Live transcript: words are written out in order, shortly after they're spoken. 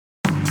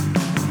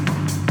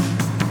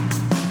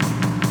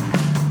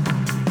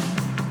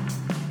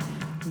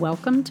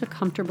Welcome to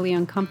Comfortably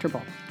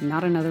Uncomfortable,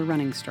 not another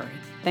running story.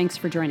 Thanks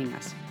for joining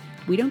us.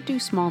 We don't do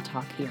small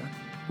talk here.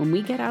 When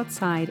we get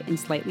outside and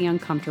slightly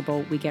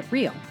uncomfortable, we get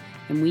real,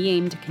 and we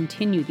aim to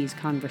continue these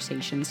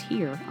conversations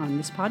here on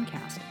this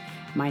podcast.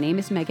 My name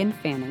is Megan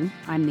Fanning.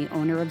 I'm the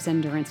owner of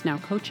Zendurance Now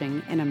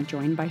Coaching, and I'm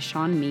joined by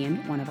Sean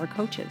Meehan, one of our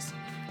coaches.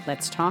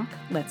 Let's talk,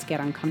 let's get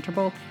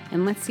uncomfortable,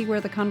 and let's see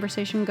where the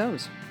conversation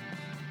goes.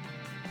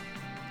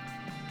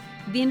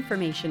 The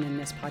information in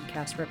this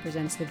podcast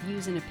represents the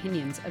views and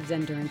opinions of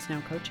Zendurance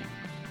Now Coaching.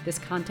 This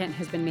content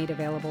has been made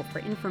available for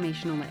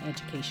informational and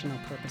educational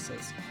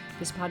purposes.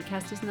 This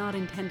podcast is not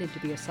intended to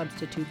be a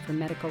substitute for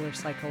medical or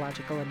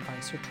psychological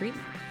advice or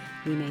treatment.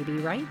 We may be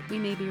right, we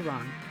may be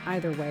wrong.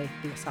 Either way,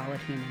 be a solid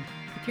human.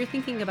 If you're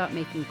thinking about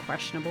making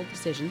questionable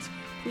decisions,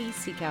 please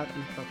seek out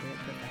an appropriate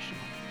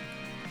professional.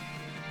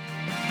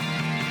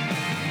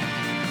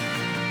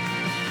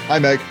 Hi,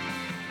 Meg.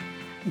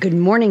 Good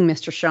morning,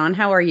 Mr. Sean.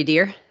 How are you,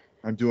 dear?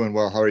 I'm doing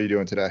well. How are you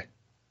doing today?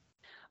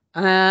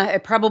 I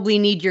probably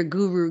need your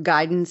guru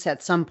guidance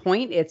at some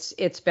point.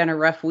 It's been a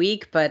rough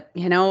week, but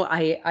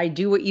I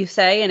do what you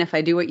say, and if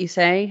I do what you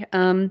say,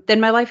 then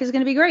my life is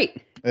going to be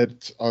great.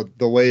 It's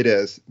the way it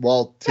is.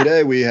 Well,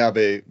 today we have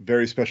a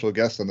very special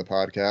guest on the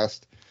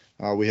podcast.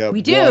 We have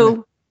one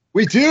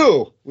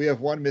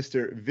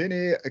Mr.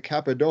 Vinny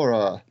Capp.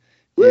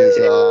 He is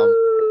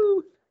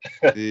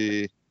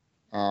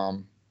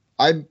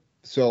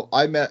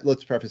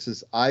let's preface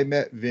this. I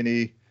met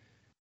Vinny.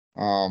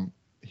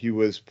 He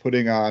was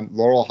putting on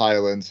Laurel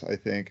Highlands, I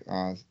think.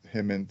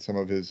 Him and some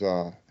of his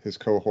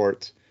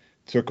cohorts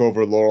took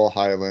over Laurel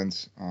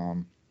Highlands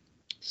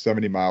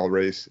 70-mile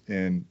race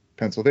in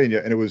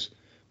Pennsylvania, and it was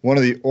one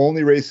of the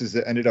only races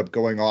that ended up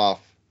going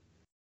off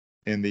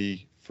in the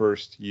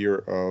first year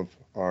of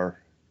our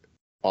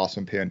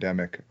awesome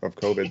pandemic of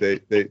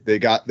COVID. They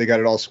got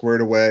it all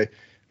squared away.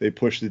 They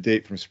pushed the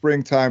date from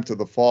springtime to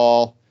the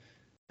fall,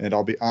 and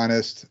I'll be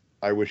honest,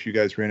 I wish you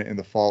guys ran it in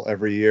the fall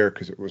every year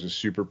because it was a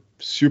super,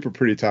 super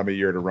pretty time of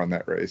year to run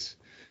that race.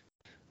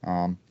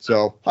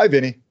 So, hi,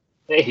 Vinny.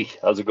 Hey,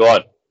 how's it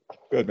going?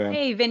 Good, man.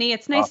 Hey, Vinny.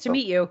 It's nice to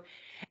meet you.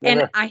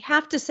 And I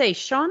have to say,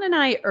 Sean and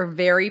I are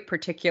very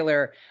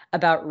particular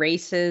about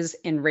races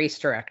and race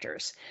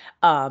directors.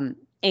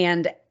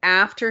 And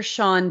after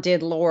Sean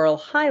did Laurel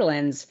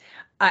Highlands,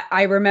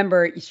 I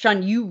remember,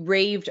 Sean, you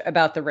raved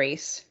about the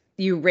race.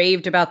 You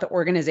raved about the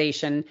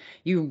organization.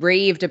 You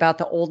raved about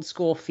the old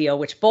school feel,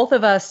 which both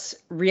of us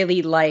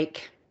really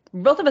like.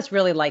 Both of us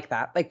really like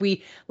that. Like,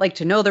 we like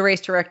to know the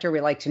race director.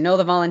 We like to know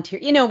the volunteer.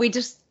 We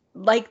just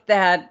like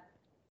that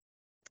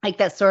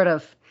sort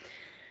of,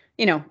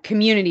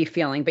 community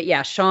feeling. But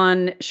yeah,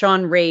 Sean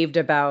raved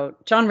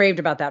about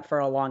that for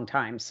a long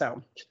time.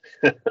 So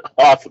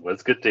awesome.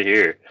 That's good to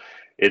hear.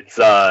 It's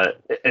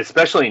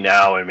especially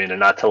now, and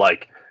not to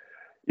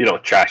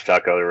trash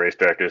talk other race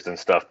directors and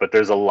stuff, but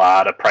there's a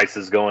lot of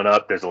prices going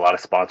up. There's a lot of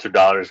sponsored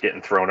dollars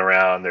getting thrown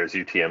around. There's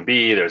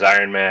UTMB, there's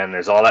Ironman,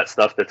 there's all that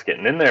stuff that's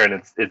getting in there.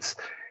 And it's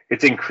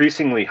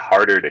increasingly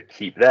harder to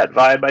keep that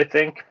vibe, I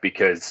think,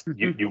 because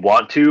you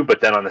want to,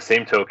 but then on the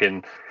same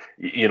token,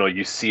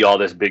 you see all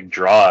this big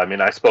draw.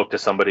 I spoke to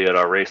somebody at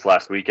our race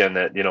last weekend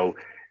that,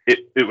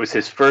 it was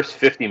his first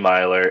 50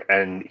 miler,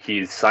 and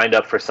he's signed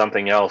up for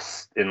something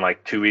else in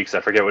 2 weeks.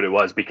 I forget what it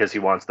was, because he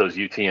wants those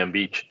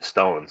UTMB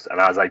stones. And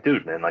I was like,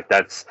 dude, man,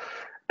 that's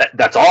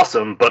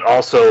awesome. But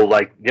also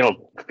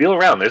feel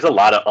around. There's a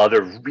lot of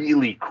other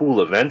really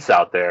cool events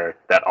out there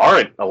that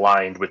aren't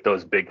aligned with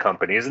those big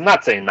companies. I'm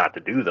not saying not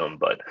to do them,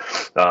 but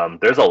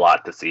there's a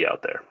lot to see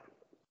out there.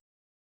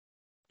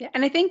 Yeah,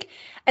 and I think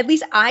at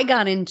least I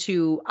got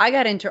into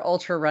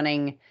ultra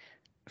running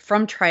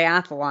from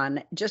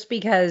triathlon just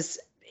because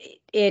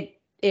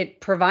it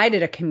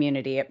provided a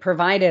community, it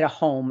provided a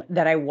home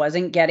that I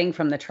wasn't getting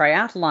from the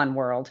triathlon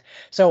world.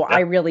 So yeah. I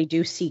really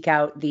do seek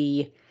out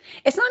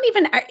it's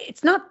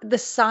not the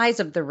size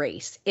of the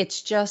race.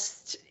 It's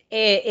just,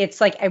 it's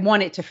like, I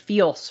want it to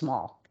feel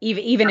small,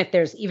 even if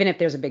there's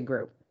a big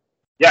group.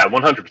 Yeah,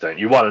 100%.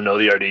 You want to know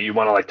the RD. You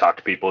want to talk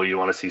to people. You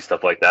want to see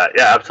stuff like that.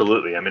 Yeah,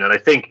 absolutely. And I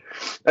think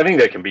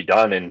that can be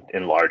done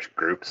in large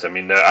groups.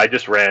 I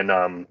just ran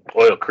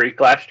Oil Creek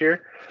last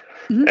year,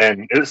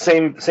 and it was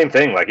the same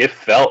thing. It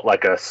felt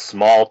like a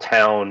small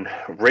town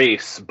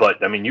race, but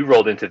you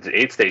rolled into the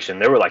aid station.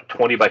 There were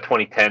 20 by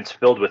 20 tents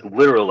filled with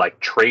literal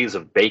trays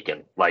of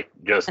bacon,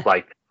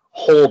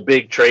 whole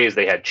big trays.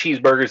 They had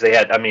cheeseburgers. They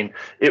had.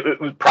 It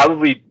was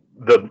probably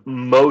the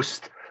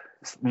most,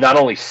 not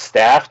only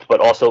staffed, but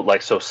also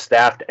so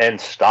staffed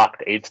and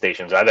stocked aid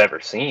stations I've ever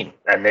seen.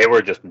 And they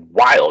were just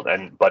wild.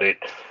 But it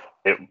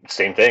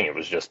same thing. It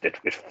was just,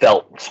 it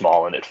felt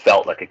small, and it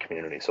felt like a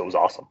community. So it was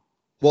awesome.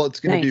 Well,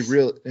 it's going to be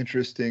real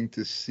interesting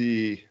to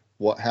see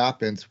what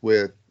happens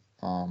with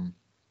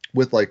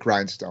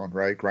Grindstone,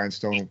 right?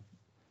 Grindstone.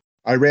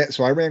 I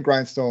ran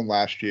Grindstone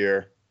last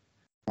year.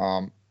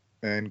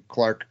 And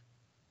Clark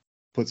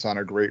puts on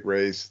a great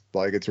race.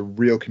 It's a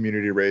real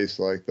community race.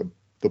 The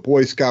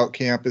Boy Scout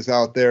camp is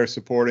out there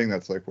supporting.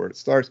 That's where it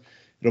starts.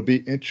 It'll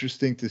be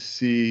interesting to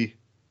see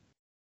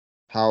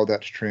how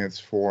that's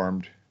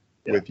transformed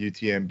with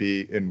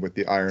UTMB and with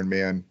the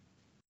Ironman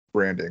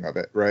branding of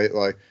it, right?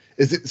 Like,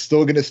 is it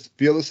still going to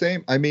feel the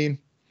same? I mean,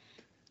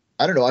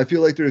 I don't know. I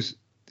feel like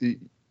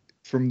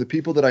from the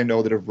people that I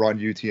know that have run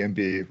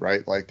UTMB,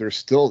 right? Like, there's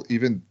still,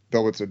 even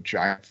though it's a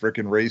giant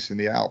freaking race in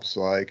the Alps,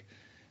 like,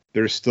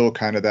 there's still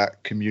kind of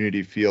that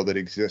community feel that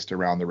exists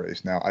around the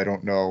race. Now, I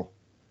don't know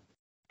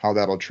how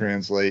that'll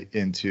translate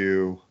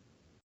into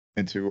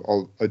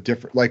a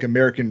different, like,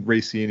 American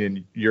racing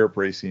and Europe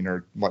racing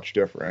are much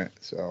different.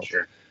 So,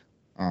 sure.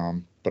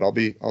 But I'll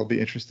be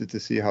interested to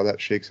see how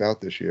that shakes out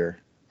this year.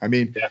 I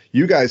mean,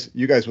 you guys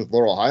with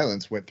Laurel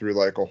Highlands went through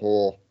like a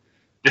whole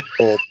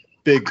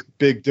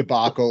big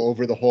debacle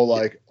over the whole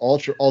like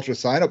ultra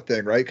sign up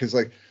thing, right? Because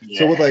like,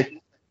 so with like,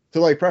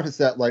 to like preface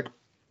that, like,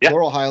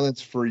 Laurel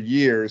Highlands for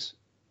years,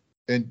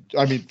 and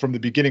I mean from the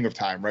beginning of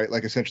time, right?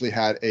 Like, essentially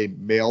had a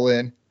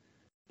mail-in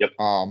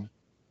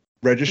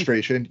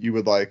registration. You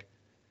would like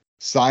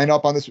sign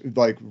up on this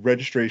like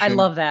registration. I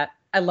love that.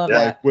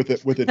 Like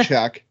with a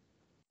check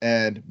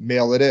and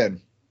mail it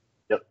in.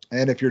 Yep.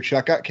 And if your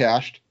check got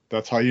cashed,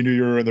 that's how you knew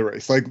you were in the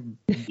race. Like,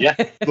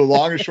 the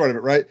long and short of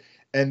it, right?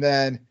 And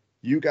then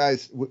you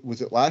guys,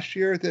 was it last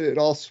year that it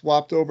all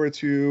swapped over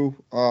to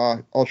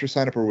ultra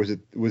sign up, or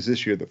was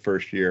this year the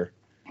first year?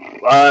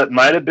 It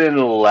might have been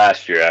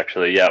last year,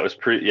 actually. Yeah,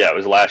 it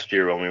was last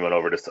year when we went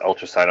over to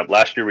ultra sign up.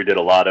 Last year we did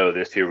a lotto.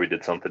 This year we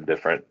did something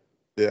different.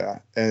 Yeah,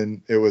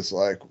 and it was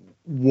like,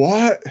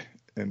 what?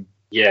 And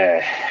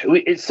yeah,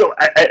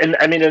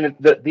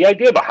 the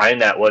idea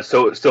behind that was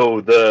so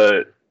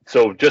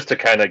just to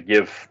kind of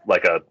give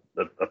like a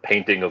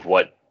painting of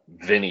what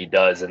Vinny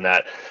does, and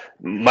that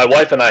my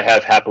wife and I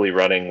have Happily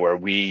Running, where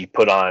we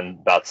put on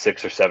about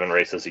 6 or 7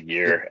 races a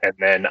year, and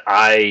then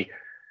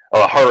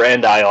her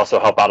and I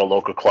also help out a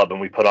local club, and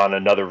we put on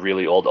another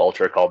really old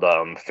ultra called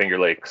Finger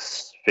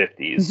Lakes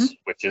 50s,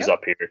 which is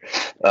up here.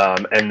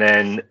 And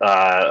then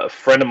a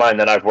friend of mine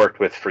that I've worked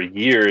with for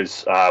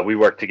years, we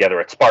worked together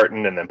at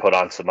Spartan and then put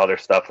on some other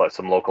stuff like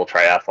some local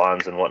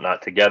triathlons and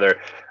whatnot together.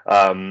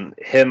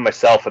 Him,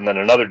 myself, and then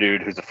another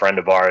dude who's a friend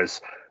of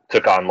ours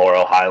took on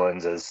Laurel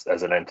Highlands as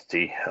an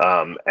entity.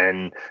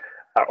 And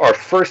our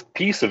first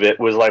piece of it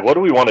was like, what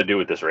do we want to do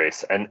with this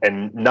race?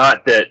 And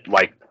not that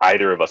like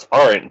either of us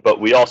aren't,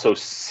 but we also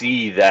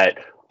see that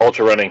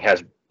ultra running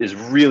is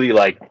really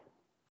like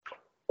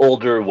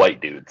older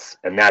white dudes,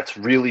 and that's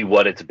really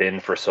what it's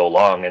been for so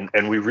long,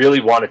 and we really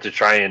wanted to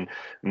try and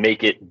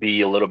make it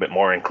be a little bit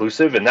more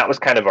inclusive, and that was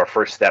kind of our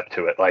first step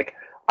to it. Like,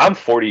 I'm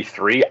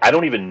 43, I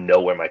don't even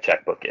know where my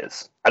checkbook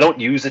is. I don't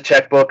use a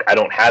checkbook, I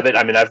don't have it.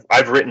 I mean,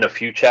 I've written a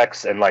few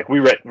checks, and like we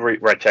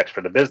write checks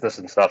for the business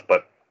and stuff,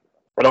 but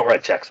I don't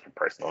write checks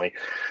personally.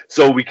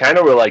 So we kind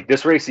of were like,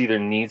 this race either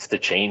needs to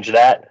change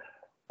that,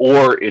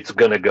 or it's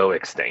gonna go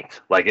extinct.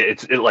 Like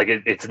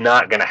it's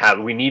not gonna have.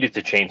 We needed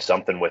to change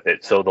something with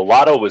it. So the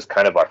lotto was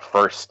kind of our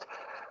first,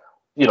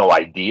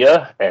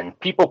 idea, and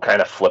people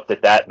kind of flipped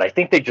at that. And I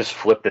think they just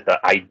flipped at the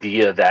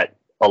idea that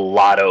a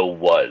lotto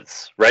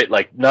was, right.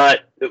 Like, not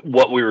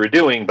what we were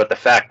doing, but the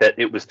fact that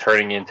it was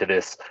turning into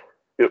this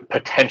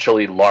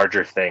potentially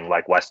larger thing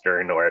like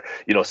Western or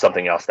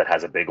something else that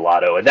has a big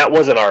lotto. And that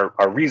wasn't our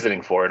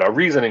reasoning for it. Our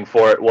reasoning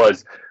for it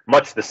was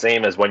much the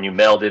same as when you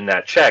mailed in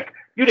that check.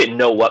 You didn't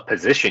know what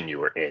position you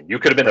were in. You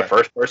could have been the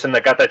first person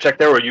that got that check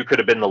there, or you could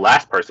have been the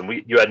last person.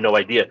 You had no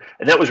idea.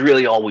 And that was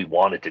really all we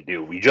wanted to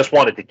do. We just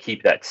wanted to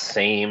keep that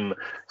same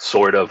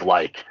sort of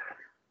like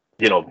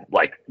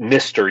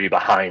mystery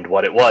behind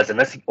what it was. And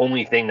that's the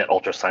only thing that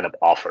Ultra Sign Up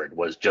offered,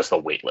 was just a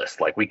wait list.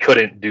 Like, we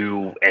couldn't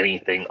do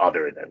anything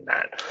other than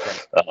that.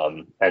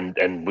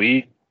 And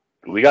we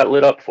got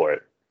lit up for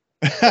it.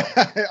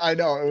 I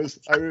know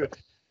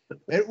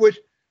it was,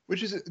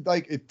 which is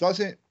like, it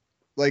doesn't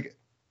like,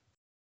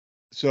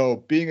 so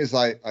being as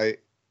I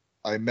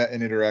met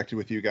and interacted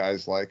with you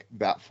guys like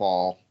that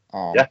fall,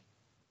 and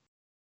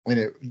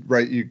it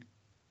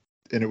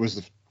was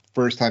the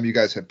first time you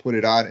guys had put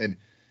it on, and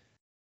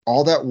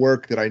all that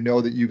work that I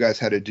know that you guys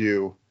had to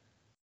do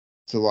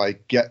to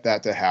like get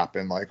that to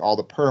happen, like all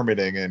the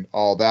permitting and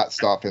all that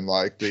stuff, and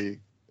like the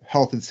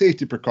health and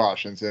safety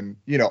precautions, and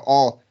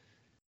all,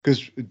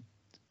 because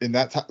in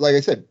that time, like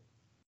I said,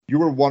 you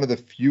were one of the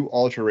few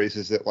ultra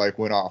races that like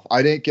went off.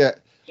 I didn't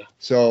get,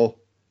 so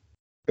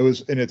it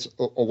was, and it's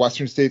a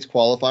Western States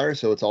qualifier,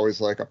 so it's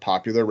always like a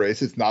popular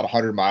race. It's not a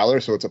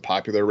 100-miler, so it's a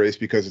popular race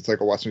because it's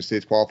like a Western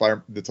States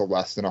qualifier that's a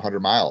less than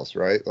 100 miles,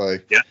 right?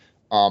 Like,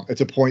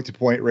 it's a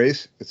point-to-point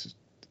race.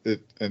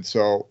 And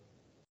so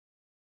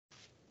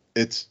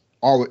it's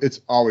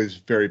always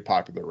very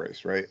popular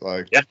race, right?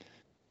 Like,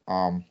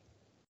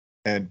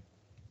 and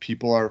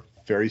people are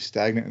very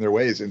stagnant in their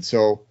ways. And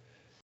so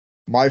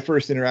my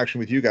first interaction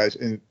with you guys,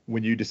 and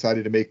when you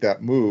decided to make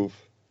that move,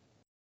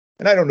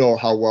 and I don't know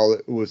how well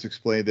it was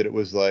explained, that it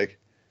was like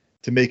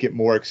to make it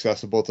more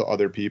accessible to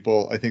other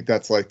people. I think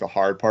that's like the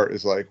hard part,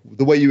 is like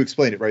the way you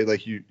explain it, right?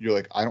 Like you're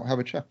like, I don't have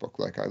a checkbook.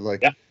 Like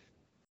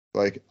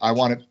like I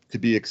want it to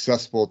be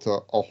accessible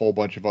to a whole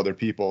bunch of other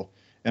people.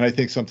 And I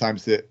think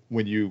sometimes that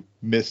when you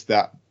miss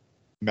that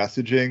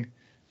messaging,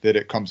 that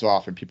it comes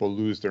off and people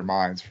lose their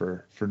minds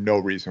for no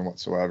reason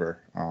whatsoever.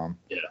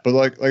 Yeah. But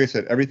like I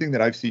said, everything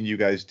that I've seen you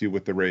guys do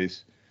with the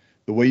race,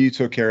 the way you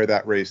took care of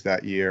that race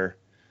that year,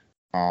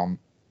 and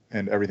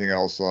everything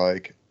else,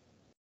 like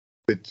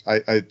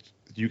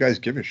you guys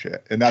give a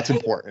shit, and that's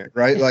important,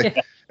 right? Like,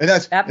 and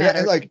that's That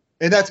matters.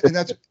 and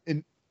that's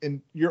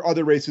in your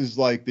other races,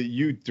 like that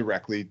you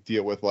directly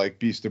deal with, like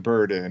Beast of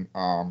Burden,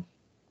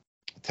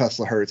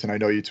 Tesla Hertz, and I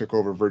know you took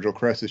over Virgil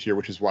Crest this year,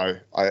 which is why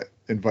I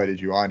invited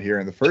you on here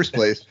in the first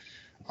place.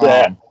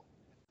 Yeah.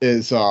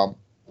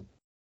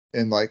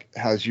 And like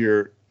has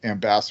your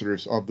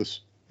ambassadors of the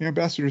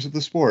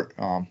sport,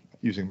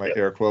 using my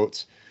air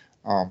quotes.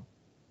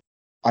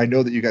 I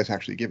know that you guys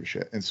actually give a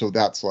shit, and so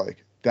that's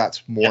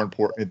more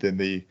important than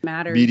the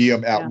Matters.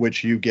 medium at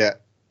which you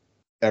get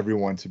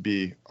everyone to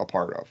be a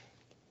part of.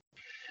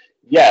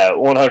 Yeah,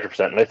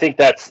 100%. And I think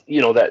that's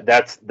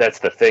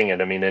the thing.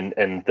 And I mean,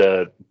 and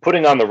the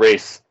putting on the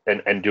race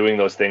and doing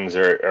those things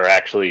are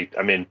actually,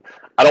 I mean,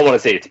 I don't want to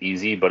say it's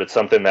easy, but it's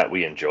something that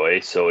we enjoy.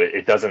 So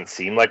it doesn't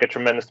seem like a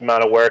tremendous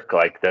amount of work,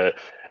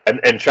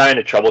 and trying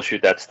to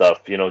troubleshoot that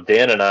stuff.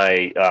 Dan and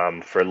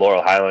I, for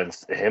Laurel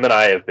Highlands, him and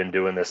I have been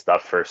doing this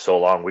stuff for so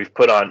long. I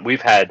put on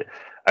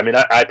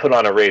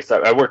a race.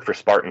 I worked for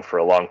Spartan for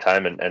a long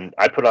time, and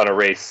I put on a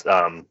race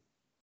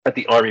at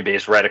the Army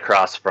base right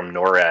across from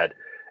NORAD.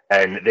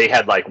 And they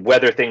had like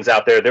weather things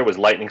out there. There was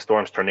lightning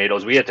storms,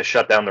 tornadoes. We had to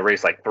shut down the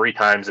race like 3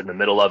 times in the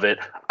middle of it.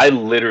 I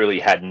literally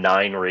had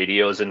 9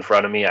 radios in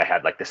front of me. I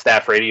had like the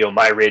staff radio,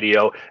 my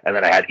radio, and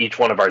then I had each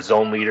one of our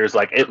zone leaders.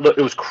 Like it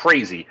was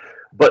crazy.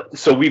 But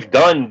so we've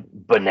done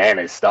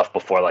bananas stuff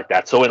before like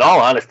that. So in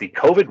all honesty,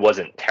 COVID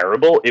wasn't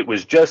terrible. It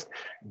was just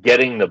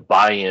getting the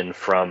buy-in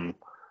from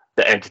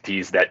the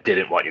entities that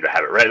didn't want you to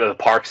have it, right? The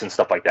parks and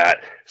stuff like that.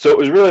 So it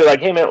was really like,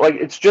 hey man, like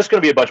it's just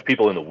going to be a bunch of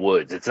people in the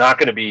woods. It's not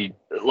going to be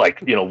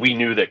like, we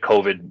knew that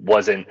COVID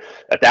wasn't,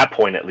 at that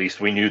point at least,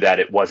 we knew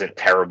that it wasn't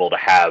terrible to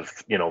have,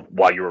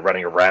 while you were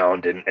running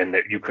around, and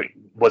that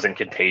wasn't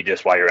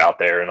contagious while you're out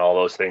there and all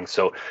those things.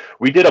 So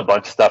we did a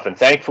bunch of stuff, and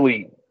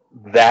thankfully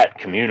that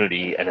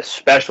community, and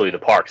especially the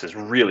parks, is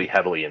really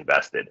heavily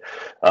invested.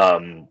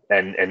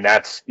 And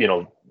that's,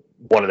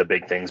 one of the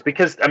big things,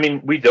 because I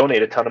mean, we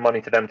donate a ton of money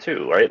to them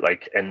too, right?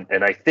 Like, and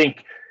I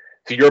think,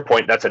 to your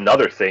point, that's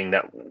another thing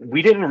that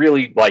we didn't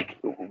really like.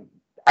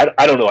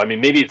 I don't know. I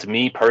mean, maybe it's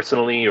me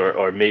personally,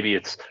 or maybe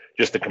it's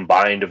just a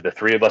combined of the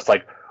 3 of us.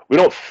 Like, we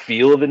don't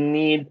feel the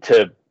need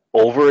to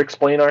over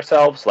explain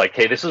ourselves, like,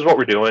 hey, this is what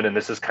we're doing and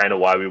this is kind of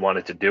why we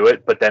wanted to do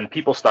it. But then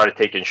people started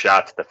taking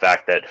shots at the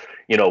fact that,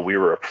 we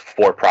were a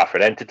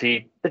for-profit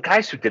entity. The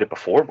guys who did it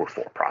before were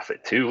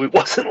for-profit too. It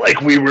wasn't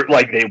like we were,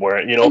 like they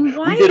weren't, And we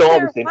did all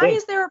the same why things.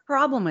 is there a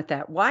problem with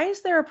that? Why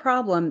is there a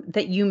problem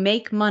that you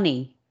make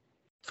money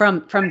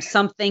from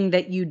something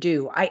that you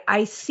do?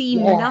 I see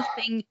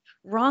nothing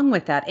wrong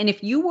with that. And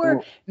if you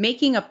were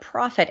making a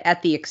profit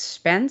at the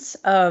expense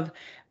of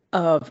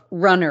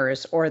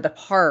runners or the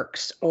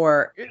parks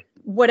or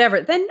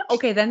whatever, then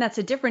that's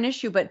a different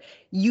issue. But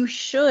you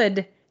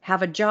should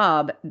have a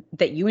job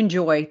that you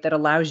enjoy that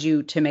allows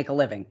you to make a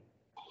living.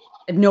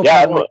 No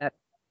problem with that.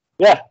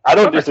 Yeah, I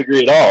don't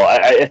disagree at all.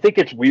 I think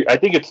it's weird. I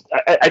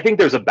think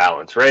there's a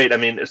balance, right? I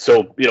mean,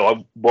 so,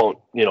 I won't,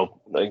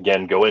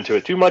 again, go into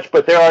it too much,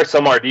 but there are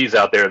some RDs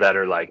out there that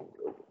are like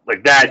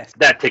that. Yes.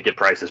 That ticket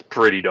price is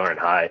pretty darn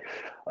high.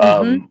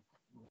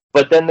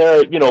 But then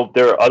there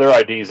are other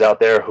IDs out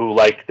there who,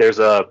 like, there's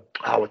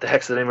what the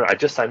heck's the name? I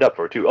just signed up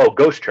for it too. Oh,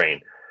 Ghost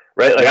Train,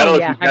 right? Like, I don't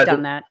know if I've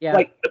done that.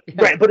 Yeah.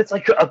 Right. But it's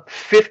like a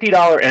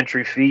 $50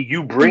 entry fee.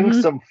 You bring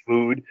some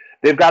food.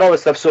 They've got all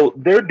this stuff. So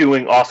they're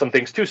doing awesome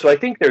things too. So I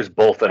think there's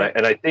both. And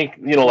I think,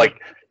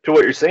 like, to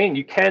what you're saying,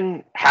 you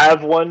can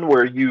have one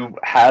where you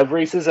have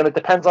races, and it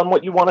depends on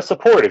what you want to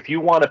support. If you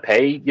want to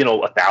pay,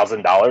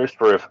 $1,000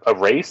 for a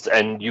race,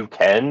 and you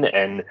can,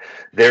 and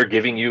they're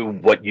giving you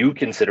what you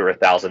consider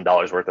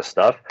 $1,000 worth of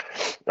stuff,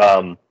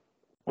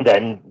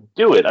 then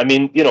do it. I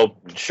mean,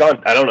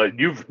 Sean, I don't know,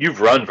 you've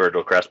run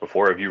Virgil Crest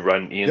before. Have you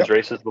run Ian's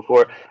races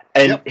before?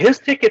 And his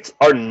tickets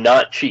are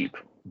not cheap,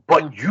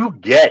 but you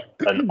get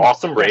an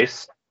awesome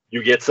race.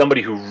 You get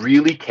somebody who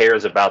really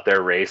cares about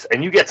their race,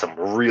 and you get some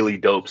really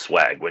dope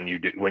swag when you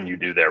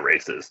do their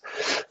races.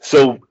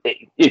 So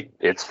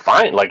it's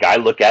fine. Like, I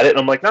look at it and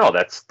I'm like, no,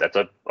 that's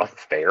a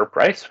fair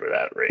price for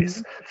that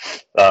race.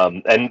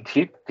 And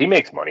he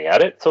makes money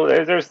at it. So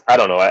there's I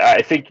don't know.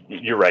 I think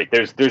you're right.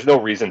 There's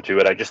no reason to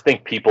it. I just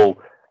think people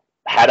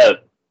had I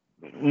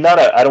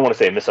don't want to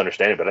say a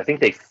misunderstanding, but I think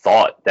they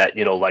thought that,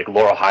 like,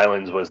 Laurel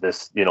Highlands was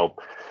this,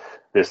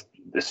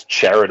 this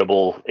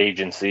charitable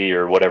agency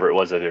or whatever it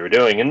was that they were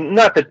doing. And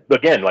not that,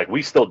 again, like,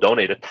 we still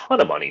donate a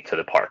ton of money to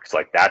the parks.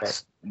 Like,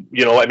 that's,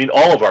 I mean,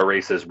 all of our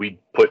races we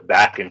put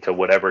back into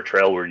whatever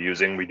trail we're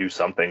using. We do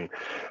something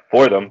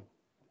for them.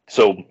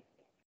 So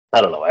I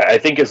don't know. I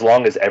think as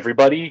long as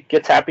everybody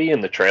gets happy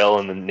and the trail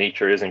and the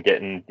nature isn't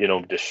getting,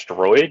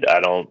 destroyed,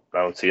 I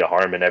don't see a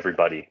harm in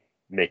everybody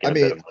making a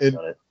bit of money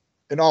on it.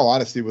 In all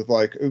honesty, with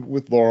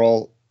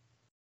Laurel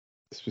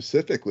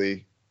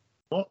specifically,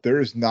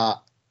 there's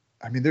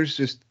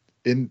just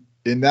in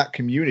that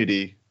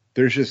community,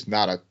 there's just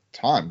not a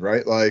ton,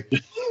 right? Like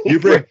you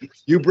bring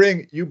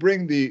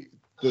the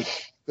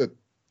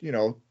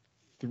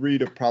 3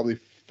 to probably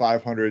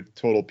 500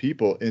 total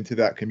people into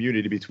that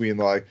community between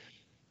like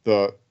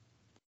the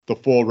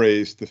full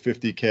race, the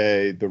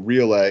 50K, the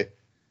relay,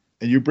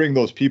 and you bring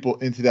those people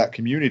into that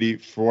community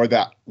for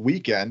that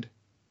weekend.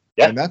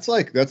 Yeah. And that's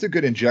a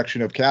good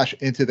injection of cash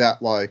into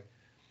that, like,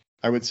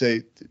 I would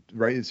say,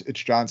 right, it's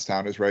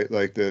Johnstown is right,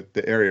 like the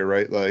area,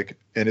 right, like,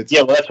 and it's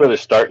well, that's where the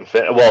start and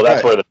finish. Well,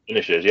 that's where the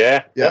finish is.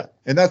 Yeah.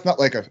 And that's not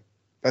like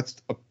that's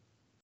a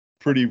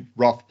pretty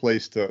rough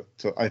place to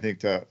I think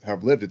to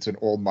have lived. It's an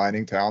old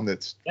mining town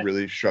that's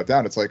really shut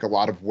down. It's like a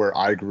lot of where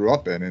I grew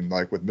up in, and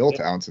like with mill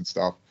towns and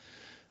stuff.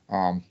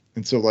 And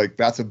so like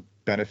that's a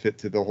benefit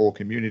to the whole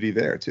community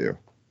there too.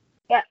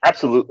 Yeah,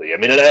 absolutely. I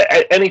mean,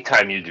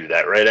 anytime you do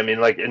that, right? I mean,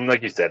 like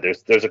you said,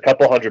 there's a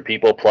couple hundred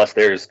people, plus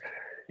there's,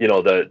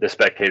 the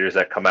spectators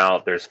that come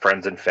out. There's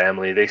friends and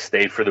family. They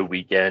stay for the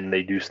weekend.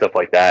 They do stuff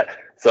like that.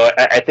 So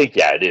I think,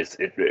 it is.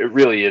 It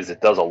really is.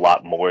 It does a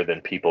lot more than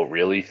people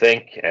really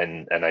think,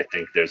 and I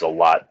think there's a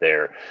lot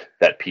there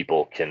that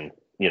people can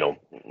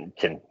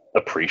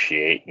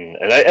appreciate,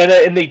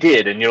 and they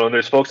did. And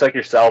there's folks like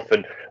yourself,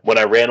 and when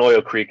I ran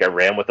Oil Creek, I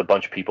ran with a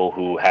bunch of people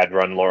who had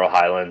run Laurel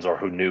Highlands or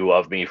who knew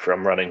of me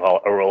from running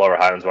Laurel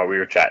Highlands while we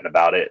were chatting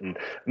about it, and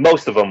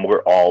most of them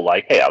were all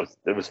like, hey,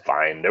 it was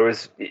fine. It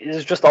was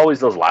just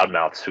always those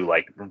loudmouths who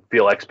like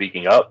feel like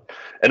speaking up,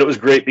 and it was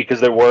great because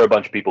there were a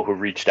bunch of people who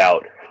reached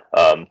out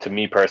to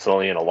me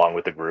personally and along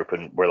with the group,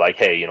 and we're like,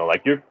 hey,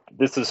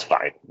 this is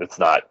fine. It's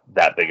not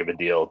that big of a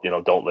deal.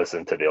 Don't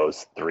listen to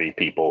those 3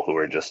 people who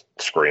are just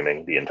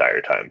screaming the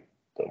entire time.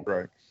 So.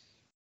 Right.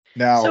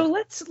 Now, so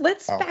let's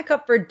back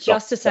up for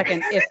just a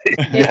second.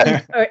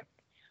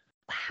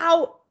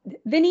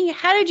 Vinny,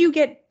 how did you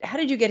get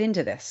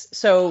into this?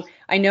 So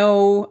I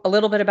know a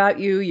little bit about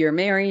you. You're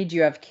married.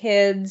 You have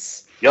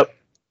kids. Yep.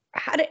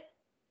 How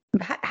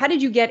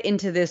did you get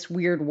into this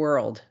weird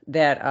world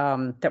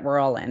that we're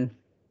all in?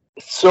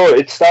 So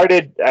it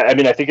started, I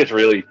mean, I think it's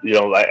really,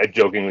 I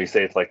jokingly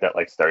say it's like that,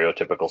 like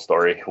stereotypical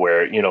story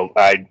where,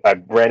 I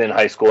ran in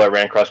high school, I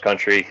ran cross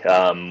country,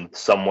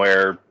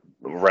 somewhere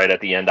right at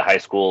the end of high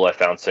school, I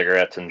found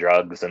cigarettes and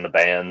drugs in the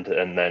band,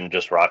 and then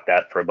just rocked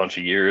that for a bunch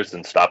of years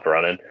and stopped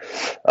running.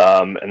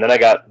 And then I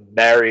got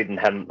married and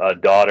had a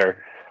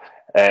daughter.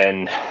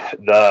 And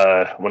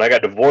when I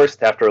got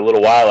divorced, after a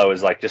little while, I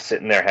was like just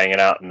sitting there hanging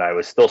out, and I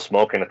was still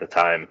smoking at the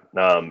time.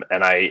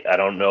 And I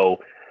don't know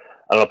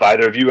if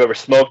either of you ever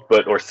smoked,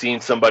 or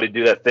seen somebody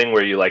do that thing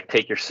where you like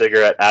take your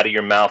cigarette out of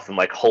your mouth and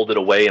like hold it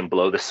away and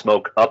blow the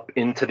smoke up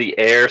into the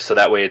air so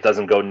that way it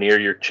doesn't go near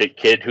your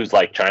kid who's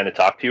like trying to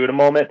talk to you at a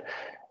moment.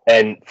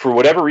 And for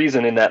whatever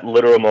reason, in that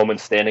literal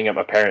moment, standing at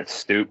my parents'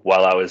 stoop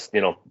while I was,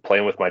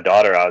 playing with my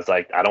daughter, I was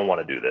like, I don't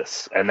want to do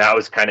this. And that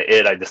was kind of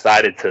it. I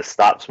decided to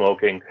stop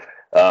smoking.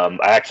 I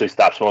actually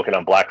stopped smoking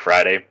on Black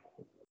Friday.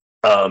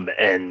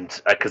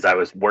 And because I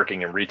was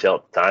working in retail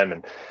at the time,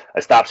 and I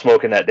stopped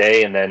smoking that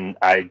day, and then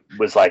I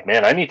was like,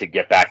 man, I need to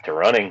get back to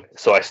running.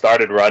 So I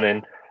started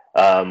running.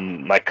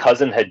 My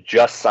cousin had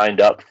just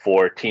signed up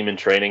for Team in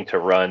Training to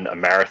run a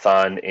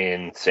marathon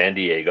in San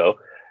Diego.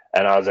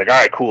 And I was like, all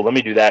right, cool, let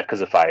me do that,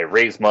 because if I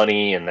raise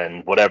money and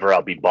then whatever,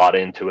 I'll be bought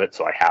into it,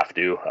 so I have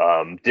to.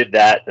 Did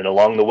that, and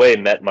along the way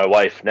met my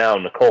wife now,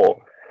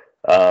 Nicole,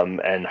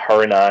 and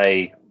her and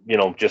I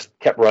just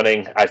kept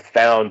running. I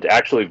found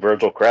actually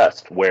Virgil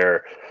Crest,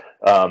 where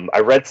I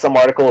read some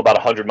article about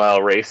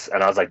 100-mile race,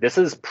 and I was like, this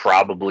is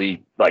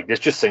probably like, this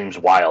just seems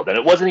wild. And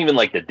it wasn't even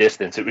like the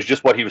distance, it was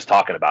just what he was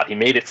talking about. He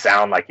made it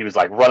sound like he was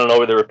like running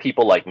over. There were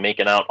people like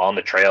making out on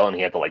the trail, and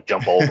he had to like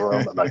jump over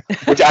them, like,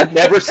 which I've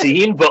never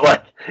seen, but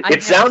like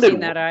it sounded seen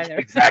that either.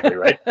 Exactly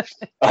right.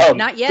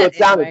 Not yet.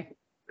 So anyway.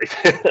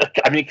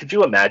 I mean, could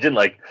you imagine,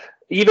 like,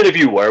 even if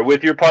you were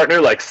with your partner,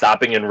 like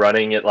stopping and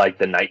running at like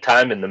the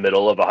nighttime in the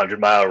middle of a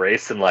 100-mile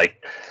race and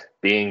like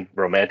being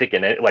romantic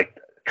and like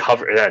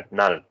cover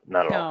not at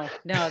all.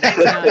 No, that's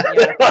not.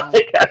 Yeah,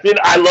 like, I mean,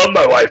 I love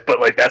my wife, but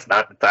like that's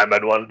not the time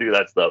I'd want to do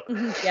that stuff.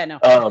 Mm-hmm. Yeah, no.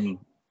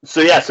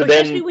 So then,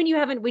 especially when you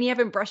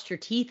haven't brushed your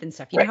teeth and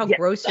stuff. You know how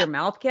gross your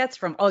mouth gets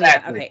from. Oh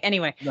yeah. Okay.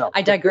 Anyway,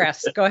 I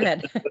digress. Go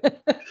ahead.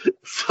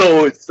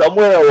 So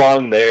somewhere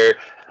along there,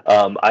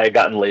 I had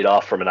gotten laid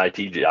off from an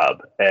IT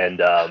job,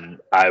 and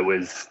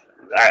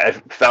I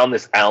found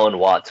this Alan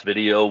Watts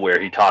video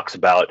where he talks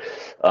about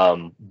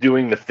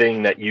doing the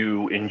thing that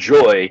you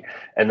enjoy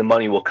and the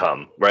money will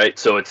come, right?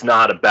 So it's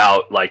not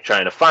about like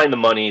trying to find the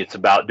money, it's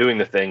about doing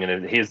the thing.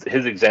 And his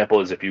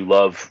example is, if you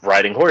love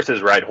riding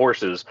horses, ride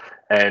horses.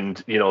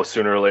 And,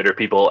 sooner or later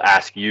people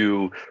ask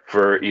you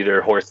for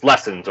either horse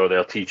lessons, or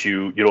they'll teach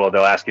you, they'll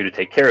ask you to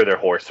take care of their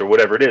horse or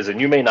whatever it is.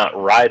 And you may not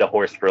ride a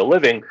horse for a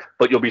living,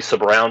 but you'll be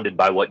surrounded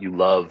by what you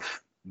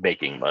love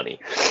making money.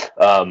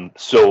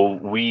 So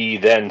we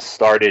then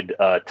started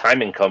a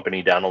timing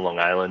company down on Long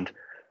Island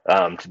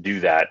to do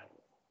that.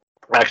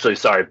 Actually,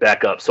 sorry,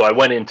 back up. So I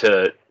went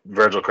into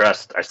Virgil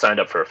Crest. I signed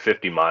up for a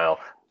 50-mile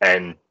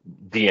and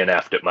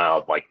DNF'd at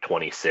mile like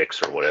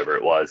 26 or whatever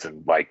it was.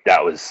 And like,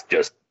 that was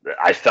just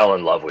I fell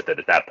in love with it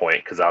at that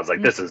point, because I was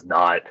like, this is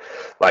not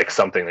like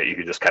something that you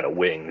could just kind of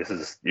wing. This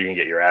is, you can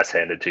get your ass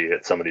handed to you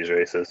at some of these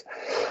races.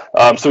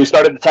 So we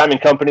started the timing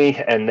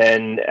company, and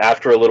then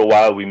after a little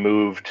while, we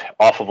moved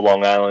off of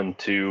Long Island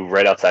to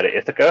right outside of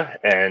Ithaca,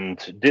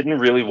 and didn't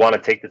really want to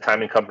take the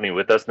timing company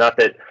with us. Not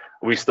that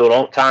we still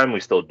don't time, we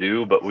still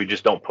do, but we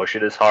just don't push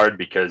it as hard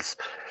because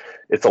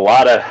it's a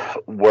lot of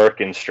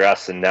work and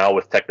stress. And now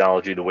with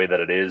technology the way that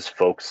it is,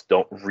 folks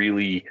don't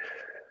really,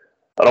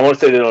 I don't want to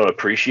say they don't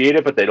appreciate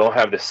it, but they don't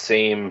have the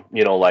same,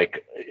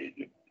 like,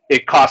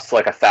 it costs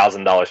like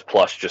 $1,000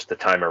 plus just to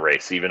time a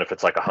race, even if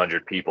it's like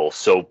 100 people.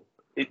 So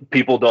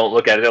people don't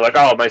look at it. They're like,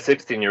 oh, my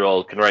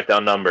 16-year-old can write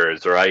down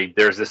numbers, or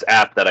there's this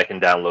app that I can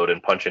download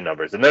and punch in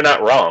numbers, and they're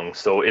not wrong.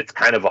 So it's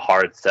kind of a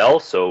hard sell.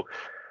 So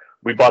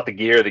we bought the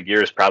gear. The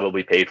gear is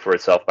probably paid for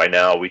itself by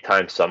now. We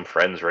time some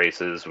friends'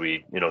 races.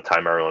 We,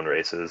 time our own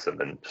races, and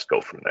then just go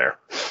from there.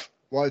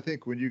 Well, I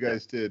think when you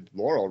guys did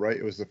Laurel, right,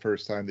 it was the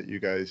first time that you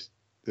guys,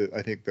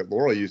 I think that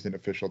Laurel used an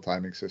official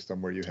timing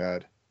system where you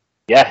had.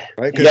 Yeah.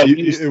 Right? Because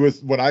it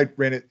was, when I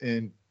ran it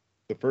in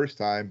the first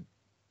time,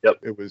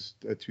 it was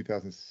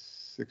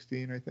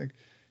 2016, I think.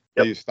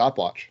 They used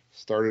stopwatch.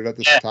 Started at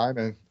this time,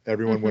 and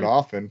everyone went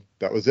off, and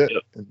that was it.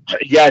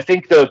 Yeah, I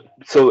think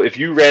so if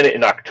you ran it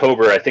in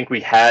October, I think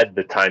we had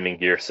the timing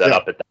gear set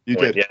up at that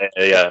point. Did.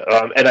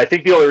 Yeah. And I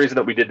think the only reason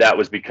that we did that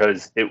was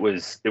because it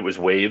was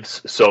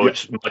waves, so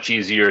it's much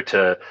easier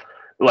to,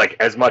 like,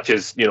 as much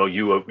as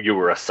you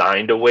were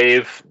assigned a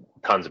wave,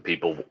 tons of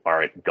people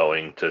aren't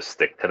going to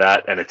stick to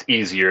that, and it's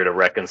easier to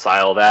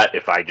reconcile that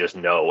if I just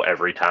know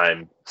every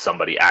time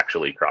somebody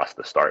actually crossed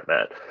the start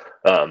net.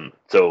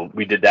 So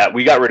we did that.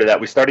 We got rid of that.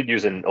 We started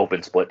using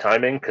open split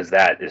timing, because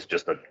that is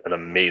just an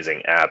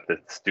amazing app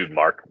that this dude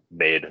Mark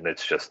made, and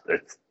it's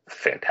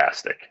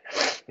fantastic.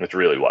 It's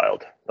really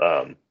wild.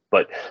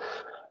 But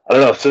I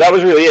don't know. So that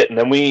was really it. And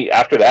then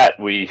after that,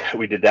 we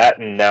did that,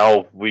 and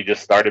now we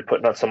just started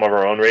putting on some of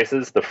our own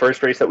races. The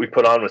first race that we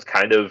put on was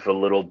kind of a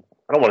little,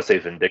 I don't want to say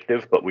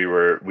vindictive, but we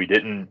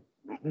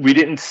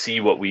didn't see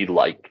what we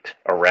liked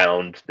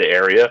around the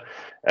area,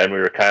 and we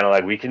were kind of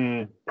like, we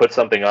can put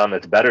something on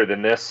that's better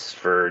than this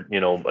for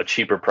a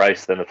cheaper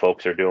price than the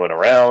folks are doing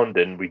around,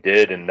 and we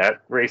did. And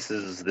that race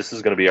this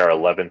is going to be our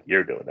 11th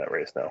year doing that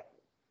race now.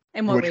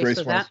 And what race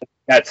was that?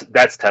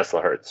 That's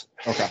Tesla Hertz.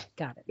 Okay,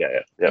 got it.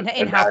 Yeah.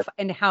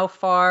 And how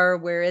far?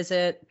 Where is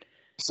it?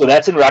 So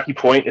that's in Rocky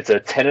Point. It's a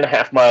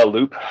 10.5-mile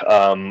loop.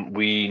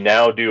 We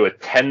now do a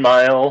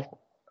 10-mile.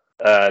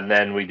 And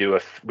then we do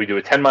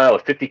a 10 mile, a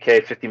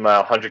 50K, 50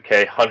 mile,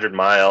 100K, 100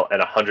 mile, and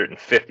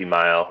 150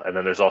 mile. And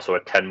then there's also a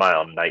 10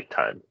 mile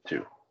nighttime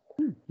too.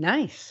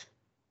 Nice.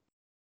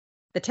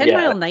 The 10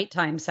 mile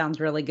nighttime sounds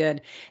really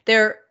good.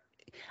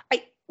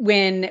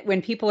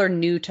 When people are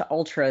new to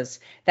ultras,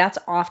 that's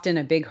often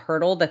a big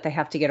hurdle that they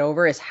have to get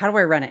over, is how do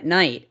I run at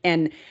night?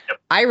 And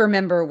I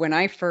remember when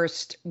I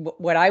first,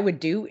 what I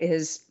would do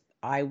is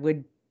I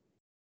would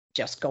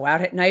just go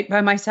out at night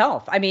by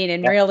myself. I mean,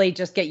 and really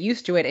just get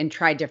used to it and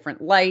try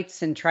different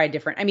lights and try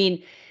different, I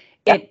mean,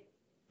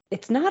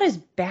 it's not as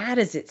bad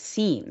as it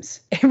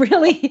seems. It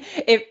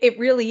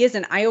really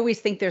isn't. I always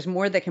think there's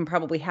more that can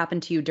probably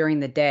happen to you during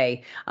the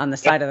day on the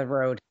side of the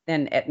road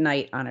than at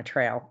night on a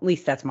trail. At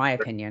least that's my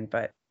opinion,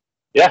 but.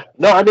 Yeah,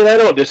 no, I mean, I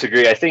don't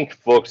disagree. I think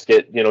folks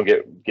get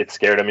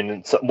scared. I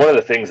mean, one of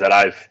the things that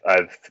I've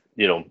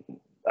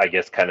I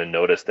guess kind of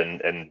noticed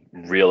and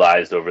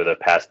realized over the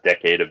past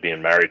decade of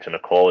being married to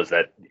Nicole is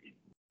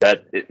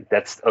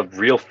that's a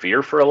real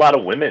fear for a lot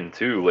of women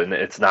too, and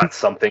it's not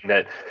something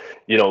that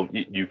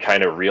you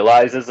kind of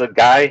realize as a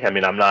guy. I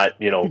mean, I'm not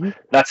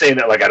not saying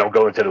that like I don't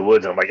go into the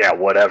woods and I'm like, yeah,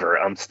 whatever.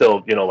 I'm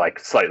still like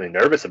slightly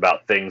nervous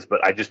about things,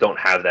 but I just don't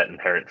have that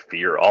inherent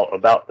fear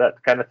about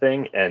that kind of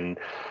thing. And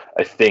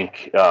I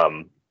think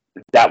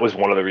that was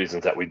one of the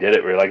reasons that we did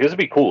it. We were like, this would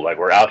be cool. Like,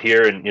 we're out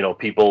here and,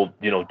 people,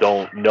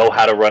 don't know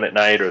how to run at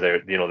night, or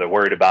they're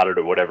worried about it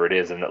or whatever it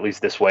is. And at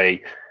least this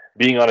way,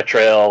 being on a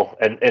trail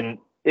and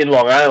in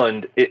Long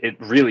Island, it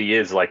really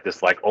is like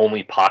this, like,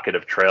 only pocket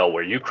of trail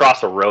where you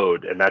cross a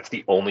road and that's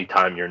the only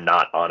time you're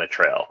not on a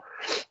trail.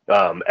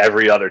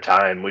 Every other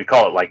time, we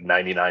call it like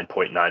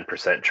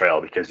 99.9%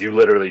 trail, because you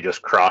literally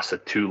just cross a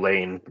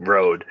 2-lane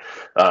road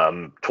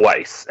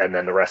twice, and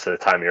then the rest of the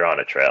time you're on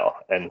a trail.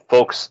 And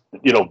folks,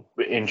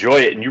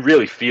 enjoy it, and you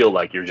really feel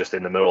like you're just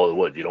in the middle of the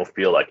woods. You don't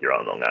feel like you're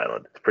on Long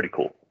Island. It's pretty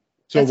cool.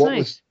 So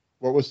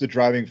what was the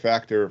driving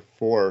factor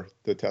for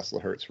the Tesla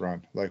Hertz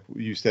run? Like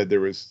you said,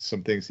 there was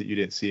some things that you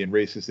didn't see in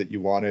races that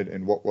you wanted,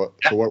 and what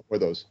were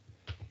those?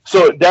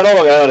 So down on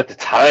Long Island at the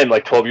time,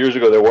 like 12 years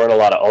ago, there weren't a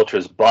lot of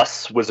ultras.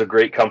 Bus was a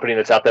great company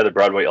that's out there, the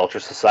Broadway Ultra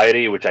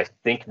Society, which I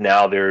think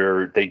now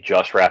they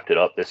just wrapped it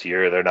up this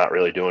year. They're not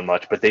really doing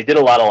much, but they did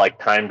a lot of like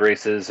timed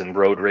races and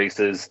road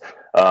races,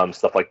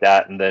 stuff like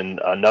that. And then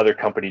another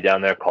company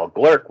down there called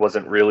Glurk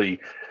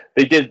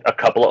they did a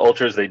couple of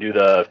ultras. They do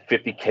the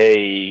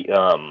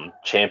 50K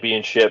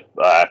championship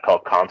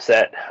called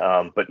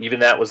ComSet, but even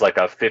that was like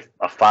a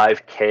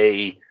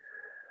 5K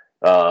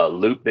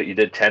loop that you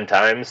did 10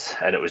 times,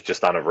 and it was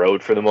just on a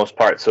road for the most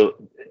part. So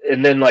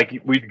and then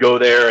like we'd go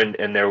there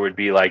and there would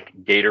be like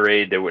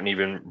Gatorade. There wouldn't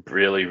even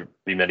really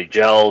be many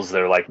gels.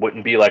 There like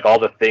wouldn't be like all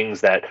the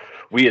things that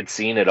we had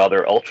seen at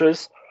other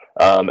ultras.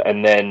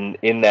 And then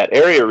in that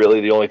area,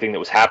 really the only thing that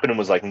was happening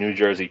was like New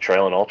Jersey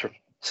Trail and Ultra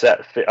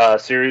set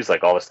series,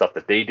 like all the stuff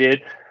that they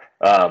did.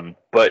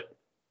 But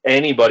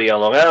anybody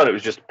on Long Island, it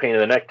was just a pain in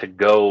the neck to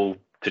go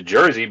to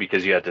Jersey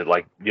because you had to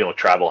like,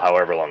 travel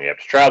however long you have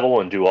to travel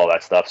and do all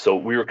that stuff. So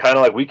we were kind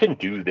of like, we can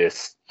do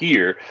this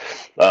here.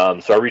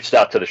 So I reached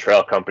out to the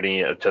trail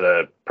company, to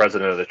the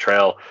president of the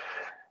trail,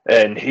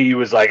 and he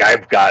was like,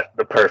 I've got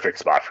the perfect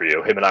spot for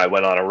you. Him and I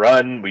went on a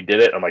run. We did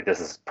it. I'm like,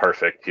 this is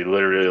perfect. You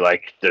literally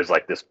like, there's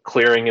like this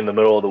clearing in the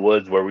middle of the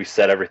woods where we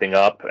set everything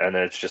up. And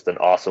then it's just an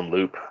awesome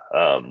loop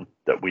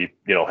that we,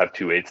 have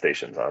 2 aid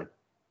stations on.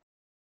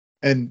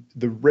 And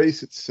the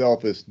race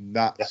itself is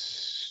not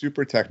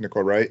super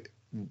technical, right?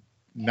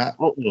 Not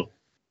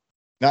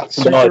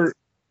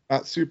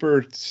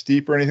super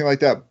steep or anything like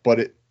that,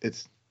 but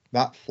it's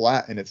not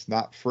flat and it's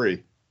not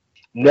free.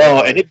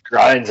 No, and it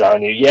grinds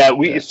on you. Yeah,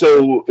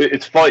 so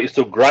it's funny.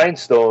 So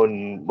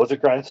Grindstone, was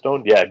it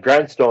Grindstone? Yeah,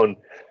 Grindstone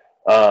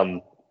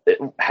it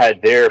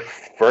had their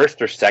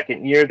first or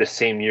second year the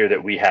same year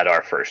that we had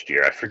our first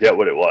year. I forget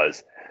what it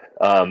was.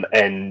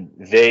 And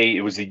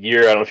it was a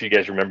year, I don't know if you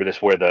guys remember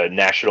this, where the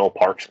national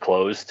parks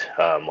closed,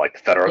 like the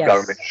federal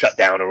government shut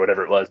down or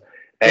whatever it was.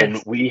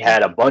 And we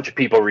had a bunch of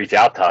people reach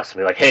out to us and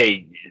be like,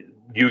 hey,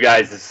 you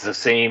guys, this is the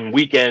same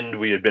weekend.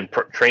 We had been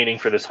training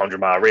for this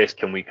 100-mile race.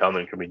 Can we come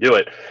and can we do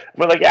it? And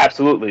we're like, yeah,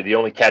 absolutely. The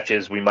only catch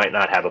is we might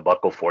not have a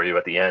buckle for you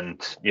at the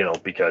end,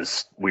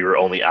 because we were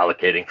only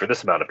allocating for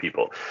this amount of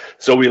people.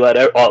 So we let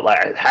it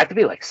had to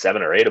be like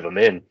 7 or 8 of them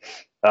in,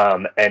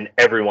 and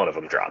every one of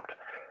them dropped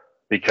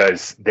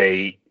because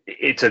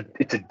it's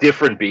a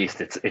different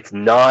beast. It's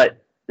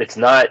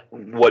not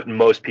what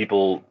most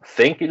people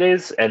think it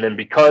is, and then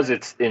because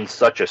it's in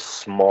such a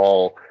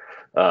small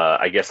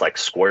I guess like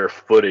square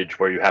footage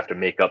where you have to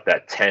make up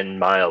that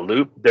 10-mile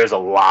loop, there's a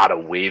lot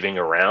of waving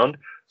around.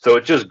 So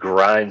it just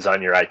grinds on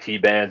your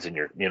IT bands and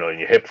your, and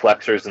your hip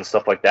flexors and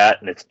stuff like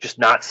that. And it's just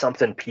not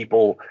something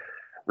people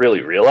really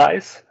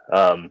realize.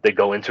 They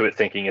go into it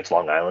thinking it's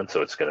Long Island,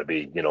 so it's going to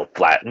be,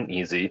 flat and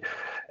easy.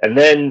 And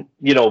then,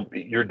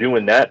 you're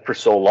doing that for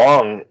so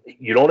long,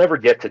 you don't ever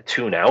get to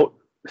tune out.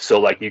 So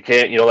like you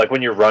can't, like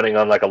when you're running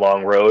on like a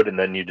long road and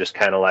then you just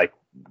kind of like,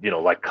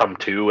 like come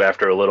to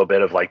after a little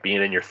bit of like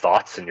being in your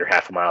thoughts and you're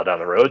half a mile down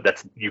the road,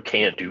 you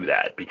can't do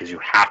that because you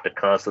have to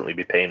constantly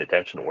be paying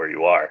attention to where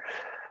you are.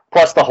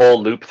 Plus the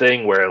whole loop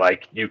thing where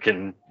like you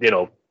can,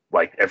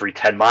 like every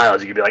 10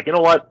 miles, you can be like, you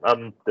know what?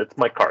 That's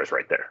my car's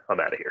right there. I'm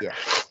out of here. Yeah.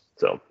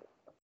 So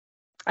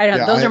I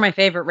know those are my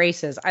favorite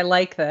races. I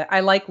like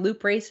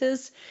loop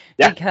races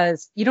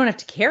because you don't have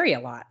to carry a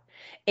lot.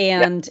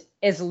 And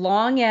as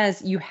long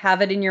as you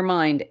have it in your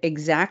mind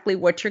exactly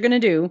what you're going to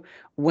do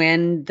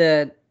when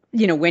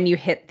when you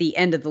hit the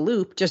end of the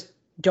loop, just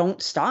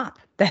don't stop.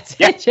 That's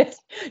it.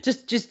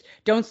 Just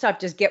don't stop.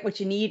 Just get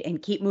what you need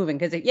and keep moving.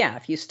 Because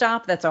if you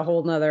stop, that's a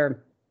whole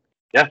nother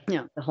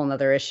a whole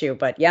nother issue.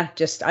 But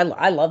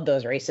I love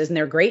those races, and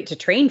they're great to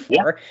train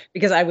for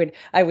because I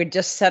would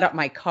just set up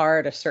my car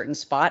at a certain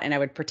spot and I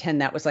would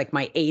pretend that was like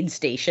my aid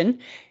station.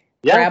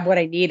 Grab what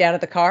I need out of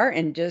the car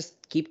and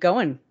just keep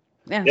going.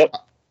 Yeah. Yep.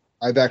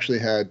 I've actually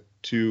had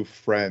 2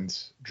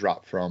 friends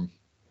drop from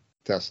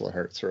Tesla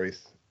Hertz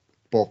race.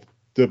 Both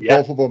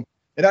of them.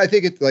 And I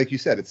think it's like you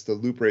said, it's the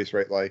loop race,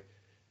 right? Like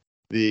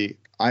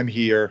I'm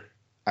here,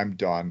 I'm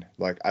done.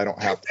 Like I don't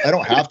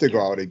have to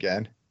go out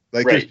again.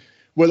 Like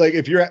like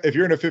if you're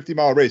in a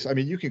 50-mile race, I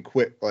mean you can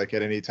quit like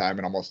at any time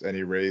in almost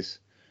any race.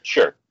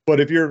 Sure. But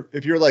if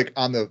you're like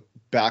on the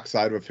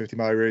backside of a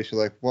 50-mile race,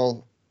 you're like,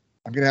 well,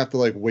 I'm gonna have to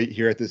like wait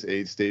here at this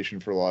aid station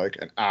for like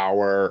an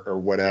hour or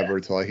whatever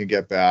till I can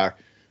get back.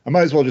 I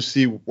might as well just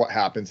see what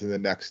happens in the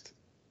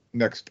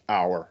next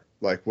hour,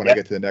 like when I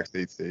get to the next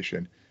aid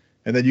station,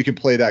 and then you can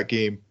play that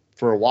game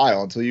for a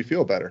while until you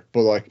feel better.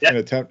 But like in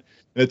a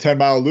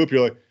 10-mile loop,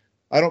 you're like,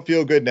 I don't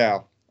feel good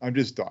now. I'm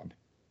just done.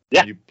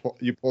 Yeah. You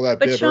pull that.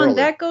 But Sean, early.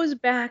 that goes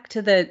back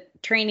to the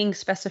training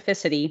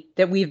specificity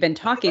that we've been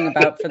talking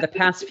about for the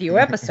past few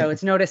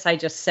episodes. Notice I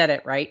just said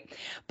it right.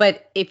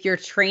 But if you're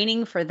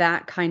training for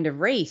that kind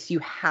of race, you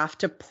have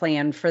to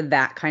plan for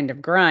that kind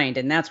of grind.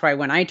 And that's why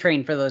when I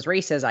trained for those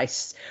races, I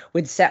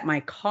would set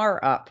my car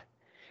up,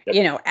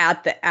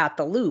 at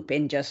the loop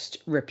and just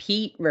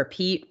repeat. You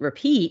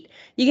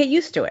get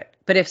used to it.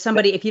 But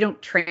if you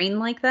don't train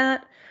like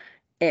that,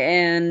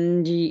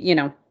 and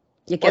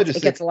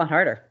it gets a lot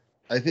harder.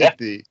 I think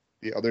the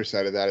other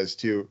side of that is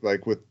too,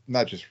 like with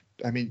not just,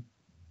 I mean,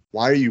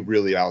 why are you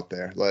really out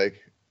there?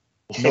 Like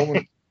no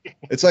one,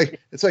 it's like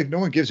no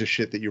one gives a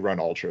shit that you run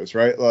ultras,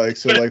 right? Like,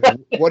 so like,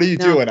 what are you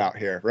doing out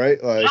here?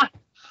 Right. Like,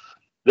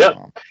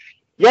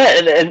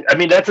 and I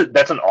mean, that's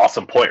an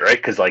awesome point,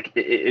 right? Cause like,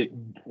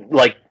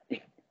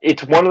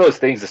 it's one of those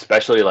things,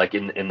 especially like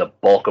in the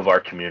bulk of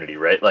our community,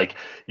 right? Like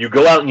you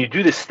go out and you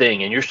do this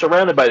thing and you're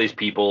surrounded by these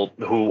people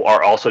who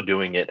are also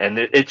doing it. And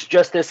it's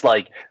just this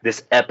like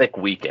this epic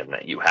weekend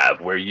that you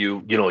have where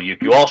you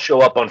all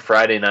show up on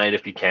Friday night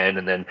if you can.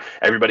 And then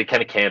everybody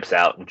kind of camps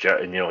out and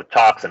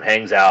talks and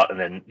hangs out. And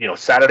then,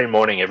 Saturday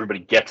morning, everybody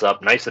gets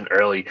up nice and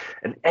early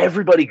and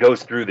everybody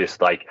goes through this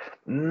like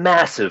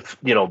massive,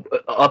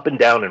 up and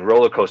down and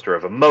roller coaster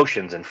of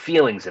emotions and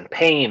feelings and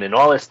pain and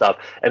all this stuff.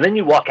 And then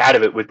you walk out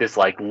of it with this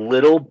like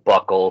little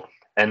buckle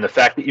and the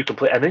fact that you can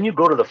play. And then you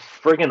go to the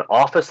friggin'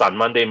 office on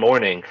Monday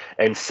morning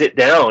and sit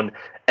down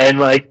and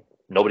like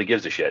nobody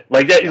gives a shit.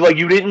 Like that, like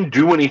you didn't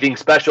do anything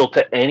special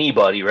to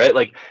anybody, right?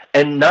 Like,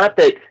 and not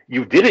that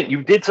you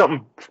did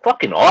something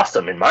fucking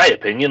awesome in my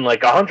opinion.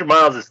 Like 100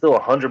 miles is still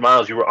 100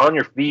 miles. You were on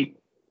your feet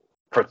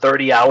for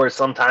 30 hours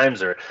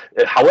sometimes, or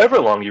however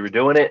long you were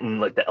doing it,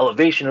 and like the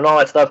elevation and all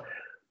that stuff.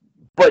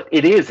 But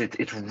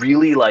it's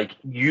really like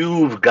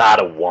you've got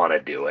to want to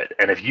do it.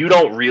 And if you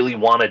don't really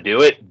want to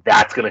do it,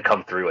 that's going to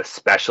come through,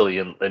 especially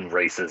in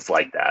races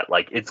like that.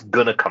 Like it's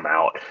going to come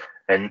out.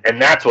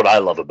 And that's what I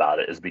love about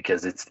it, is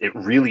because it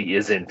really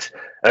isn't.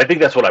 And I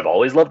think that's what I've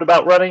always loved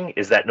about running,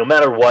 is that no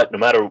matter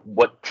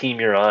what team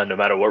you're on, no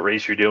matter what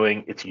race you're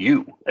doing, it's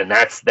you. And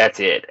that's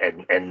it.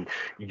 And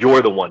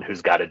you're the one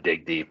who's got to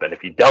dig deep. And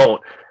if you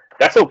don't,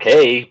 that's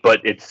okay,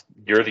 but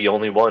you're the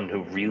only one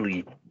who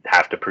really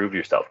have to prove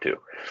yourself to.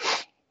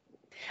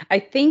 I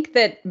think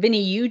that,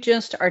 Vinny, you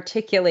just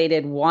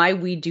articulated why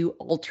we do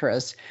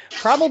ultras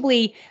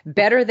probably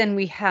better than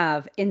we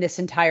have in this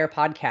entire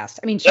podcast.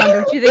 I mean, Sean,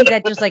 don't you think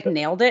that just like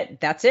nailed it?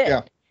 That's it.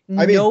 Yeah.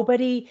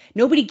 Nobody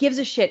gives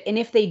a shit. And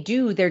if they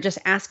do, they're just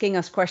asking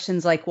us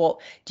questions like, well,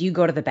 do you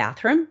go to the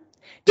bathroom?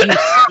 Do you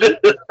sleep?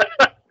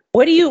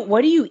 What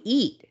do you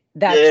eat?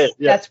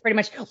 That's pretty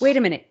much, wait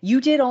a minute,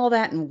 you did all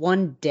that in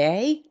one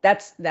day?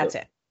 That's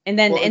it. And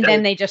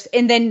then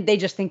they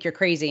just think you're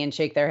crazy and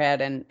shake their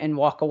head and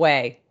walk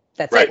away.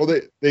 That's right.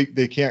 It. Well,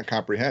 they can't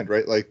comprehend,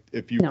 right? Like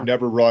if you've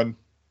never run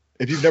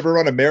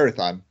a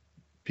marathon,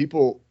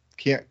 people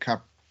can't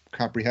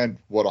comprehend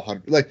what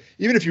 100, like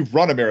even if you've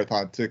run a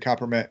marathon, to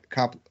comprehend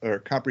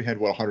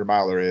what 100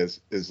 miler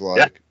is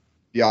like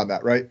beyond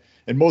that, right?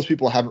 And most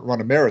people haven't run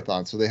a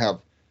marathon, so they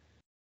have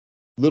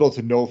little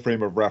to no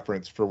frame of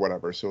reference for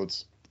whatever. So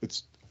it's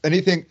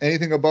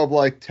anything above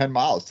like 10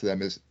 miles to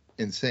them is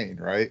insane,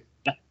 right?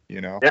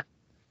 Yeah.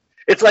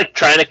 It's like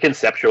trying to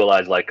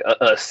conceptualize like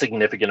a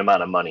significant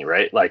amount of money,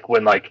 right? Like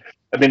when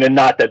and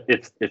not that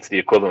it's the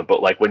equivalent,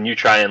 but like when you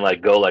try and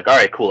like go like, all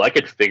right, cool, I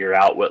could figure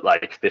out what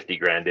like 50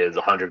 grand is,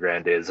 100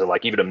 grand is, or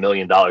like even $1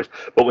 million.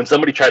 But when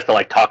somebody tries to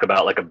like talk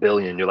about like $1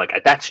 billion, you're like,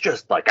 that's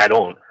just like, I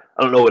don't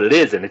know what it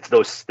is. And it's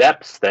those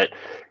steps that,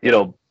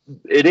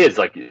 it is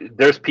like,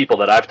 there's people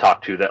that I've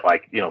talked to that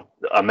like,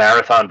 a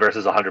marathon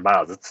versus 100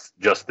 miles, it's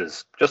just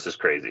as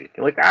crazy.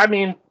 Like, I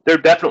mean, they're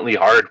definitely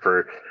hard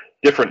for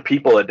different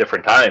people at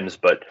different times,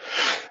 but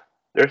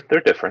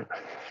they're different.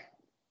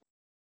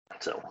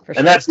 So,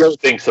 and that's the other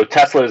thing. So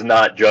Tesla is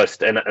not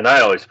just, and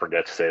I always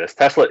forget to say this,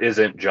 Tesla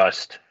isn't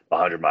just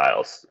 100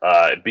 miles.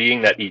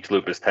 Being that each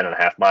loop is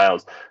 10.5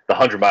 miles, the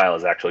 100 mile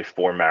is actually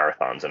 4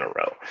 marathons in a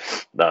row.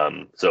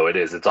 So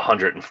it's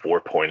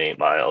 104.8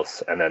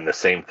 miles. And then the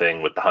same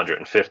thing with the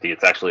 150,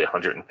 it's actually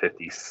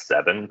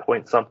 157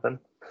 point something.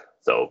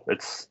 So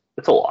it's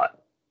a lot.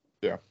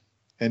 Yeah.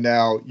 And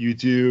now you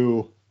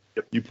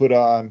put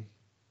on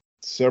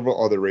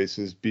several other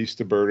races,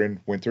 Beast of Burden,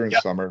 winter and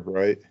summer,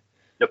 right?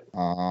 Yep.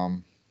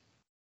 And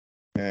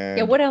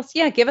what else?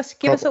 Yeah, give us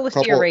a list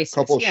of your races.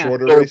 Couple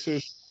shorter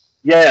races.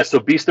 Yeah, so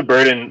Beast of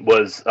Burden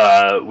was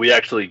we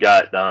actually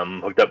got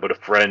hooked up with a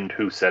friend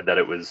who said that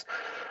it was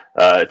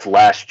its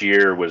last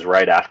year was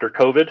right after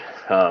COVID.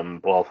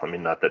 Well, I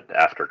mean, not that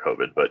after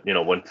COVID, but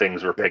when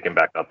things were picking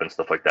back up and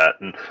stuff like that.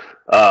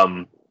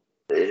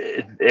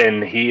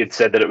 And he had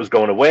said that it was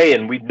going away,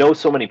 and we know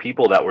so many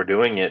people that were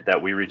doing it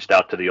that we reached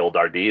out to the old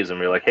RDs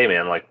and we were like, hey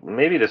man, like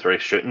maybe this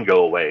race shouldn't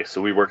go away.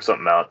 So we worked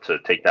something out to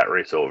take that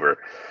race over.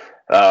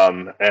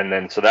 And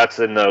then, so that's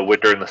in the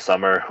winter and the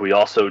summer. We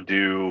also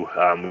do,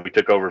 we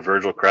took over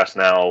Virgil Crest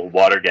now,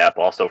 Water Gap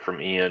also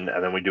from Ian.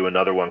 And then we do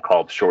another one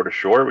called Shore to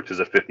Shore, which is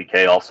a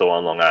 50K also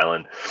on Long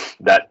Island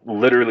that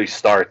literally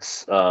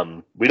starts,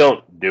 we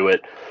don't do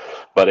it,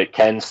 but it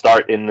can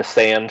start in the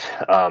sand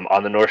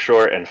on the North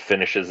Shore and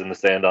finishes in the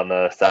sand on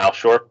the South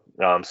Shore.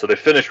 So they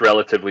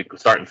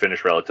start and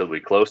finish relatively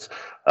close.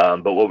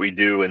 But what we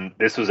do, and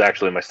this was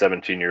actually my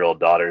 17-year-old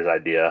daughter's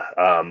idea,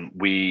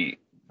 we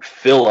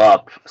fill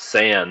up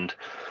sand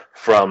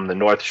from the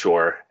North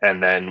Shore,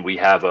 and then we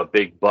have a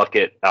big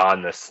bucket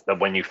on this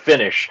when you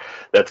finish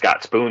that's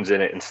got spoons in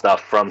it and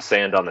stuff from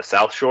sand on the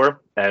South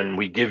Shore, and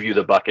we give you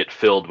the bucket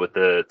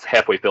it's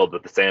halfway filled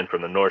with the sand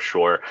from the North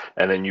Shore,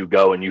 and then you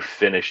go and you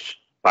finish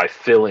by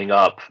filling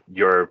up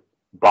your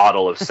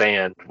bottle of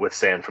sand with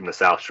sand from the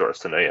South Shore,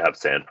 so now you have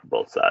sand from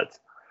both sides.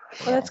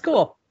 Well, that's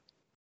cool.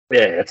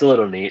 Yeah, it's a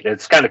little neat.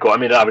 It's kind of cool. I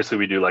mean, obviously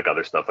we do like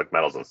other stuff like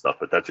medals and stuff,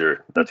 but that's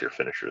your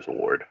finisher's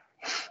award.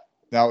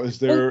 Now, is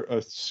there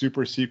a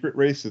super secret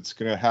race that's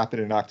going to happen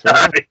in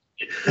October?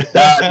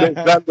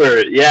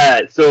 November.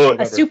 Yeah. So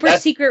a super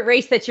secret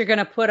race that you're going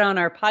to put on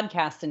our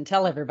podcast and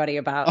tell everybody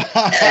about.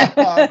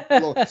 I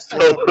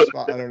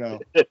don't know.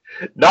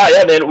 No,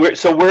 yeah, man.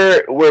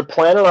 We're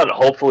planning on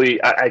hopefully.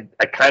 I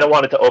kind of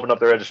wanted to open up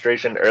the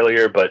registration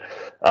earlier, but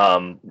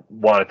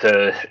wanted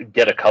to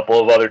get a couple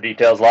of other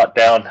details locked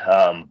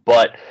down.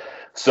 But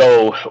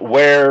so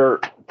where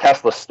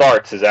Tesla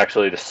starts is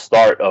actually the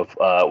start of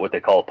what they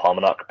call a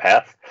Palmanock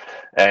Path,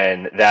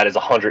 and that is a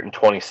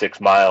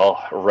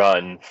 126-mile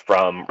run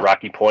from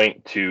Rocky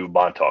Point to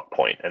Montauk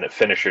Point, and it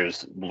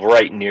finishes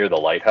right near the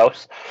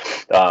lighthouse.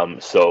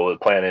 So the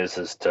plan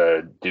is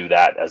to do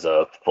that as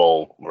a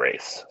full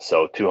race,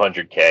 so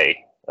 200K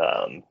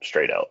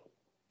straight out.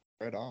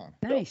 Right on.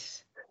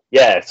 Nice.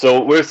 Yeah,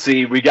 so we'll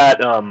see. We got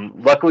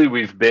luckily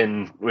we've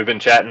been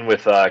chatting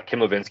with Kim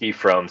Levinsky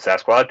from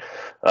Sasquatch,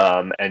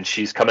 and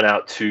she's coming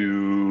out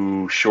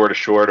to shore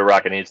to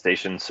Rocket Aid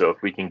Station. So if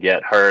we can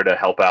get her to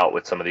help out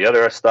with some of the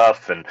other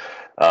stuff and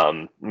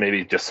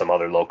maybe just some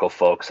other local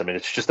folks. I mean,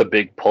 it's just a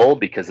big pull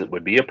because it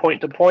would be a point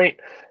to point.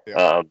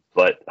 Yeah.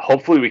 But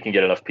hopefully we can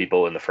get enough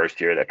people in the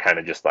first year that kind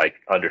of just like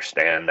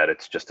understand that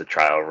it's just a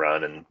trial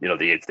run, and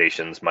the aid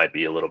stations might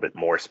be a little bit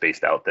more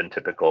spaced out than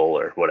typical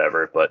or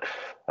whatever. But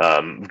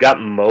we've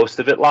got most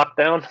of it locked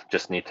down.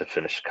 Just need to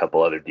finish a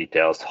couple other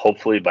details,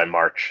 hopefully by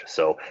March.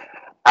 So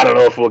I don't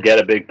know if we'll get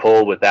a big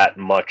pull with that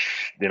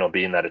much,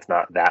 being that it's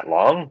not that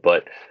long,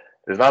 but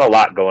there's not a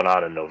lot going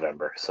on in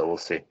November, so we'll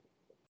see.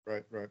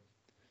 Right.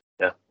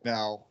 Yeah.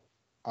 Now,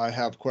 I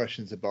have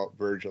questions about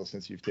Virgil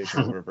since you've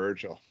taken over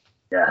Virgil.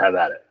 Yeah, how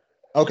about it?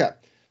 Okay.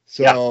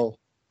 So,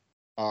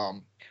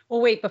 well,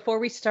 wait, before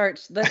we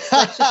start, let's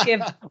just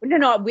give, we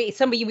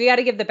got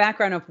to give the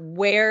background of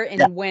where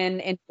and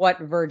when and what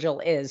Virgil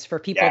is for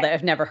people that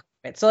have never heard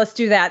of it. So let's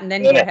do that and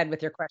then go ahead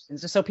with your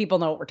questions, just so people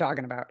know what we're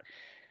talking about.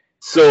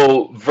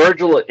 So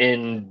Virgil,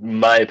 in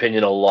my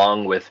opinion,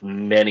 along with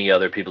many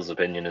other people's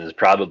opinion, is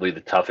probably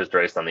the toughest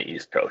race on the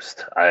East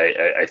Coast.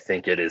 I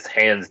think it is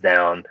hands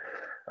down.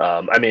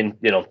 I mean,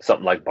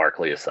 something like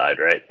Barkley aside,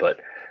 right? But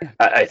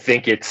I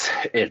think it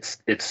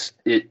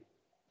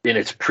in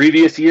its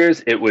previous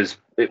years, it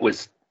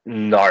was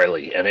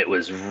gnarly, and it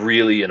was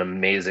really an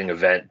amazing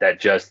event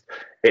that just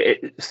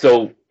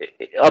so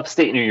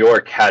upstate New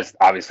York has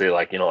obviously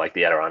like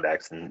the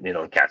Adirondacks and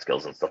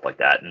Catskills and stuff like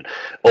that, and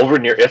over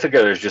near Ithaca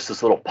there's just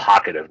this little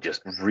pocket of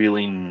just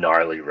really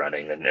gnarly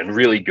running and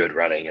really good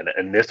running,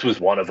 and this was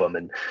one of them.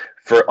 And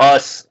for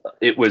us,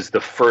 it was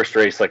the first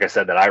race, like I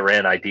said, that I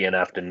ran. I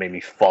DNF'd and made me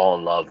fall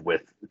in love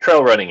with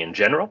trail running in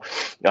general.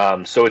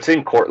 So it's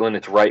in Cortland.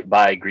 It's right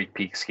by Greek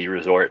Peak Ski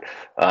Resort.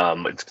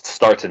 It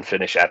starts and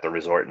finish at the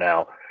resort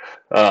now.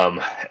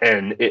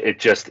 And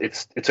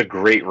it's a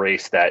great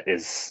race that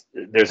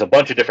there's a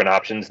bunch of different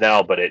options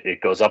now, but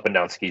it goes up and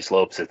down ski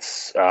slopes.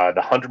 It's the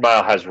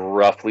 100-mile has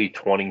roughly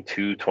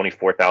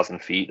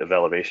 24,000 feet of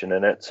elevation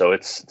in it. So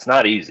it's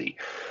not easy.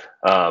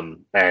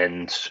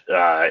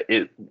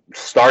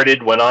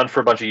 It went on for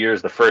a bunch of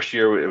years. The first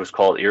year it was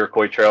called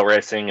Iroquois Trail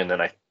Racing. And then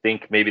I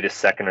think maybe the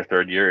second or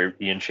third year,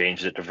 Ian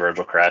changed it to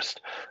Virgil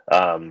Crest,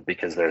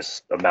 because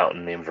there's a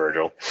mountain named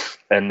Virgil.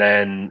 And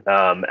then,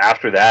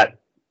 after that,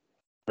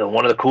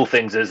 one of the cool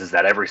things is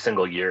that every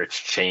single year it's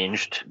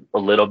changed a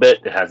little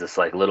bit. It has this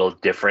like little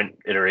different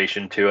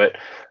iteration to it.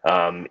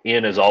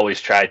 Ian has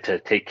always tried to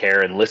take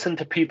care and listen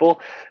to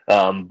people,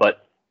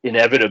 but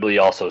inevitably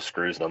also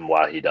screws them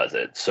while he does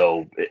it.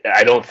 So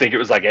I don't think it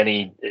was like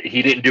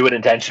he didn't do it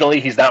intentionally.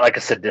 He's not like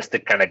a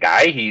sadistic kind of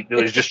guy. He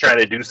was just trying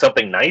to do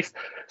something nice.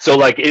 So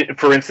like,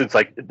 for instance,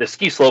 like the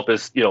ski slope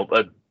is,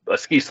 a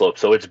ski slope,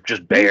 so it's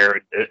just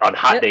bare. On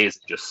hot days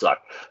it just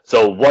sucked.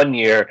 So one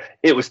year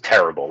it was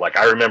terrible. Like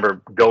I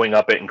remember going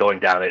up it and going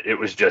down it, it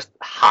was just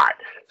hot.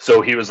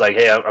 So he was like,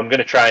 hey, I'm going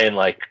to try and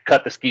like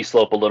cut the ski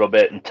slope a little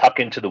bit and tuck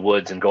into the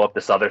woods and go up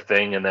this other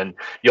thing, and then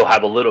you'll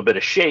have a little bit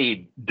of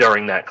shade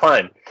during that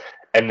climb.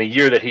 And the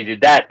year that he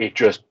did that, it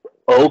just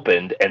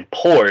opened and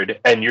poured,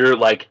 and you're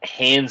like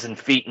hands and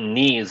feet and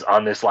knees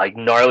on this like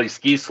gnarly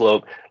ski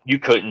slope. You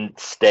couldn't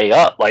stay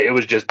up. Like it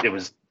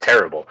was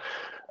terrible.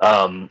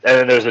 And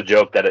then there's a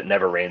joke that it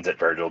never rains at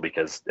Virgil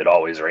because it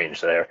always rains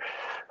there.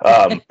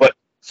 But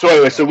so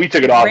anyway, so we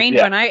took it off.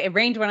 It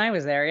rained when I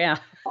was there. Yeah.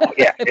 Oh,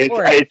 yeah.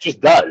 it just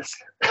does.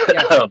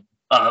 Yeah.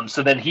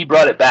 So then he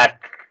brought it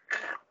back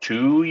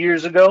 2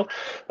 years ago,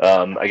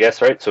 I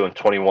guess, right? So in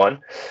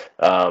 21,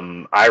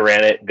 I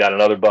ran it, got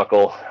another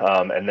buckle,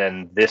 and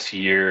then this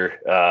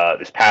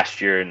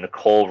past year,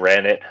 Nicole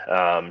ran it.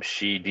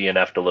 She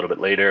DNF'd a little bit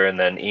later, and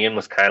then Ian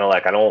was kind of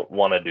like, I don't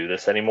want to do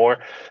this anymore.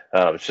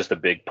 It's just a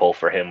big pull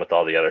for him with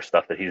all the other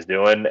stuff that he's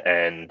doing,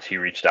 and he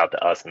reached out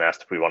to us and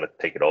asked if we wanted to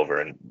take it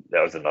over, and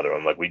that was another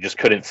one. Like, we just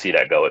couldn't see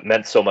that go. It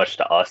meant so much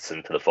to us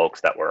and to the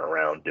folks that were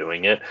around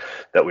doing it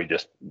that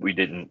we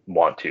didn't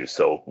want to.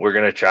 So we're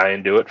going to try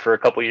and do it for a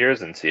couple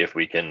years and see if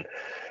we can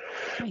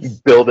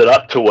build it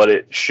up to what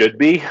it should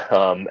be,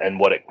 and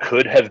what it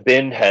could have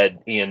been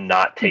had Ian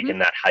not taken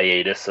that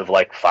hiatus of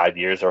like 5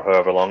 years or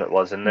however long it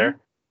was in there.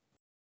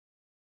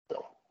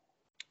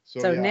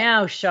 So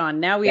now,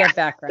 Sean, we have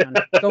background.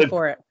 Go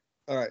for it.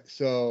 All right.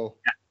 So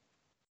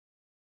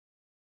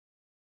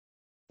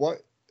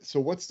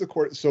what's the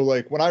course? So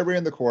like when I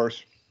ran the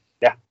course,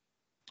 Yeah.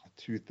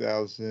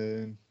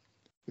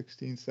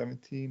 2016,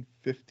 17,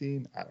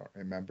 15, I don't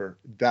remember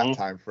that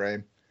time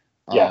frame.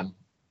 Yeah.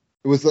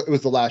 It was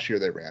the last year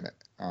they ran it.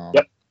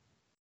 Yep.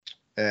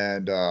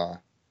 And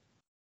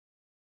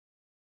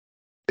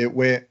it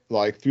went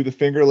like through the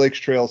Finger Lakes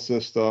Trail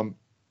system.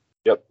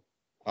 Yep.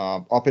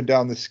 Up and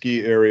down the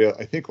ski area,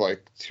 I think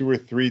like 2 or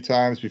 3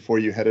 times before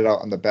you headed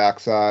out on the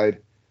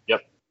backside.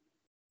 Yep.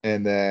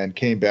 And then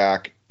came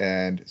back,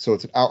 and so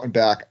it's an out and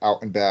back.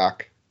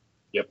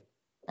 Yep.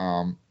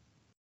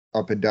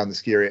 Up and down the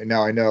ski area. And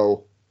now I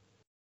know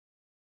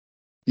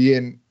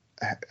Ian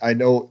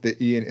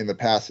in the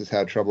past has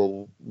had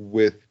trouble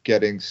with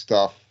getting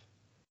stuff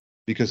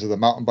because of the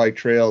mountain bike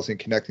trails and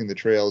connecting the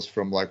trails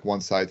from like one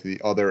side to the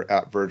other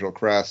at Virgil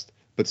Crest,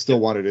 but still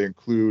wanted to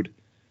include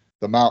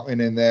the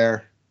mountain in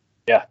there.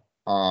 Yeah.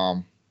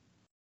 Now,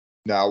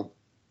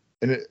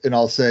 and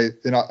I'll say,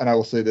 and I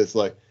will say this,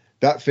 like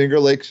that Finger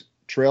Lakes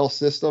trail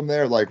system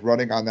there, like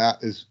running on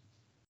that is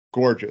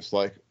gorgeous.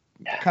 Like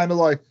kind of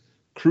like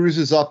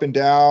cruises up and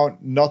down,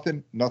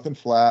 nothing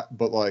flat,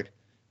 but like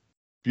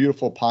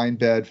beautiful pine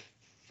bed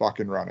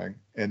fucking running.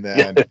 And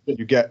then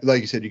you get,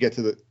 like you said, you get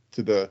to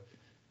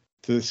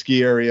the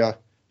ski area,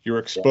 you're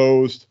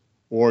exposed,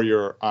 or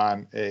you're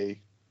on a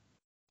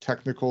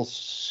technical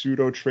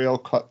pseudo trail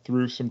cut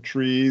through some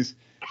trees,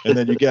 and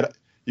then you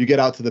get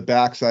out to the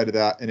backside of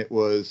that, and it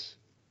was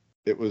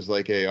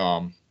like a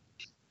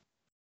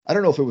I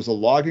don't know if it was a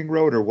logging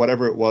road or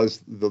whatever it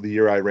was the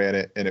year I ran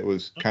it, and it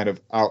was kind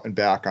of out and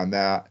back on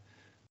that.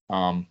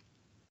 And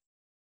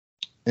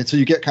so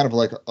you get kind of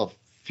like a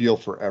feel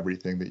for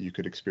everything that you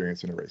could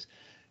experience in a race.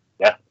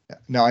 Yeah.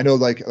 Now I know,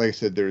 like I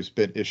said, there's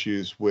been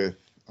issues with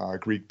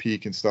Greek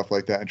Peak and stuff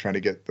like that, and trying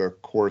to get the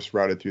course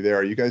routed through there.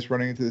 Are you guys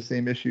running into the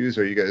same issues?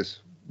 Are you guys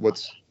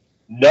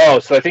No,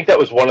 so I think that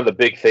was one of the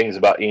big things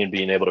about Ian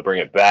being able to bring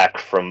it back,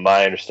 from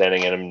my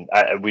understanding, and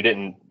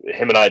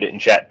him and I didn't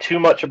chat too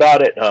much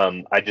about it.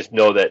 I just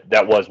know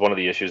that was one of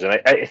the issues, and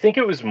I think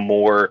it was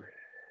more.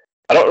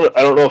 I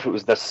don't know if it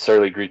was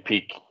necessarily Greek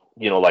Peak,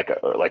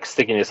 like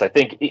stickiness. I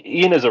think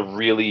Ian is a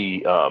really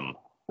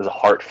is a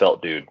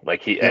heartfelt dude.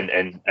 Like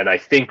and I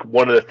think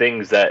one of the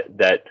things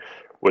that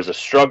was a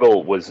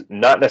struggle was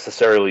not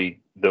necessarily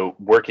the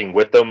working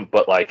with them,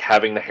 but like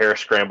having the hair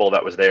scramble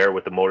that was there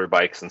with the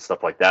motorbikes and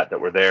stuff like that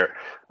were there.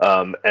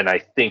 And I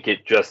think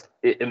it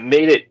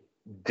made it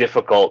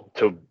difficult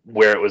to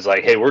where it was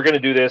like, hey, we're going to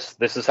do this.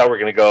 This is how we're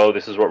going to go.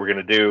 This is what we're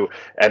going to do.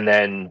 And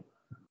then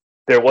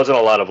there wasn't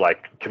a lot of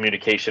like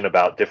communication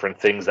about different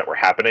things that were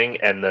happening.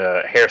 And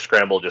the hair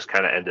scramble just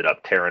kind of ended up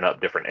tearing up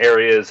different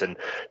areas and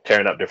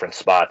tearing up different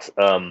spots.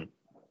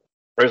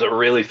 There's a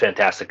really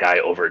fantastic guy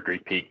over at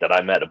Greek Peak that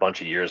I met a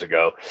bunch of years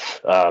ago,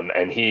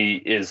 and he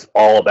is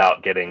all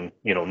about getting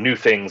new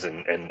things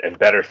and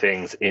better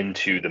things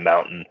into the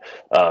mountain.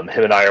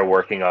 Him and I are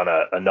working on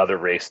another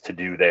race to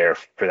do there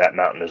for that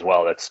mountain as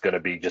well. That's going to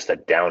be just a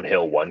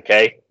downhill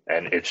 1K,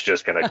 and it's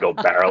just going to go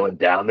barreling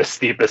down the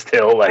steepest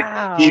hill. Like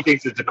wow. He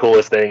thinks it's the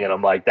coolest thing, and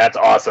I'm like, that's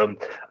awesome.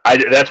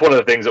 That's one of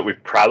the things that we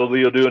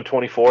probably will do in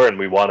 24, and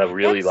we want to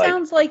really that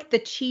sounds like the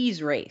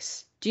cheese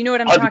race. Do you know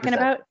what I'm 100%. Talking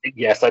about?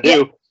 Yes, I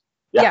do.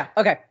 Yeah.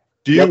 Okay.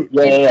 Do you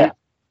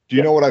do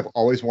you know what I've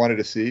always wanted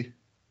to see?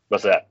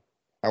 What's that?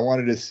 I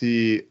wanted to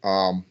see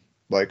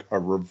like a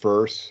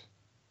reverse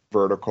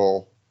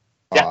vertical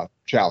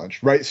challenge,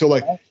 right? So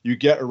like you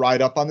get a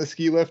ride up on the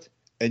ski lift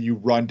and you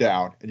run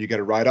down, and you get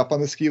a ride up on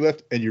the ski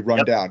lift and you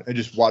run down, and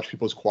just watch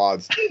people's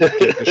quads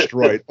get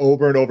destroyed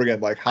over and over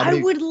again. Like how many?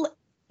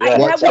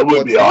 That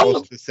would be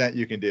awesome. Descent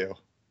you can do.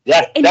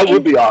 Yeah, that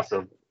would be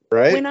awesome.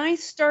 Right. When I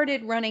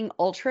started running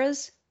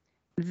ultras,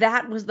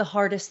 that was the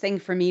hardest thing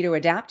for me to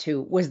adapt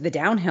to, was the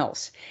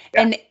downhills.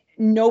 Yeah. And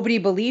nobody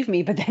believed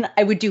me, but then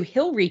I would do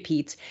hill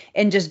repeats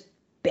and just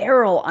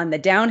barrel on the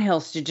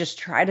downhills to just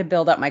try to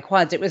build up my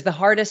quads. It was the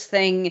hardest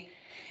thing.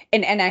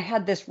 And I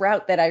had this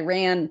route that I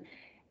ran,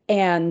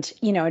 and,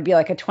 it'd be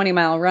like a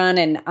 20-mile run.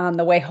 And on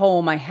the way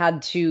home, I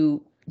had to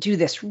do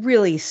this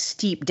really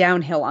steep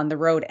downhill on the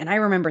road. And I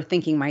remember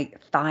thinking my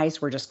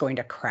thighs were just going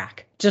to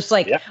crack. Just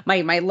like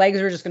my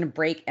legs were just going to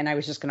break, and I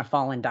was just going to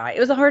fall and die. It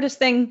was the hardest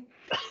thing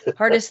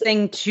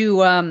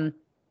to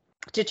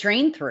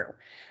train through.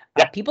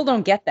 People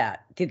don't get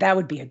that. That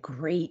would be a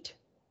great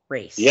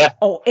race. Yeah.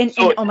 Oh, and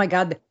oh my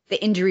God,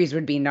 the injuries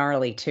would be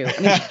gnarly too.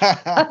 I mean,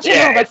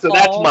 so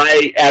that's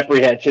my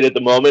apprehension at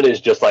the moment,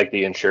 is just like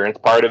the insurance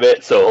part of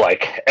it. So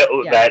like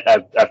that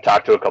I've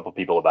talked to a couple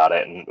people about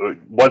it, and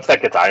once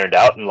that gets ironed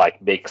out and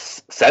like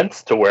makes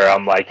sense to where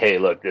I'm like, hey,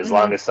 look, as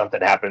long as something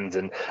happens,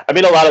 and I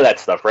mean a lot of that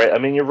stuff, right? I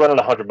mean, you're running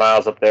 100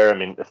 miles up there. I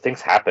mean, things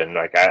happen.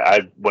 Like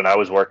I when I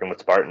was working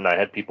with Spartan, I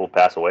had people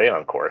pass away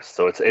on course.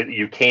 So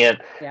you can't,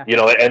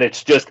 and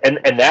it's just and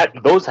that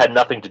those had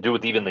nothing to do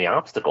with even the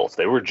obstacles.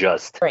 They were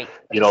just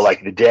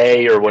like the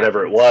day or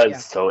whatever it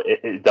was. So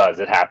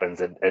it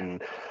happens.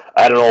 And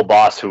I had an old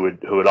boss who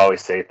would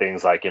always say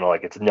things like,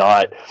 like it's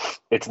not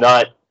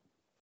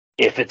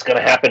if it's going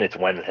to happen, it's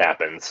when it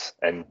happens,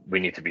 and we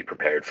need to be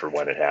prepared for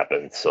when it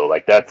happens. So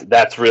like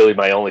that's really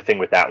my only thing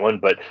with that one.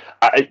 But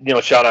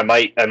Sean, I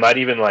might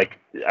even like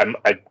I'm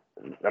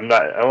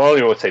not. I don't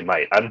even want to say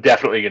might. I'm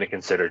definitely going to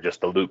consider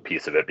just the loop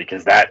piece of it,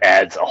 because that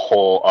adds a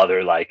whole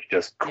other like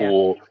just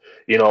cool.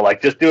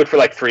 Like just do it for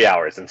like 3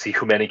 hours and see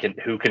who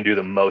can do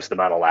the most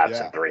amount of laps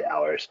in 3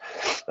 hours.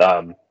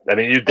 I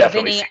mean, you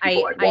definitely Vinny, see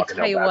people like I walking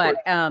tell down you backwards.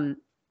 what,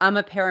 I'm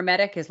a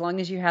paramedic. As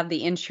long as you have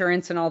the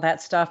insurance and all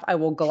that stuff, I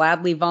will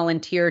gladly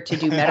volunteer to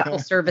do medical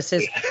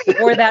services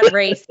for that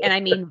race. And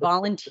I mean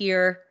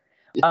volunteer.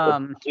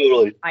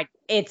 Totally.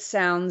 It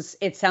sounds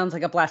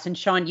like a blast. And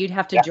Sean, you'd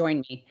have to Yeah.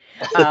 join me.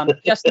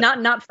 Just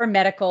not for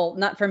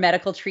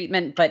medical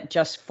treatment, but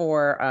just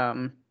for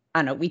I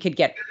don't know. We could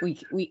get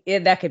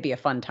that could be a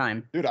fun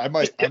time. Dude, I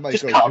might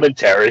Just go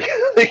commentary.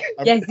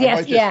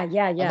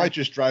 Yeah. I might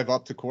just drive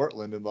up to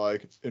Cortland and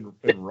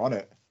and run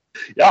it.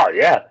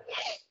 Yeah.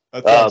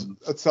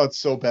 That sounds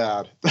so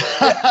bad.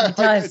 It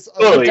does.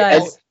 Totally. It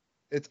does.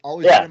 It's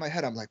always in my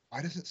head. I'm like,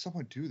 why doesn't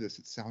someone do this?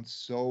 It sounds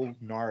so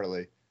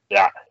gnarly.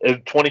 Yeah, in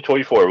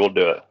 2024 we'll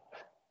do it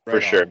for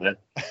Right sure, on. man.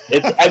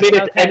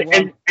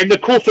 And the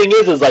cool thing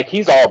is like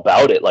he's all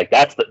about it. Like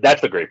that's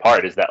the great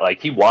part, is that like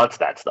he wants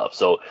that stuff.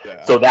 So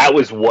that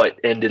was what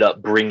ended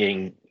up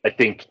bringing, I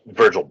think,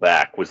 Virgil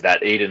back, was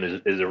that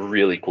Aiden is a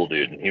really cool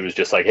dude, and he was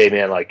just like, hey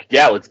man, like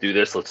let's do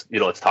this. Let's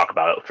talk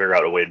about it, figure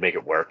out a way to make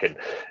it work, and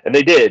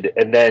they did,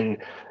 and then.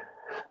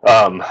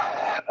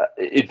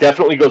 It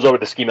definitely goes over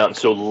the ski mountain.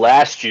 So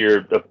last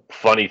year, the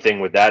funny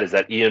thing with that is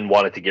that Ian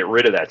wanted to get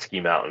rid of that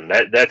ski mountain.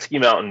 That ski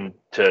mountain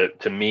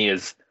to me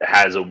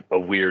has a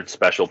weird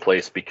special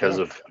place because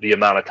of the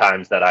amount of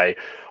times that I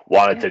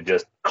wanted to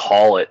just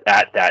call it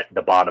at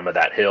the bottom of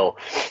that hill.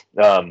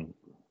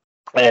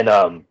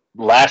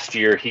 Last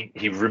year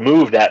he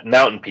removed that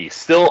mountain piece,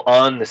 still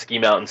on the ski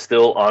mountain,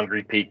 still on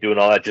Greek Peak, doing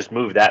all that, just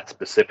moved that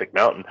specific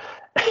mountain.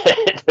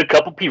 And a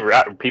couple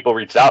people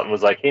reached out and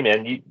was like, hey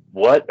man,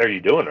 what are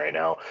you doing right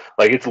now?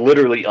 Like, it's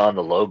literally on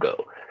the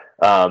logo.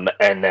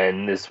 And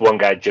then this one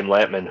guy, Jim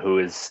Lampman, who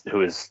is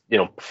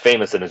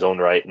famous in his own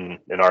right, and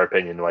in our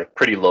opinion, like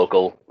pretty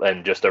local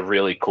and just a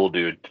really cool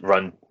dude.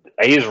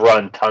 He's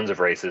run tons of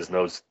races,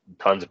 knows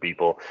tons of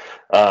people.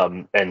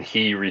 And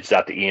he reached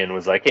out to Ian,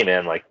 was like, hey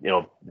man, like,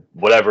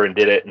 whatever, and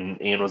did it.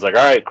 And Ian was like,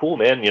 all right, cool,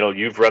 man.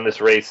 You've run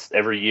this race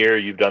every year,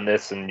 you've done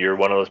this, and you're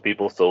one of those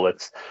people. So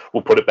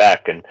we'll put it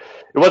back. And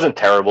it wasn't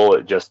terrible.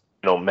 It just,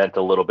 meant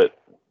a little bit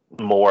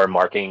more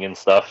marking and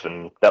stuff,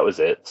 and that was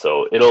it.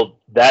 So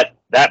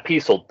that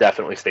piece will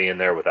definitely stay in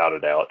there without a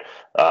doubt.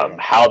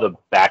 How the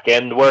back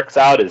end works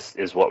out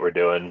is what we're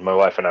doing. My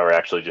wife and I were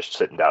actually just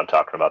sitting down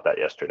talking about that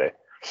yesterday.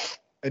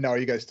 And now, are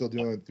you guys still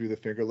doing through the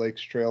Finger Lakes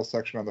Trail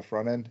section on the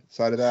front end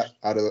side of that,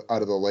 out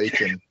of the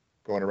lake and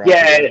going around?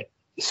 Yeah,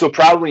 so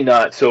probably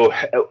not. So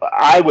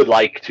I would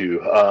like to.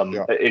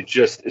 It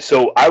just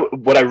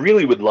what I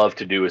really would love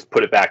to do is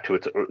put it back to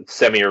its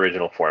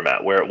semi-original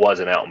format, where it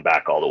wasn't out and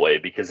back all the way,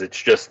 because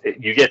it's just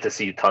you get to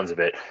see tons of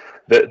it.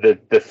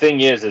 The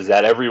thing is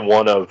that every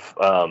one of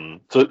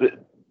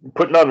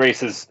putting on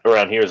races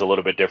around here is a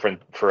little bit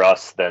different for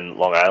us than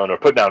Long Island, or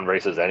putting on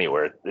races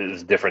anywhere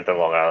is different than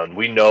Long Island.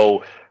 We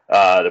know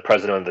the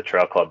president of the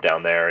trail club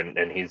down there,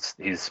 and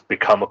he's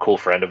become a cool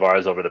friend of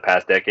ours over the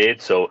past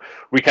decade. So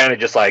we kind of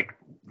just like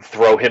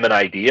throw him an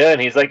idea, and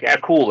he's like, yeah,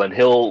 cool, and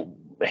he'll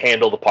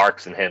handle the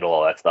parks and handle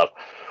all that stuff.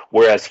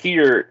 Whereas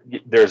here,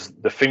 there's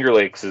the Finger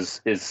Lakes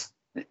is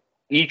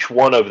each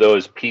one of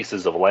those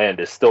pieces of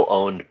land is still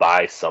owned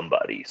by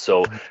somebody.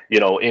 So,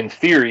 in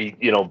theory,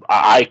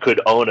 I could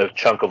own a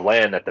chunk of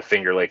land that the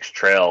Finger Lakes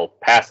Trail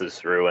passes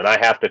through, and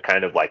I have to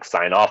kind of like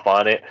sign off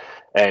on it.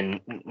 And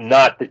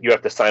not that you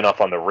have to sign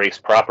off on the race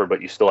proper,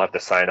 but you still have to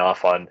sign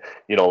off on,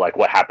 like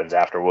what happens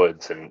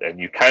afterwards. And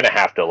you kind of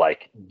have to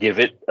like give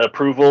it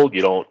approval.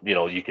 You don't,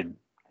 you could,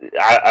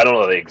 I don't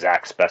know the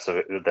exact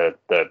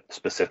the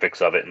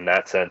specifics of it in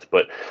that sense,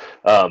 but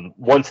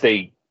once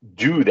they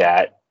do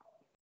that,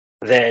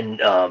 then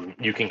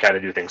you can kind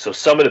of do things. So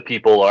some of the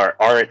people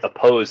aren't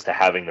opposed to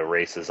having the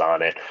races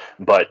on it,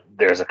 but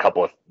there's a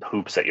couple of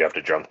hoops that you have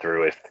to jump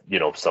through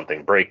if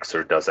something breaks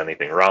or does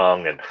anything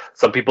wrong, and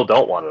some people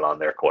don't want it on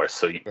their course,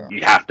 so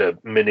you have to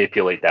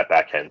manipulate that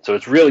back end. So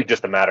it's really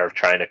just a matter of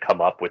trying to come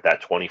up with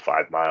that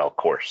 25-mile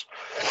course,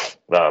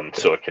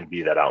 so it can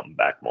be that out and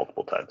back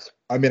multiple times.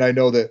 I mean, I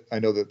know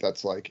that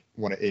that's like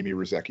one of Amy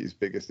Rozecki's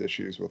biggest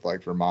issues with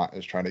like Vermont,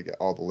 is trying to get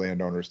all the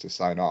landowners to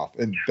sign off,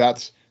 and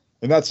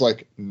that's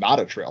like not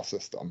a trail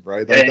system,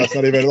 right? Like, that's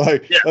not even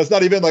like that's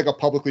not even like a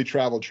publicly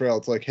traveled trail.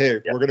 It's like,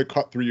 hey, we're gonna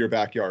cut through your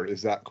backyard.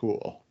 Is that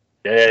cool?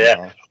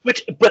 Yeah.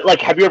 But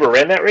like, have you ever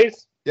ran that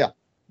race? Yeah.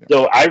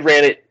 So I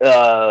ran it.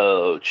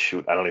 I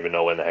don't even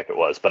know when the heck it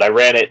was, but I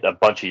ran it a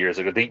bunch of years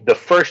ago. The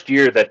first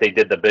year that they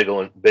did the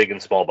big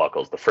and small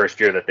buckles, the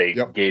first year that they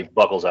gave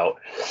buckles out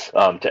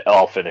to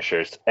all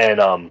finishers, and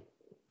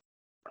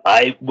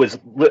I was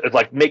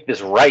like, make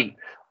this right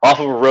off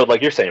of a road,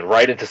 like you're saying,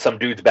 right into some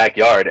dude's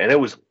backyard, and it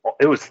was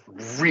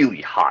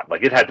really hot.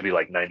 Like it had to be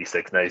like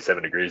 96,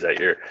 97 degrees that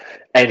year,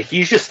 and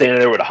he's just standing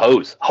there with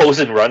a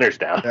hosing runners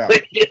down. Yeah.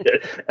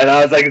 And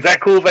I was like, "Is that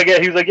cool if I get?"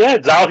 He was like, "Yeah,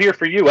 it's out here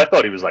for you." I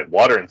thought he was like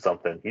watering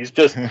something. He's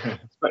just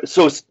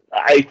so.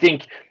 I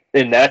think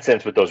in that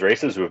sense, with those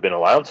races who have been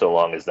around so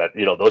long, is that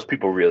those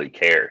people really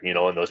care,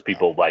 and those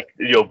people like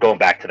going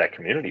back to that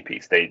community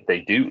piece,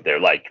 they do. They're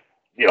like.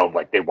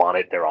 Like they want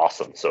it. They're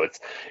awesome. So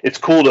it's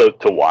cool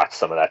to watch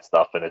some of that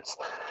stuff, and it's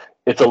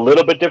a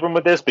little bit different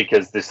with this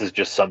because this is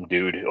just some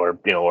dude or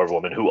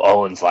woman who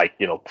owns like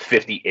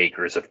 50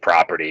 acres of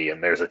property,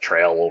 and there's a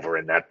trail over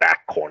in that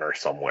back corner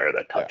somewhere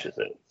that touches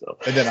it. So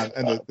and then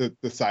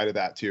the side of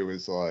that too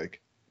is like,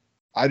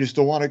 I just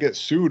don't want to get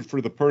sued for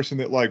the person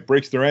that like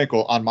breaks their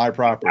ankle on my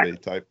property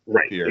type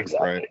fear,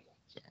 exactly. Right?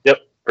 So. Yep,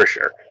 for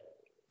sure.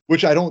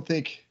 Which I don't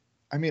think.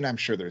 I mean, I'm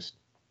sure there's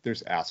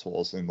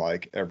assholes in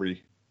like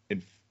every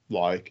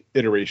like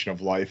iteration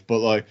of life, but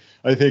like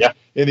I think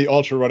in the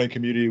ultra running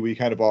community we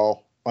kind of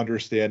all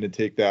understand and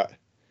take that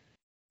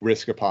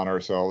risk upon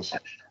ourselves.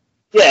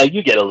 Yeah,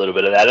 you get a little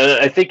bit of that,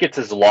 and I think it's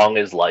as long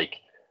as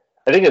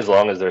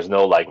there's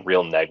no like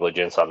real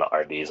negligence on the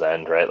RD's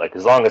end, right? Like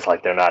as long as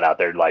like they're not out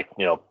there like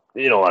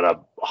on a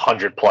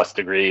 100+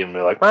 degree and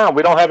they're like, wow,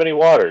 we don't have any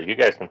water, you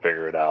guys can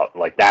figure it out.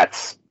 Like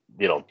that's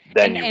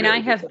then and I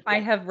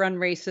have run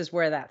races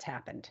where that's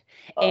happened,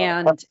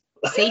 and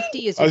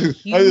safety is a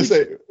huge. I was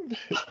say,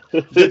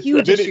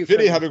 huge issue.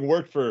 Vinny, having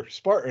worked for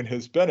Spartan,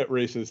 has been at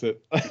races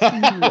that.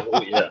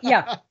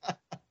 Yeah,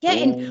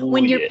 and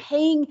when you're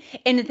paying,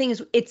 and the thing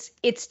is,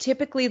 it's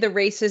typically the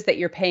races that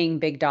you're paying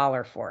big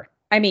dollar for.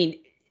 I mean,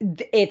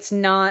 it's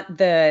not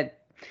the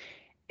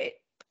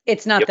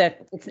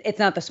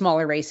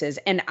smaller races,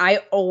 and I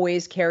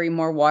always carry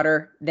more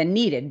water than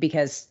needed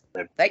because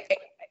I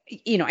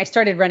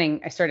started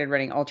running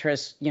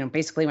ultras,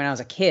 basically when I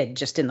was a kid,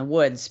 just in the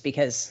woods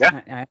because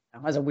I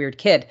was a weird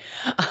kid.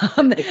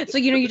 So,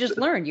 you just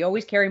learn, you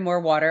always carry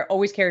more water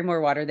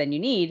than you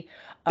need.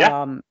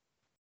 Yeah.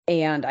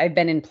 And I've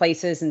been in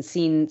places and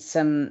seen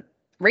some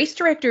race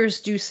directors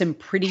do some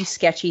pretty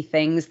sketchy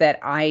things that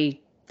I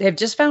have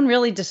just found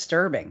really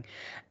disturbing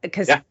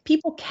because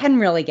people can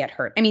really get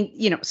hurt. I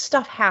mean,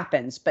 stuff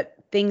happens, but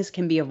things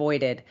can be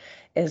avoided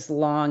as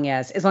long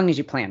as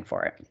you plan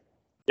for it.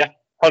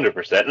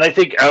 100%. And I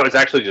think I was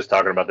actually just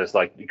talking about this,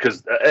 like,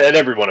 because at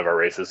every one of our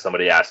races,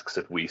 somebody asks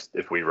if we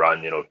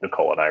run, if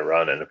Nicole and I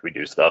run and if we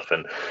do stuff.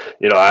 And,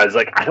 I was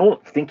like, I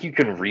don't think you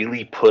can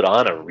really put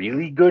on a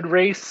really good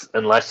race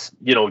unless,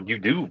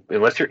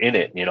 unless you're in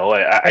it.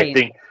 I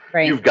think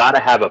you've got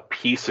to have a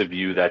piece of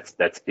you that's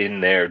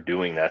in there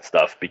doing that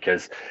stuff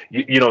because,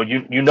 you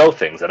know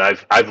things. And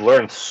I've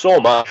learned so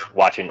much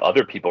watching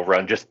other people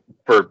run just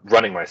for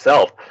running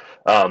myself.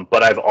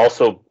 But I've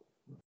also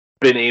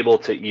been able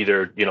to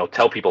either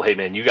tell people, hey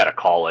man, you got to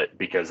call it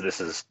because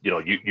this is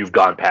you've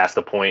gone past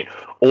the point,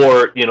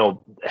 or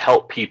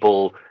help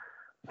people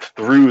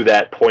through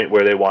that point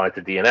where they wanted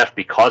to DNF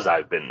because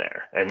I've been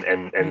there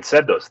and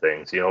said those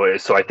things.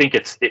 So I think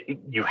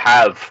you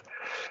have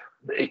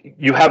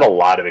a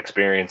lot of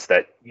experience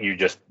that you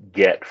just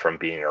get from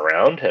being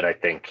around, and I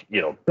think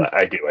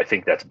I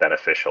think that's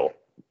beneficial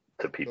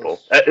to people.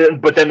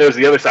 But then there's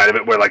the other side of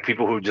it where like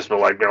people who just they're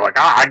like,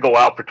 I go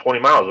out for 20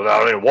 miles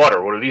without any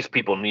water. What do these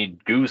people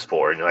need goose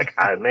for? And you're like,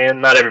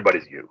 man, not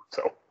everybody's you.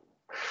 So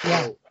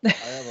I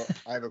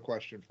have a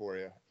question for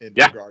you in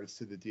regards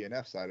to the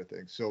DNF side of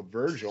things. So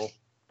Virgil,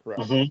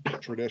 correct,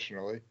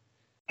 traditionally.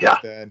 Yeah.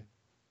 Then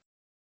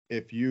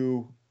if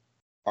you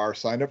are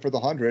signed up for the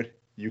 100,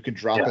 you can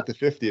drop at the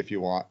 50 if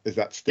you want. Is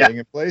that staying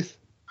in place?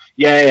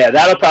 Yeah,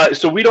 that'll probably.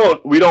 So we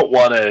don't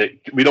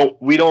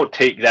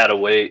take that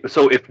away.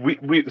 So if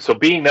so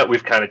being that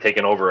we've kind of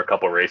taken over a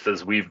couple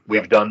races, we've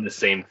done the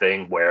same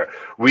thing where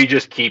we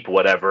just keep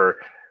whatever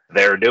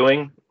they're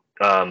doing,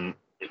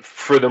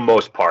 for the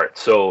most part.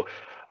 So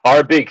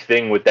our big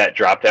thing with that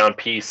drop down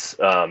piece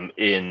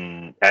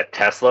at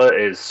Tesla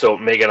is, so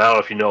Megan, I don't know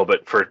if you know,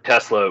 but for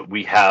Tesla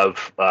we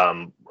have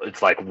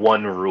it's like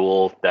one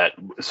rule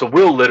so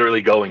we'll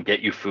literally go and get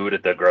you food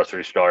at the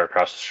grocery store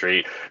across the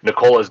street.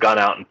 Nicole has gone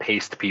out and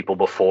paced people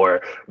before.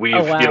 We've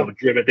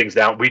driven things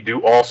down. We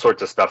do all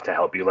sorts of stuff to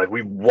help you. Like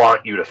we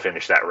want you to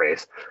finish that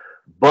race.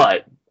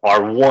 But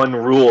our one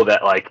rule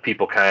that like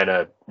people kind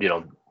of,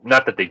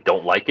 not that they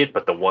don't like it,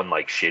 but the one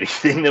like shitty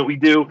thing that we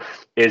do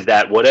is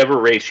that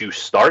whatever race you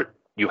start,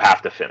 you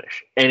have to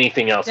finish.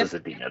 Anything else is a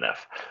DNF.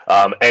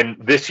 And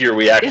this year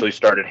we actually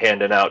started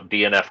handing out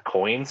DNF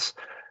coins.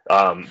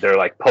 They're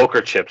like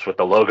poker chips with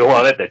the logo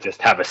on it that just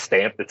have a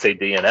stamp that say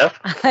DNF.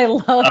 I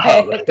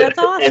love it. That's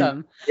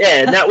awesome.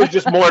 And that was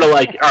just more to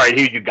like, all right,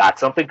 here you got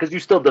something, because you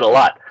still did a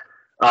lot.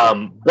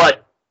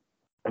 But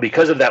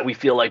because of that, we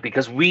feel like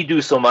because we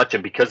do so much,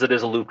 and because it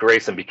is a loop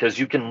race, and because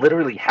you can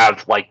literally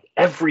have like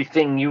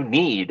everything you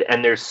need,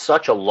 and there's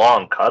such a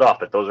long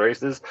cutoff at those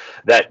races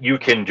that you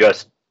can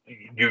just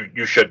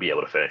you should be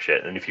able to finish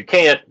it. And if you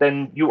can't,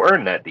 then you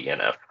earn that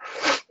DNF.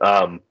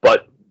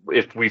 But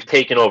if we've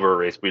taken over a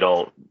race, we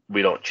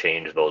don't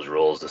change those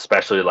rules,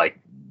 especially like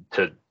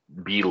to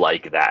be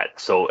like that.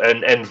 So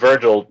and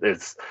Virgil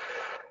is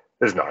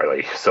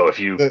gnarly. So if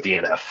you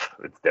DNF,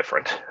 it's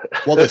different.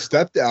 Well, the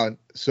step down.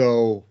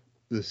 So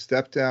the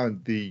step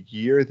down, the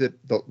year that,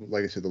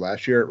 like I said, the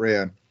last year it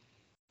ran.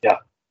 Yeah.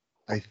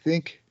 I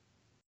think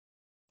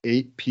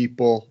 8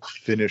 people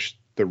finished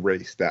the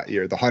race that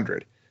year, the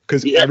 100,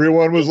 because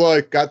everyone was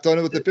like, got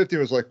done with the 50,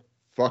 and was like,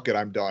 fuck it,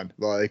 I'm done.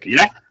 Like,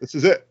 this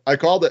is it. I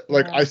called it.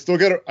 Like, I still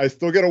get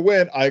a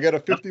win. I get a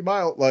 50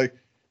 mile. Like,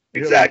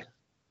 exactly.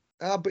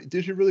 Like, but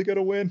did you really get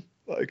a win?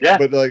 Like,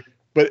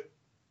 but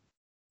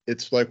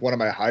it's like one of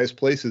my highest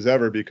places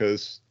ever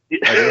because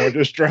everyone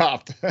just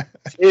dropped.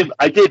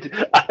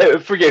 I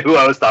forget who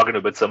I was talking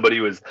to, but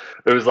it was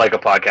like a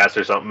podcast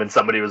or something, and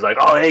somebody was like,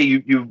 "Oh, hey,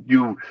 you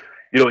were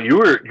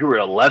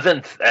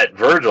 11th at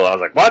Virgil." I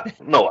was like, "What?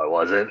 No, I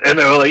wasn't." And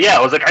they were like, "Yeah."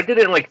 I was like, "I did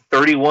it in like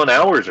 31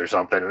 hours or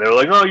something." And they were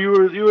like, "No, you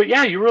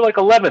were like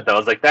 11th." I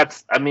was like,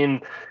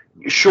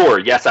 sure,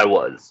 yes, I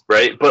was,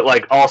 right? But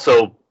like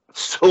also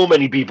so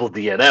many people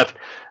DNF'd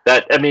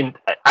that,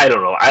 I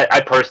don't know.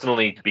 I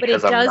personally,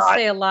 because but it does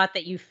say a lot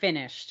that you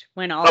finished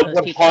when all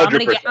those people. I'm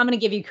gonna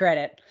give you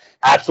credit.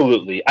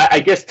 Absolutely. I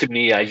guess to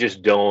me, I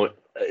just don't,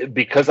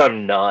 because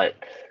I'm not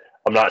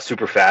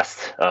super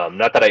fast.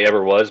 Not that I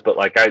ever was, but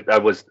like I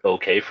was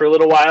okay for a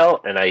little while,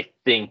 and I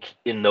think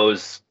in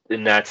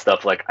that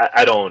stuff, like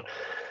I don't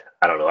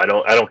know. I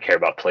don't care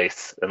about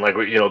place. And like,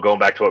 going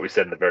back to what we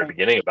said in the very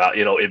beginning about,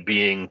 it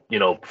being,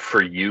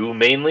 for you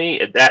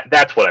mainly,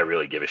 that's what I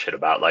really give a shit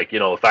about. Like,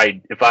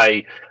 if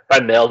I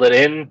mailed it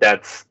in,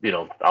 that's,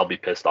 I'll be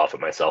pissed off at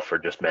myself for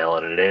just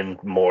mailing it in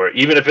more,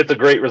 even if it's a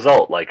great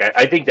result. Like,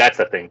 I think that's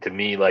the thing to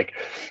me. Like,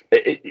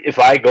 if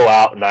I go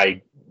out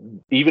and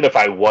even if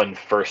I won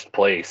first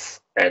place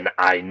and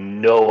I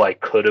know I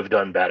could have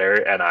done better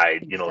and I,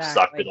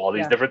 sucked at all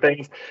these different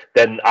things,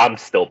 then I'm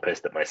still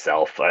pissed at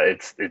myself. I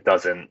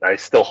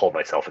still hold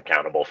myself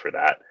accountable for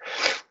that.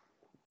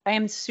 I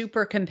am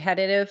super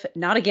competitive,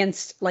 not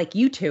against like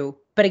you two,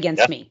 but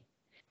against me.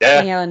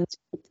 Yeah. And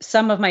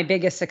some of my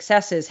biggest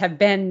successes have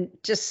been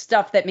just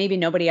stuff that maybe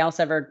nobody else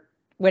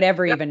would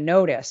ever even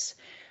notice.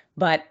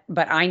 But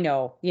I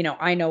know,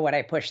 I know what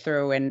I pushed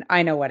through and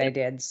I know what I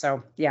did.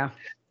 So, yeah.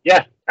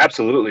 Yeah,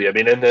 absolutely. In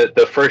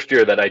the first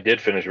year that I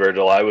did finish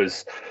Virgil, I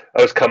was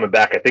coming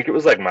back. I think it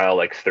was like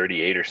mile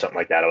 38 or something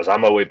like that. I was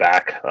on my way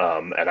back,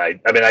 and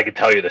I could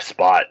tell you the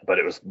spot, but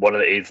it was one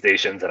of the aid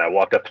stations. And I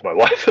walked up to my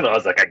wife and I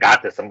was like, "I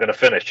got this. I'm gonna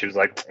finish." She was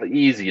like,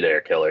 "Easy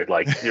there, killer.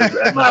 Like, you're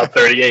at mile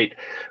 38."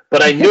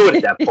 But I knew it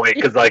at that point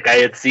because like I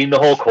had seen the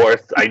whole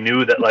course. I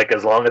knew that like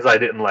as long as I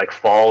didn't like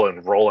fall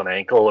and roll an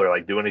ankle or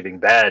like do anything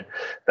bad,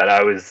 that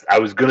I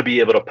was gonna be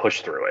able to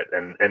push through it.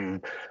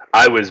 And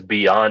I was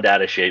beyond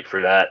out of shape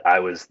for that. I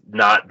was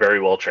not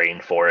very well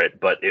trained for it,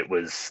 but it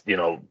was,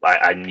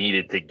 I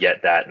needed to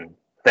get that. And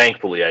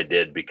thankfully I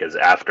did, because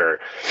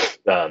after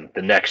the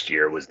next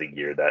year was the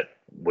year that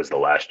was the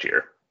last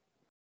year.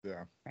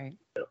 Yeah. Right.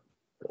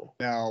 So,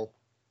 now,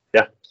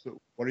 so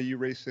what are you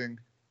racing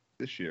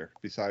this year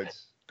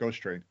besides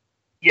Ghost Train?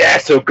 Yeah,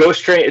 so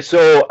Ghost Train.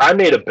 So I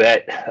made a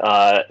bet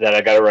that I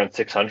got to run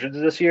 600s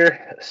this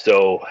year.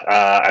 So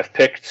I've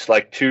picked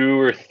like 2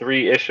 or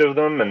 3-ish of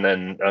them, and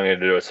then I'm going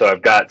to do it. So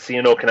I've got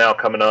C&O Canal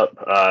coming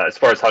up. As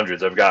far as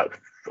hundreds, I've got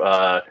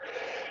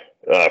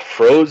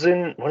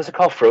Frozen. What is it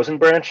called? Frozen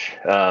Branch,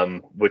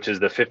 which is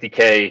the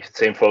 50K.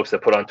 Same folks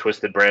that put on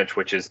Twisted Branch,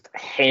 which is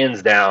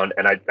hands down.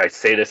 And I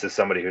say this as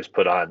somebody who's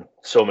put on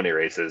so many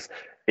races.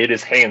 It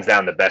is hands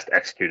down the best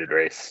executed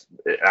race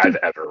I've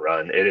ever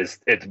run. It's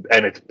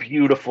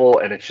beautiful,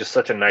 and it's just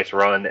such a nice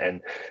run.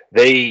 And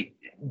they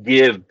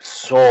give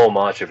so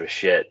much of a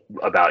shit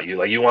about you.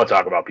 Like, you want to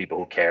talk about people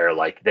who care.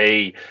 Like,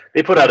 they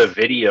put out a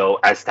video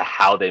as to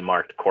how they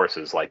marked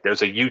courses. Like,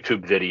 there's a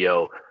YouTube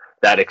video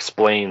that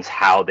explains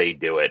how they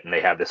do it, and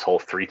they have this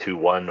whole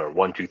 3-2-1 or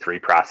 1-2-3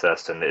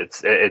 process, and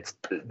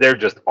they're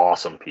just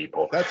awesome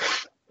people.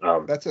 That's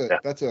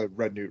a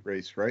Red Newt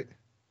race, right?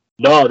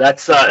 No,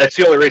 that's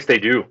the only race they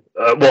do.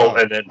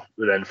 And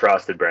then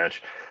Frosted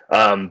Branch.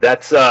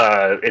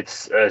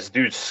 It's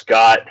dude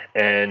Scott,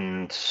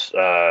 and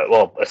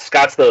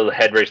Scott's the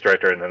head race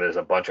director, and then there's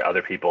a bunch of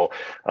other people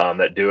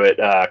that do it.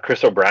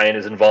 Chris O'Brien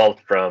is involved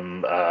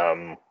from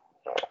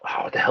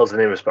what the hell's the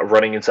name of it?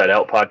 Running Inside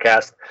Out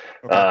podcast.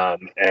 Okay.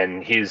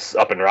 And he's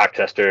up in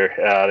Rochester.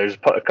 There's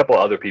a couple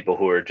of other people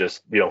who are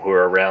just who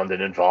are around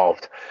and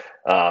involved.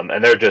 And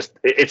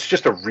it's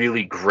just a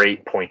really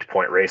great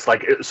point-to-point race.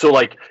 Like, so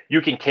like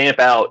you can camp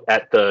out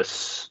at the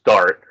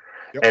start,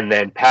 and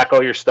then pack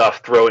all your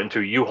stuff, throw it into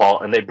a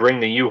U-Haul, and they bring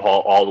the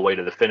U-Haul all the way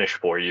to the finish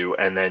for you,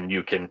 and then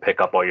you can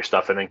pick up all your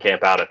stuff and then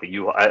camp out at the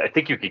U-Haul. I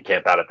think you could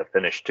camp out at the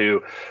finish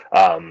too.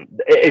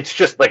 It's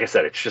just, like I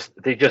said,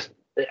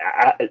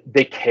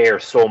 they care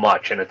so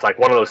much, and it's like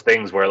one of those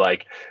things where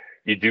like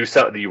you do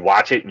something, you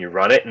watch it and you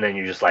run it, and then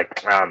you're just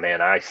like, oh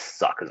man, I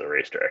suck as a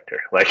race director.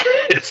 Like,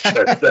 it's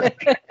just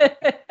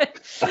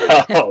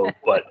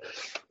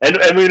And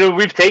I mean,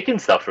 we've taken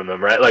stuff from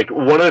them, right? Like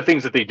one of the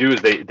things that they do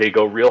is they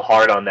go real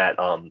hard on that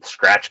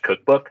scratch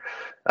cookbook,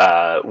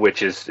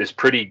 which is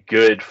pretty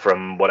good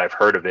from what I've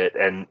heard of it.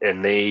 And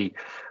they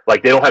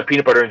like they don't have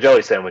peanut butter and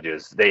jelly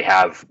sandwiches. They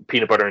have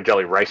peanut butter and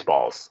jelly rice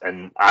balls.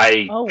 And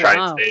I Oh, try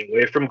and wow. stay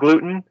away from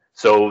gluten.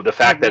 So the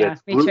fact that Yeah,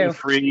 it's me gluten too.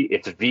 free,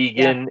 it's Yeah.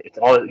 vegan, it's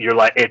all you're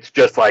like, it's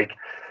just like,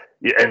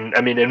 and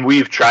I mean, and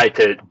we've tried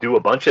to do a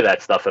bunch of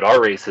that stuff at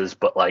our races,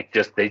 but like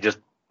just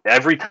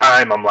every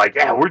time I'm like,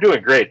 yeah, we're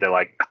doing great. They're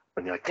like,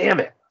 and you're like, damn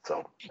it.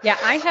 So Yeah,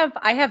 I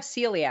have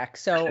celiac,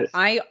 so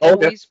I okay,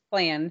 always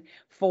plan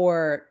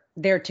for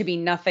there to be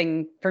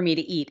nothing for me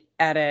to eat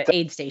at a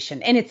aid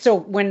station. And it's so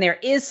when there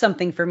is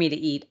something for me to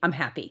eat, I'm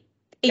happy.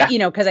 yeah,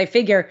 Because I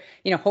figure,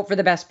 hope for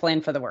the best,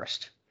 plan for the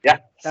worst. yeah,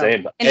 So,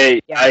 same. and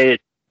Hey, yeah.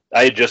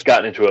 I had just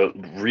gotten into a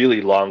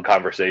really long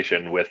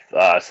conversation with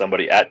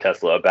somebody at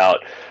Tesla about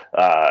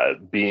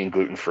being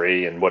gluten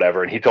free and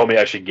whatever, and he told me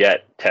I should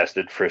get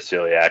tested for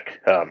celiac.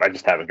 I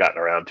just haven't gotten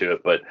around to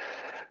it, but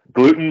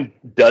gluten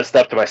does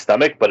stuff to my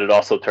stomach, but it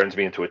also turns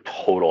me into a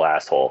total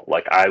asshole.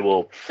 Like I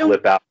will So,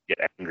 flip out, and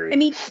get I angry.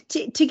 mean,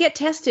 to get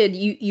tested,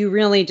 you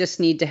really just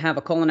need to have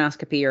a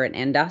colonoscopy or an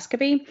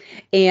endoscopy,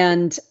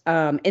 and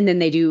then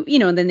they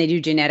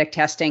do genetic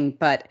testing.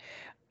 But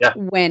Yeah,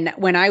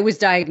 when I was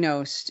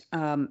diagnosed,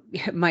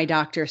 my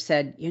doctor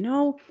said,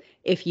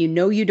 if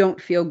you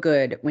don't feel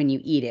good when you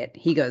eat it,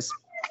 he goes,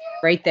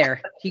 right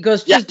there. He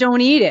goes, yeah, just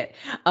don't eat it.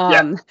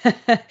 yeah,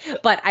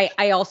 But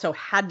I also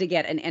had to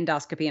get an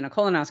endoscopy and a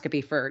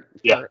colonoscopy for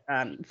yeah,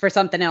 for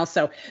something else.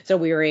 So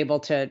we were able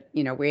to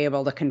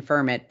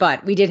confirm it.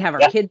 But we did have our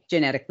yeah. kids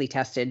genetically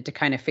tested to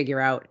kind of figure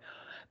out.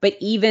 But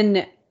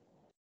even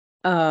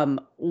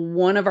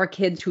one of our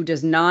kids who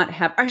does not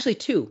have, actually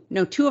two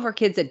of our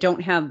kids that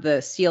don't have the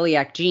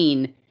celiac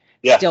gene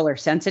Yeah, still are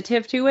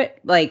sensitive to it.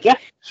 Like yeah,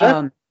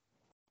 sure.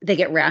 they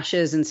get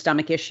rashes and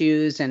stomach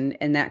issues and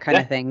that kind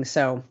Yeah, of thing.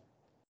 So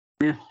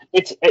yeah.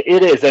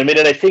 it is. I mean,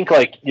 and I think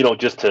like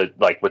just to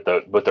like with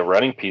the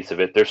running piece of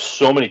it, there's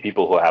so many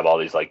people who have all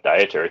these like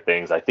dietary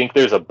things. I think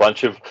there's a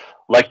bunch of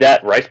like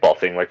that rice ball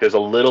thing. Like there's a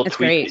little It's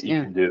tweak great. that you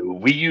Yeah. can do.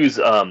 We use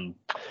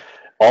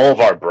all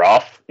of our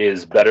broth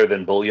is better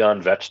than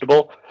bouillon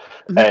vegetable,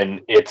 Mhm.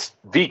 and it's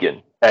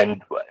vegan.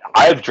 And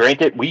I've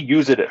drank it. We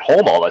use it at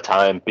home all the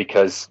time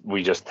because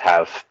we just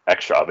have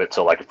extra of it.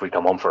 So like if we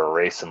come home for a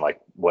race and like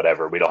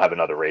whatever, we don't have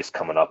another race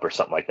coming up or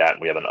something like that,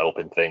 and we have an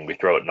open thing, we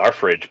throw it in our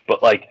fridge.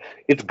 But like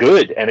it's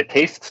good and it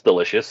tastes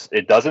delicious.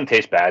 It doesn't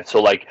taste bad.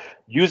 So like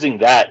using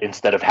that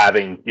instead of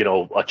having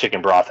a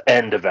chicken broth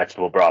and a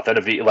vegetable broth and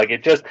like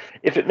it just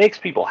if it makes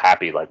people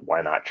happy, like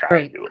why not try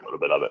and Right. do a little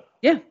bit of it?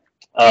 Yeah.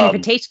 And if it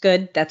Um, tastes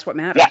good, that's what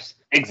yeah, matters.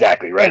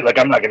 exactly, right? Yeah. Like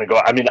I'm not gonna go.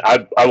 I mean,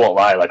 I won't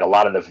lie. Like a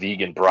lot of the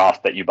vegan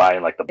broth that you buy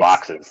in like the It's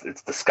boxes,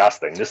 it's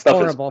disgusting. This stuff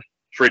is horrible.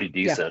 pretty Yeah.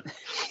 decent.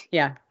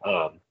 Yeah.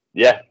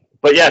 Yeah,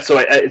 but yeah. So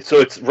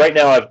it's right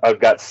now. I've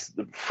got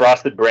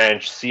Frosted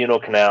Branch, C&O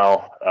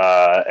Canal,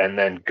 and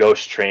then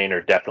Ghost Train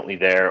are definitely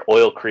there.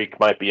 Oil Creek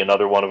might be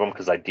another one of them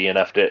because I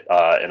DNF'd it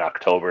in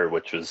October,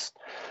 which was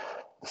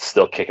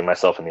still kicking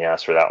myself in the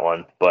ass for that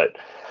one. But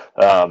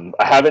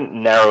I haven't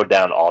narrowed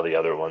down all the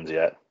other ones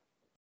yet.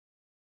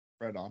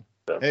 Right on.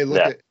 So, Hey, look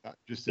yeah, at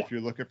just if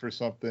you're looking for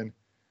something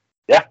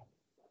yeah,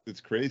 that's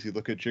crazy,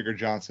 look at Jigger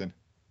Johnson.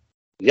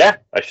 yeah.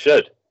 I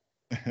should.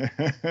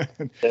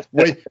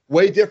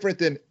 way different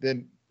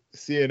than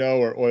CNO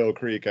or Oil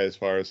Creek as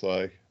far as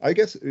like I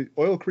guess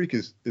Oil Creek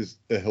is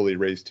a hilly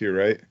race too,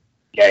 right?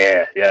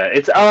 Yeah.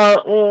 It's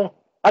well,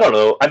 I don't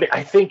know. I mean,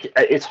 I think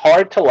it's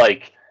hard to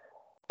like.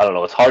 I don't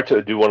know. It's hard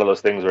to do one of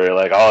those things where you're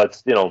like, oh,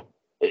 it's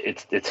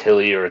it's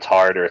hilly or it's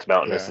hard or it's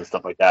mountainous Yeah. and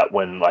stuff like that.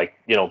 When like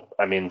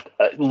I mean,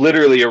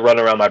 literally a run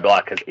around my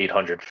block has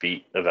 800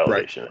 feet of Right.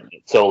 elevation.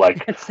 So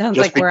like, It sounds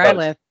just like where I because,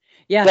 live.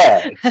 Yeah.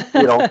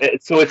 yeah,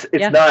 so it's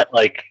Yeah. not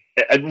like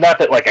not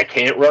that like I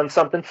can't run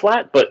something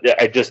flat, but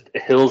I just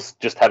hills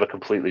just have a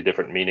completely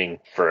different meaning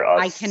for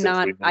us I since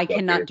cannot we I moved up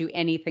cannot here. do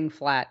anything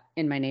flat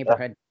in my Yeah,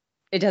 neighborhood.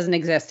 It doesn't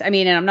exist. I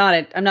mean, and I'm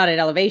not at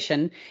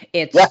elevation. yeah,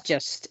 It's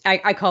just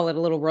I call it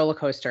a little roller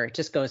coaster. It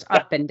just goes yeah.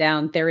 up and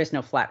down. There is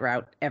no flat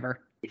route ever.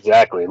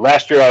 Exactly.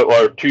 Last year,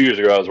 or 2 years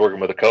ago, I was working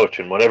with a coach,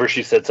 and whenever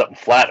she said something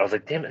flat, I was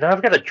like, "Damn it! Now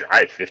I've got to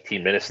drive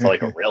 15 minutes to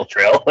like a rail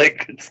trail."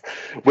 Like,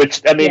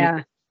 which I mean,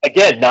 Yeah.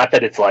 again, not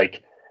that it's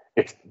like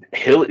it's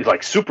hilly,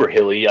 like super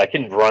hilly. I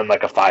can run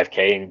like a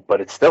 5K,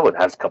 but it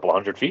has a couple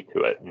hundred feet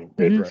to it, and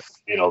Hmm. Right.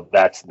 it's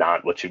that's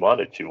not what she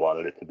wanted. She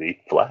wanted it to be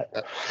flat.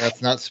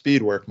 That's not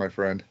speed work, my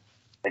friend.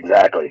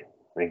 Exactly.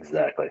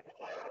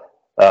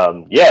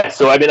 Yeah,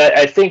 so I mean,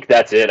 I think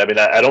that's it. I mean,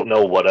 I don't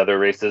know what other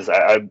races.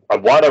 I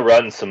want to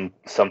run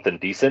something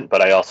decent,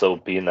 but I also,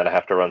 being that I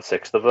have to run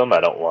 6 of them,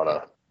 I don't want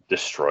to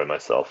destroy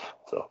myself.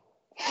 So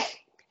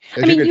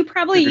I mean, you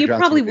Jigger Johnson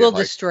probably would be a will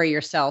hike. destroy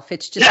yourself.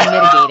 It's just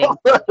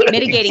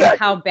mitigating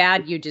how exactly,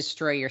 bad you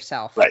destroy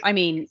yourself. right, I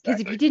mean, because if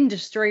exactly. you didn't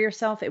destroy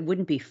yourself, it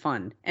wouldn't be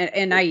fun.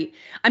 And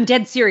I'm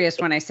dead serious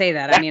when I say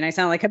that. I Yeah, mean, I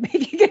sound like I'm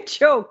making a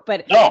joke,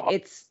 but no,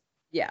 it's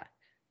yeah.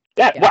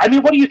 Yeah, Yeah. well, I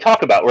mean, what do you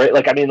talk about, right?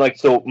 Like, I mean, like,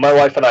 so my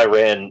wife and I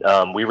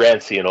we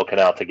ran C&O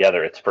Canal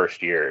together its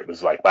first year. It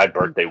was like my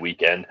birthday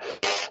weekend,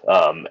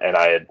 and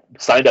I had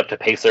signed up to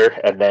Pacer,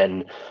 and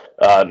then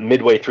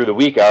midway through the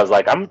week, I was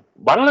like,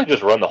 why don't I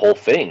just run the whole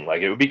thing?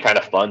 Like, it would be kind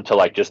of fun to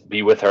like just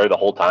be with her the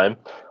whole time.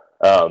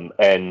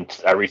 And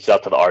I reached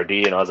out to the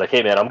RD, and I was like,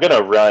 hey man, I'm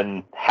gonna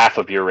run half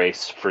of your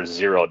race for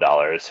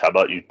 $0. How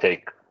about you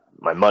take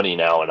my money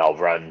now, and I'll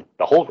run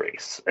the whole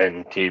race?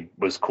 And he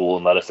was cool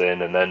and let us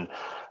in, and then.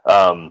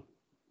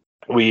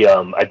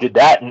 I did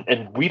that,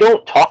 and we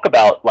don't talk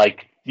about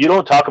like you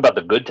don't talk about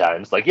the good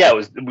times. Like, yeah, it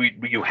was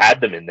you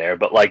had them in there,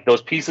 but like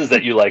those pieces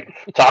that you like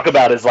talk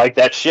about is like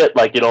that shit,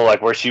 like,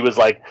 like where she was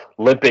like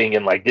limping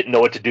and like didn't know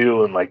what to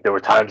do, and like there were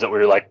times that we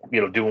were like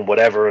doing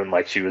whatever, and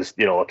like she was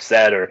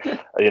upset, or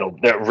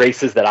the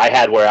races that I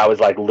had where I was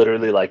like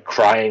literally like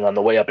crying on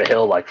the way up a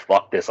hill, like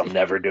fuck this, I'm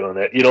never doing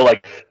it.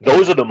 Like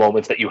those are the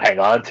moments that you hang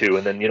on to,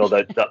 and then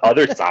the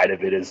other side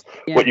of it is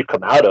Yeah. what you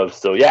come out of.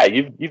 So yeah,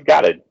 you've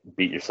got to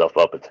beat yourself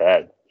up. It's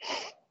had.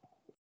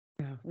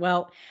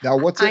 Well, Now,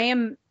 what's I it?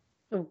 am.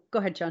 Oh, go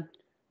ahead, John.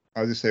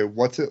 I was just say,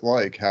 what's it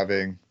like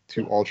having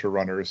two ultra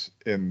runners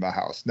in the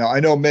house? Now,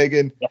 I know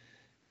Megan, Yeah.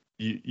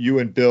 you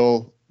and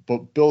Bill,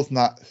 but Bill's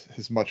not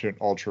as much an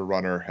ultra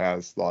runner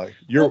as like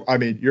your. I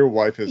mean, your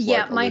wife is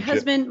Yeah, like a my legit.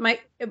 husband,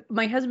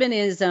 my husband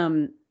is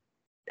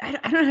I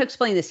don't know how to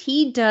explain this.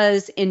 He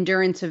does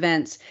endurance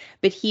events,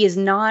 but he is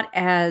not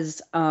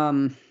as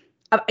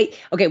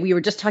okay, we were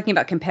just talking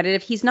about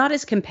competitive. He's not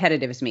as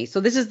competitive as me. So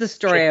this is the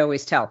story Sure. I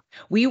always tell.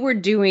 We were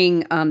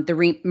doing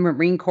the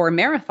Marine Corps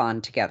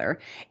marathon together,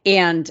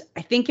 and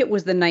I think it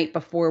was the night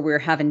before we were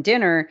having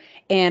dinner,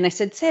 and I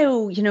said,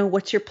 "So,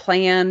 what's your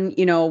plan?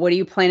 What are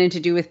you planning to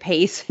do with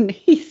pace?" And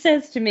he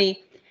says to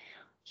me,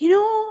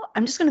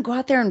 "I'm just going to go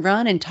out there and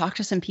run and talk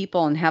to some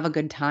people and have a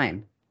good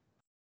time."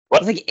 I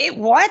was What? like,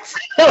 what?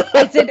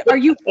 I said, are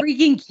you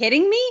freaking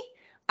kidding me?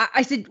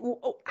 I said,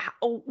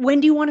 when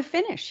do you want to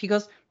finish? He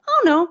goes,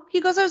 oh, no.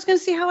 He goes, I was going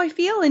to see how I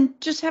feel and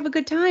just have a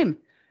good time.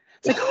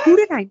 It's like, who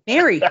did I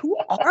marry? Who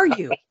are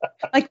you?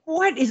 Like,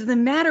 what is the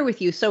matter with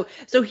you? So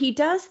he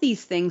does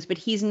these things, but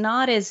he's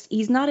not as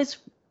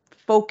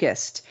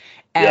focused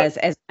Yep.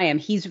 as I am.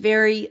 He's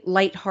very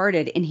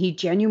lighthearted and he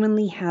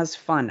genuinely has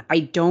fun. I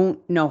don't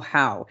know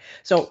how.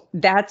 So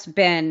that's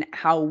been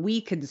how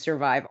we could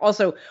survive.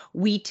 Also,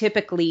 we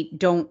typically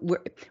don't.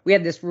 We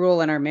have this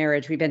rule in our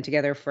marriage. We've been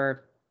together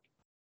for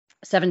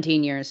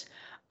 17 years.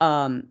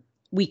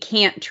 We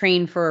can't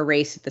train for a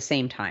race at the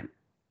same time.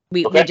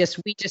 We Okay.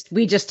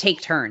 just take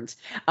turns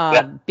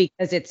Yeah.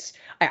 because it's.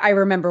 I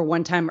remember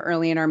one time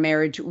early in our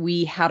marriage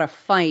we had a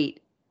fight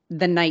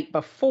the night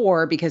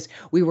before because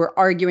we were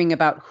arguing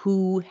about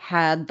who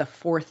had the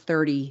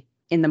 4:30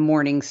 in the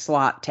morning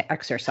slot to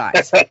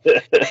exercise.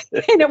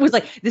 And it was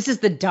like, this is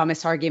the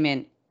dumbest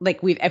argument. Like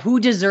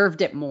who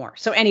deserved it more.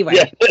 So Yeah.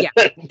 anyway, yeah.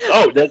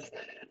 Oh,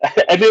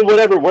 I mean,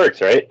 whatever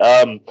works, right?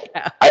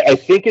 I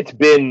think it's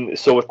been,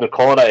 so with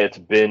Nicole and I, it's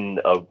been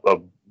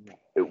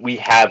we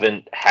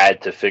haven't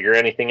had to figure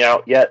anything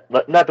out yet.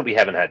 Not that we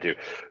haven't had to.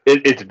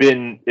 It's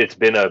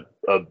been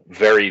a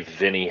very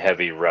Vinny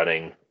heavy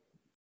running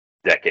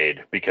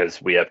decade because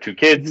we have two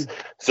kids. Mhm.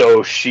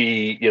 So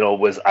she,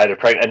 was either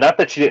pregnant, and not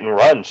that she didn't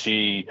run. When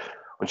she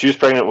was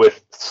pregnant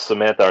with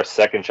Samantha, our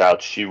second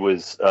child, she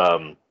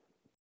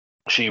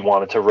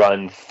wanted to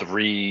run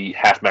 3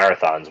 half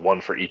marathons,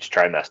 one for each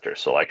trimester.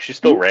 So like she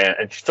still ran,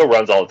 and she still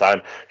runs all the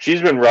time.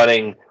 She's been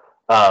running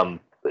um,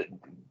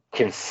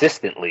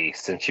 consistently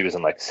since she was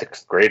in like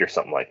 6th grade or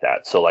something like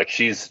that. So like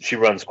she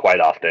runs quite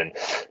often.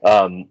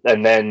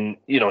 And then,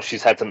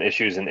 she's had some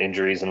issues and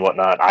injuries and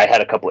whatnot. I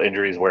had a couple of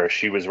injuries where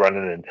she was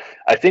running, and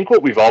I think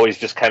what we've always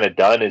just kind of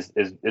done is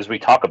we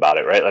talk about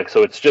it, right? Like,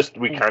 so it's just,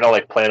 we kind of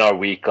like plan our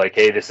week, like,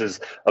 hey, this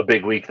is a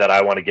big week that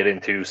I want to get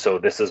into, so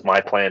this is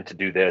my plan to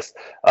do this.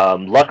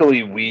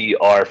 Luckily we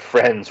are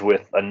friends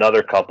with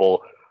another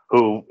couple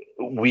who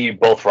we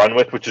both run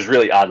with, which is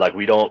really odd. Like,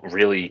 we don't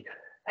really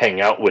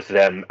hang out with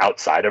them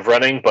outside of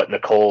running, but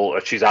Nicole,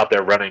 she's out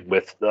there running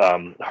with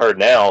her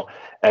now,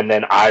 and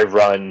then I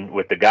run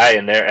with the guy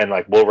in there, and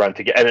like we'll run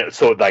together. And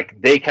so like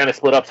they kind of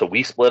split up, so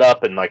we split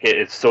up, and like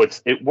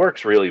it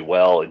works really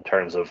well in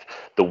terms of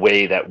the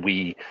way that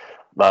we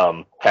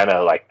kind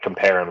of like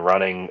compare and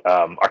running.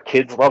 Our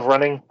kids love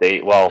running.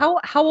 How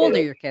old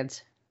are your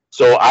kids?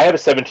 So I have a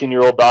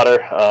 17-year-old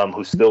daughter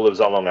who still lives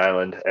on Long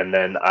Island, and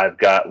then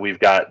we've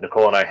got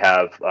Nicole and I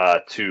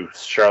have 2,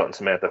 Charlotte and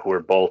Samantha, who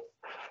are both.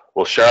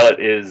 Well, Charlotte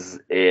she's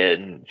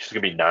gonna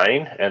be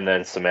 9, and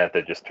then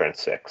Samantha just turned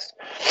 6.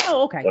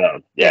 Oh, okay.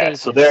 Yeah, Good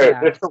so ages, yeah.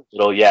 they're still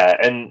little, yeah.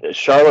 And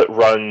Charlotte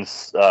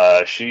runs.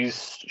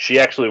 She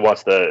actually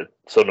wants to.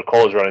 So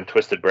Nicole is running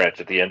Twisted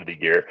Branch at the end of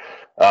the year,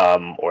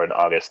 or in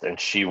August, and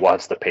she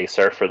wants to pace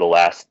her for the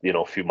last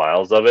few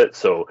miles of it.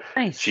 So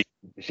Nice. she's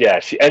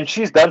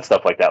done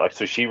stuff like that. Like,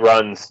 so she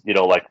runs,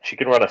 like she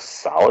can run a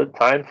solid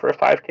time for a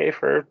 5K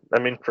for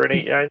an 8,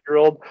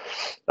 9-year-old.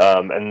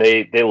 And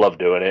they love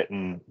doing it,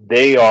 and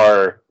they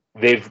are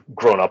they've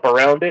grown up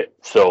around it.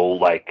 So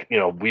like,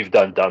 we've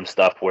done dumb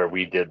stuff where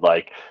we did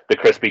like the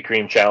Krispy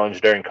Kreme challenge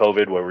during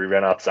COVID where we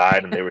ran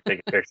outside and they were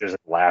taking pictures and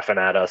laughing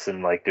at us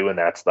and like doing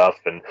that stuff.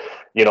 And,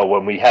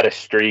 when we had a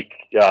streak,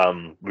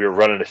 we were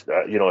running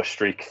a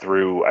streak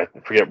through, I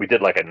forget, we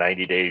did like a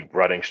 90-day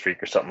running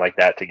streak or something like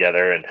that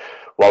together. And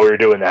while we were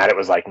doing that, it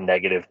was like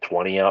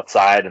 -20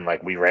 outside. And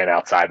like we ran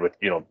outside with,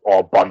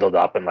 all bundled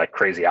up in like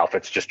crazy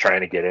outfits, just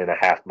trying to get in a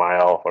half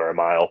mile or a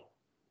mile.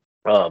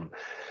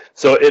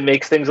 So it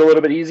makes things a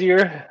little bit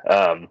easier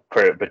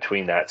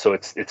between that. So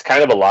it's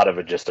kind of a lot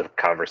of just a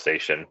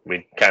conversation.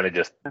 We kind of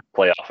just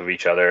play off of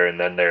each other, and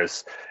then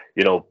there's,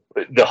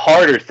 the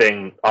harder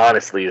thing,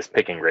 honestly, is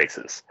picking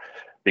races,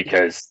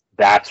 because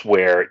that's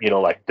where,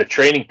 like the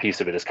training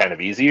piece of it is kind of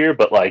easier,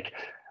 but like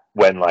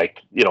when like,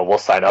 we'll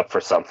sign up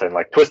for something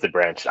like Twisted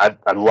Branch.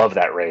 I love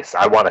that race.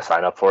 I want to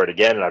sign up for it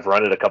again, and I've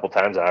run it a couple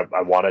times, and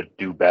I want to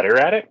do better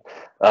at it.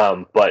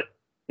 But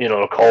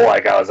Nicole,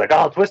 like I was like,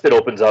 oh, Twisted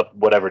opens up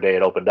whatever day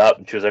it opened up,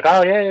 and she was like,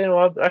 oh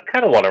yeah, I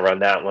kind of want to run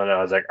that one. And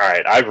I was like, all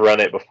right, I've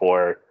run it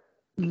before.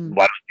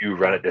 Why don't you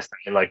run it this time,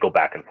 and like go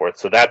back and forth?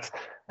 So that's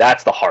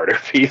the harder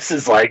piece.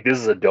 Is like, this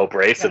is a dope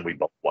race, and we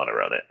both want to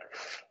run it.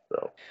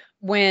 So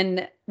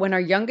when our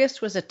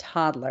youngest was a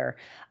toddler,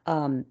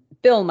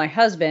 Bill, my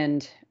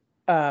husband,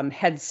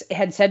 had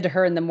said to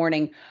her in the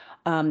morning,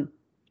 I'm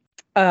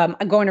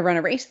going to run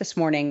a race this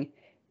morning,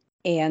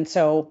 and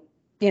so,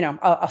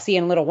 I'll see you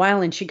in a little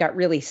while. And she got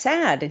really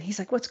sad. And he's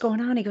like, what's going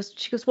on?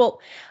 She goes,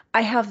 well,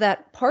 I have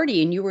that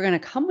party and you were going to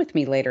come with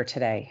me later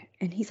today.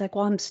 And he's like,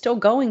 well, I'm still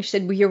going. She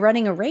said, well, you're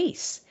running a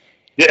race.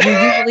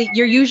 Yeah.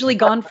 You're usually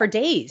gone for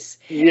days.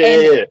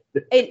 Yeah.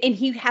 And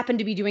he happened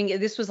to be doing,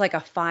 this was like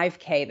a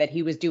 5K that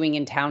he was doing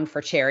in town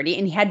for charity.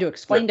 And he had to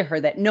explain to her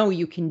that, no,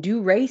 you can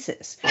do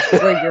races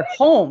where you're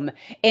home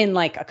in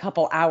like a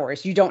couple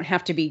hours. You don't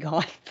have to be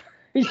gone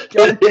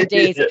for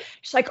days.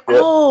 She's like,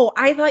 oh,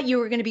 I thought you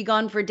were going to be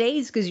gone for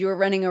days because you were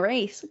running a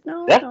race.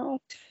 No.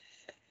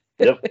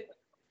 Yep.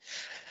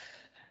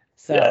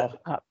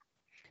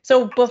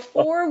 So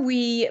before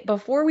we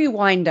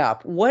wind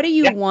up, what do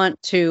you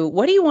want to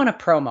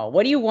promo?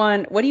 What do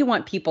you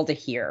want people to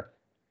hear?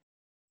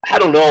 I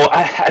don't know.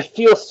 I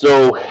feel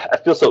so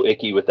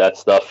icky with that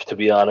stuff, to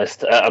be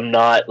honest. I'm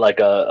not like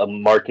a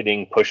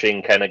marketing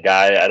pushing kind of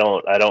guy. I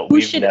don't.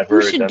 Who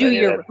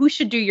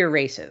should do your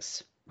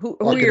races? Who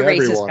are your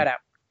races cut out?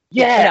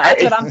 Yeah,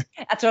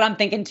 that's what I'm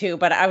thinking too.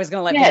 But I was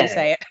going to let you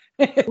say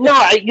it.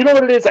 No, you know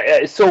what it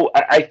is. So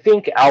I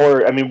think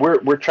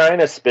we're trying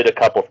to spit a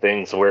couple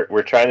things.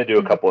 We're trying to do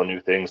a couple of new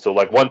things. So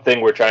like one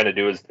thing we're trying to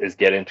do is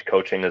get into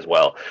coaching as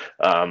well.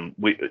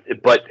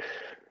 But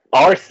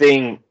our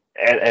thing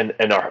and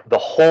the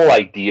whole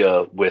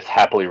idea with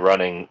Happily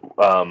Running,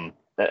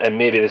 and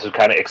maybe this would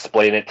kind of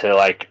explain it to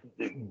like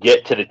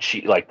get to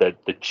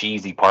the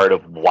cheesy part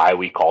of why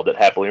we called it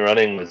Happily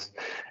Running, was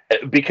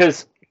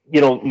because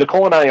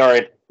Nicole and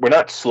I we're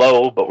not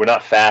slow, but we're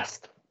not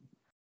fast,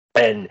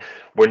 and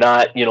we're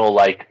not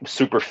like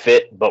super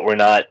fit, but we're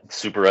not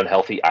super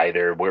unhealthy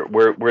either.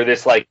 We're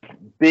this like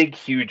big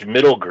huge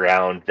middle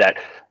ground that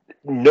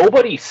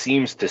nobody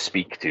seems to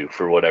speak to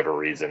for whatever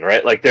reason,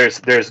 right? Like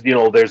there's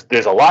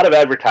a lot of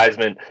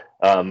advertisement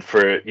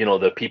for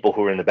the people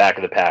who are in the back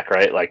of the pack,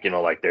 right? Like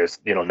like there's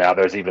now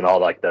there's even all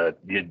like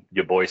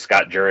your boy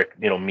Scott Jurek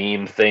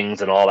meme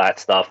things and all that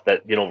stuff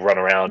that run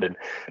around, and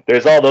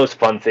there's all those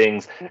fun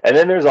things, and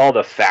then there's all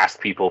the fast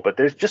people, but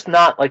there's just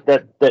not like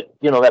that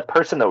that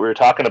person that we were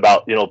talking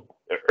about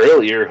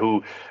earlier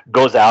who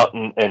goes out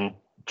and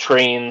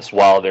trains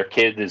while their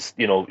kid is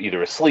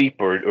either asleep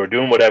or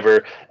doing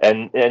whatever,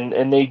 and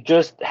they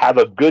just have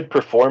a good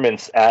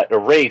performance at a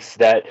race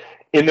that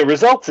in the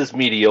results is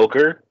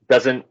mediocre.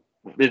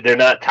 They're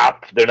not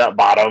top, they're not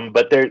bottom,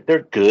 but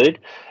they're good.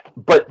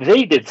 But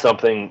they did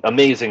something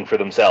amazing for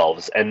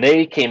themselves, and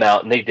they came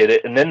out and they did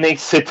it, and then they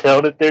sit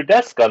down at their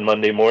desk on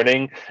Monday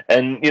morning,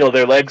 and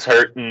their legs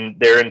hurt and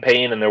they're in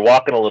pain and they're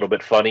walking a little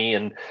bit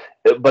funny,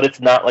 but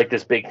it's not like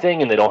this big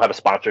thing, and they don't have a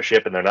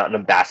sponsorship, and they're not an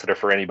ambassador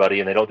for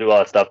anybody, and they don't do all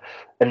that stuff.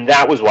 And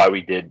that was why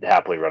we did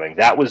Happily Running.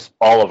 That was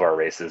all of our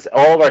races.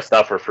 All of our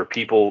stuff are for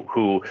people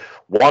who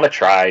want to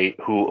try,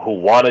 who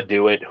want to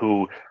do it,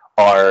 who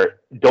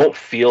don't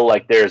feel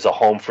like there's a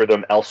home for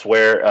them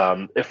elsewhere,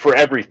 for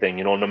everything,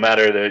 no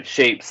matter the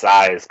shape,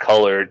 size,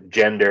 color,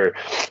 gender,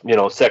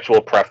 sexual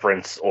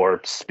preference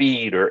or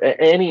speed or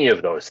any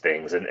of those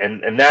things.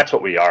 And that's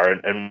what we are.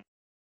 And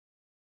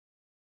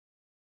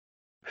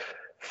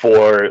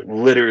for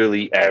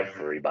literally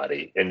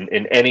everybody in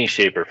any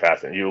shape or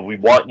fashion, we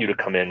want you to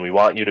come in. We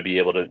want you to be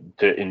able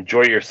to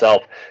enjoy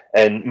yourself.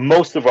 And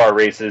most of our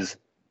races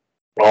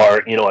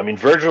are,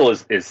 Virgil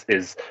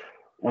is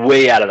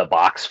way out of the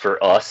box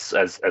for us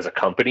as a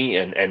company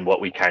and what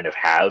we kind of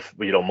have.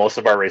 Most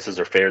of our races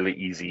are fairly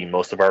easy.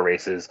 Most of our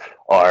races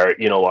are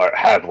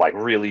have like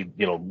really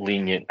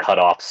lenient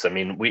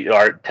cutoffs.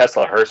 Our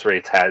Tesla Hearse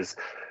race has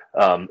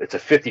it's a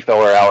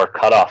 54-hour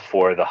cutoff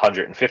for the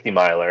 150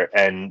 miler,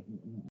 and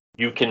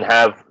you can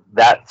have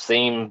that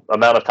same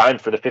amount of time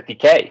for the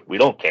 50K. We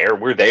don't care.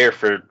 We're there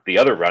for the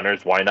other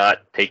runners. Why not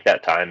take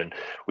that time? And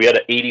we had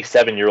an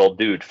 87-year-old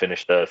dude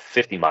finish the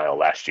 50 mile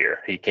last year.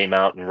 He came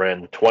out and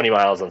ran 20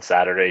 miles on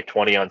Saturday,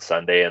 20 on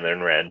Sunday, and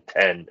then ran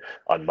 10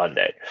 on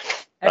Monday.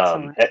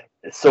 Excellent.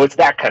 So it's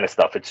that kind of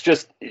stuff. It's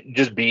just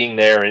being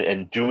there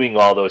and doing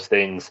all those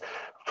things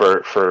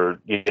for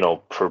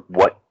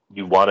what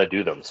you want to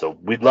do them. So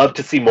we'd love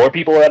to see more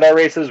people at our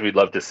races. We'd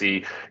love to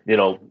see,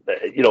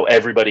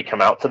 everybody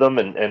come out to them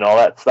and all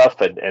that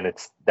stuff. And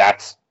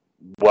that's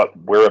what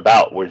we're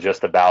about. We're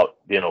just about,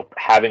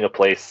 having a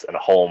place and a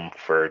home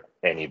for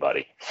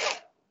anybody.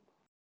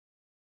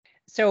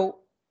 So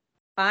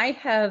I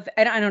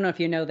don't know if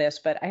you know this,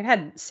 but I've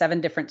had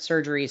 7 different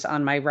surgeries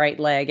on my right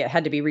leg. It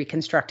had to be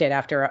reconstructed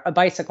after a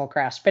bicycle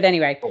crash. But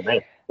anyway, oh,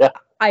 man. Yeah.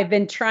 I've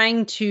been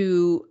trying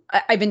to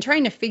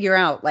figure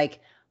out, like,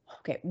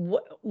 okay,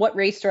 what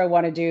race do I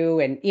want to do?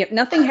 And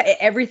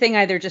everything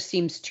either just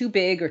seems too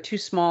big or too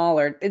small,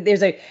 or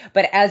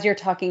but as you're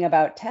talking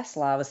about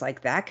Tesla, I was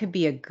like, that could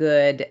be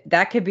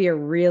a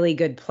really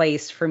good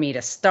place for me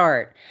to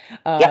start.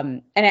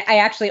 And I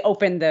actually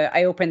opened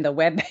the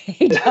web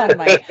page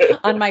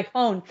on my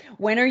phone.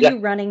 When are you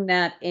running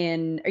that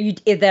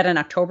is that an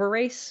October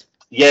race?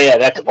 Yeah.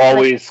 That's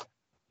always,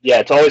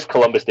 it's always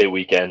Columbus Day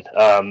weekend.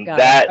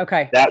 That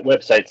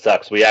website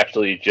sucks. We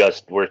actually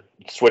we're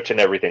switching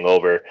everything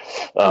over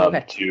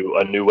to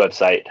a new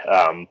website.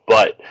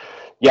 But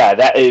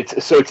yeah,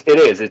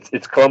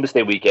 it's Columbus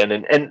Day weekend,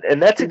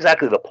 and that's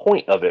exactly the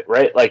point of it,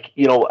 right? Like,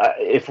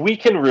 if we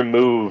can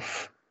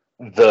remove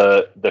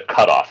the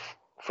cutoff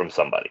from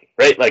somebody,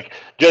 right? Like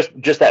just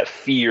that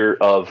fear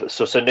of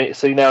so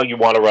now you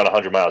want to run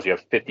 100 miles, you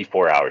have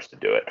 54 hours to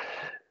do it.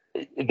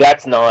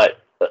 That's not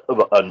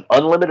an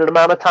unlimited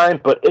amount of time,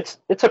 but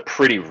it's a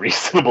pretty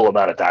reasonable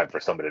amount of time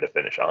for somebody to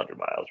finish 100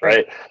 miles,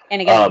 right?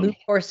 And again,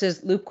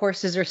 loop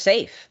courses are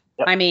safe.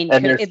 Yep. I mean,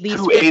 at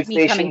least with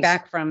me coming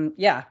back from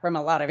a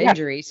lot of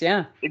injuries.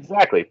 Yeah,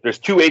 exactly. There's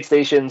 2 aid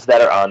stations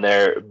that are on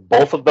there.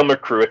 Both of them are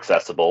crew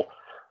accessible.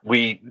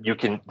 You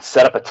can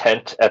set up a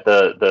tent at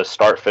the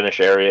start finish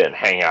area and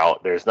hang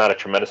out. There's not a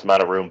tremendous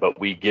amount of room, but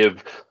we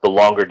give the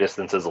longer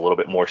distances a little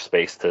bit more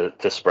space to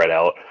spread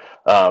out.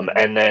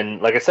 And then,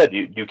 like I said,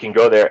 you can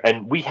go there,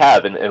 and we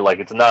have, and like,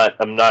 it's not,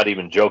 I'm not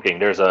even joking.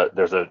 There's a,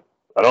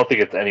 I don't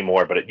think it's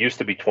anymore, but it used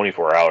to be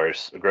 24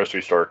 hours, a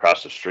grocery store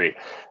across the street.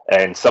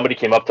 And somebody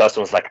came up to us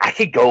and was like, I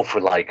could go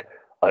for like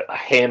a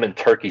ham and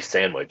turkey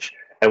sandwich.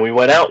 And we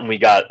went out and we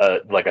got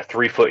a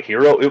 3-foot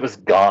hero. It was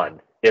gone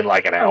in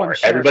like an hour.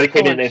 Sure. Everybody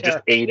came in and just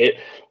ate it.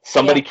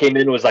 Somebody came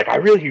in and was like, I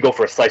really could go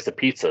for a slice of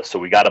pizza. So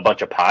we got a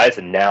bunch of pies,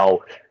 and now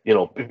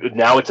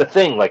it's a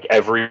thing. Like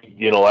every,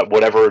 at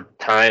whatever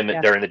time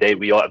during the day,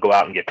 we all go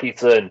out and get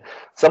pizza. And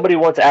somebody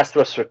once asked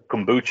us for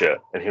kombucha,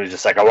 and he was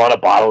just like, I want a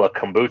bottle of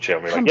kombucha.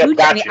 And we're like, yeah,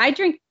 gotcha. I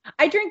drink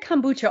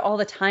kombucha all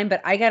the time,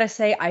 but I gotta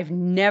say, I've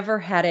never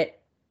had it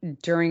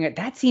during it.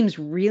 That seems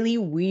really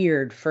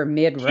weird for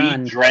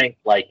mid-run. He drank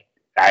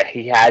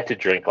he had to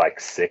drink like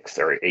 6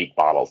 or 8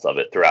 bottles of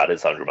it throughout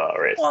his 100-mile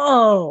race.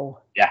 Whoa.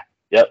 Yeah.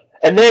 Yep.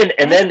 And then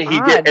he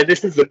did, and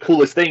this is the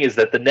coolest thing, is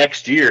that the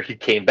next year he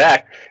came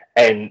back,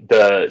 and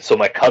so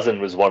my cousin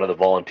was one of the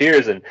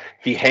volunteers, and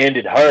he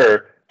handed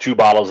her 2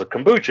 bottles of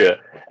kombucha,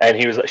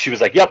 and she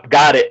was like, yep,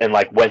 got it, and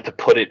like went to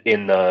put it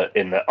in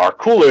our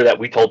cooler that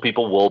we told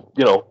people will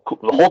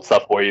hold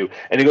stuff for you.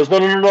 And he goes,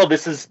 no,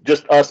 this is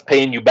just us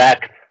paying you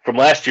back from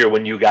last year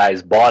when you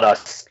guys bought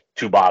us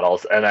 2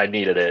 bottles and I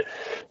needed it.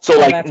 So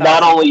like,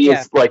 not only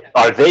is like,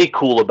 are they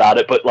cool about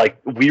it, but like,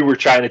 we were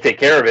trying to take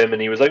care of him,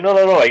 and he was like, no,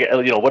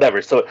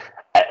 whatever. So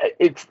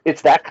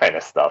it's that kind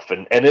of stuff,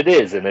 and it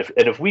is, and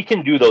if we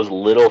can do those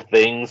little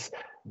things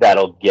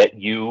that'll get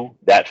you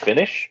that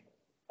finish,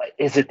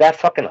 is it that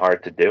fucking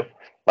hard to do?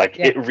 Like,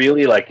 it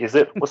really, like, is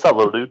it? What's up,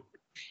 little dude?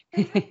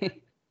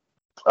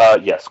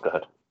 Yes, go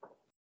ahead.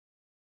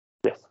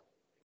 Yes.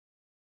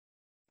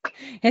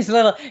 His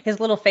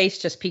little face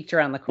just peeked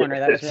around the corner.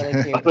 That was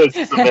really cute.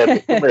 Come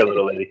here,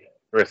 little lady.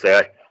 We're gonna say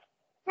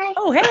hi.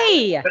 Oh,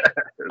 hey.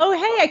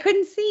 I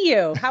couldn't see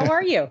you. How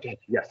are you?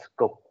 Yes,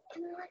 go.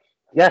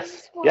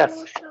 Yes,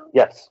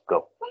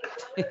 go.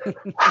 They're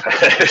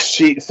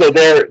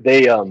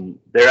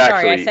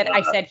Sorry, actually.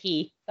 I said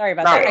he. Sorry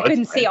about that. I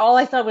couldn't see. All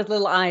I saw was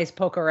little eyes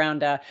poke around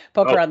the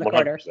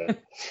corner.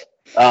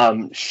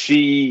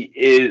 She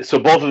is. So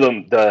both of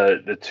them,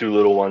 the 2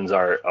 little ones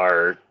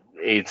are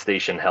aid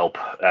station help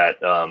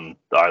at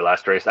our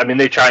last race. I mean,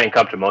 they try and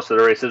come to most of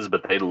the races,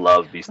 but they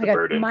love Beast of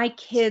Burden. My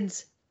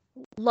kids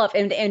love,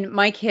 and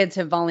my kids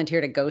have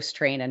volunteered at Ghost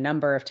Train a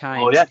number of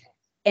times. Oh yeah,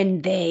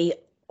 and they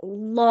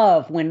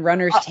love when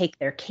runners take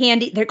their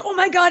candy. They're like, oh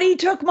my God, he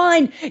took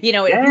mine. Who's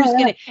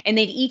gonna? And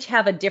they'd each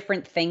have a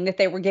different thing that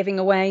they were giving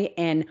away,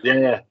 and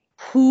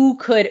who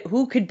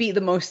could be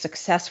the most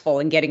successful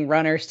in getting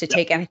runners to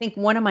take. And I think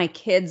one of my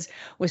kids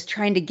was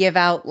trying to give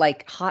out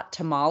like hot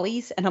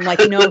tamales, and I'm like,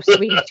 no,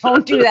 sweetie,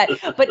 don't do that.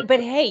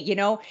 But hey,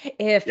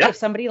 if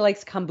somebody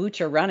likes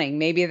kombucha running,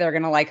 maybe they're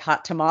gonna like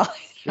hot tamales.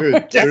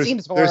 Dude,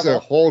 there's a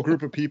whole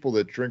group of people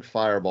that drink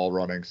Fireball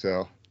running.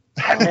 So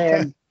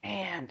man.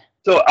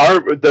 So our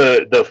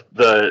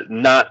the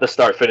not the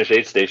start finish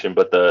aid station,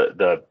 but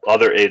the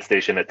other aid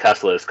station at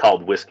Tesla is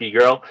called Whiskey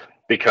Girl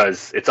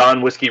because it's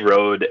on Whiskey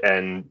Road,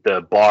 and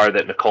the bar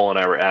that Nicole and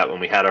I were at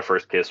when we had our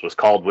first kiss was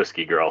called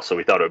Whiskey Girl, so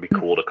we thought it would be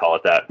cool to call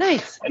it that.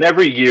 Nice. And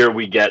every year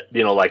we get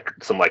like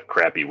some like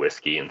crappy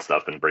whiskey and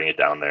stuff and bring it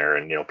down there,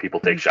 and people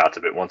take shots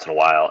of it once in a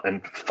while.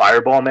 And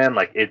Fireball, man,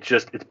 like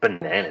it's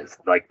bananas.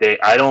 Like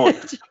I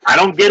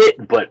don't get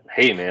it, but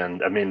hey,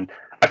 man, I mean.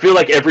 I feel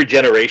like every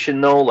generation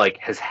though, like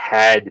has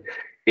had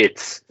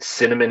its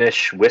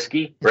cinnamonish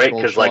whiskey, right?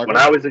 Because like when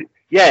I was, there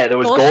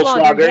was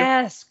Goldschlager.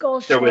 Yes,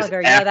 Goldschlager. There was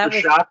That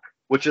was Aftershock,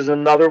 which is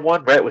another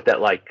one, right? With that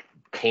like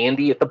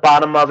candy at the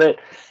bottom of it,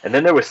 and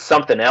then there was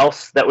something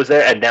else that was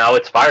there, and now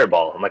it's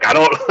Fireball. I'm like, I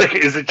don't like.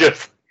 Is it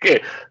just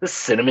this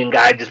cinnamon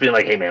guy just being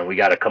like, hey man, we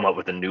got to come up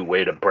with a new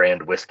way to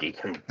brand whiskey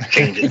and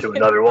change it to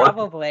another one?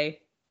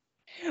 Probably.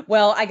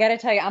 Well, I got to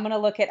tell you, I'm gonna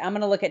look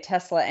at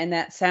Tesla, and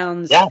that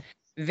sounds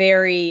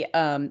very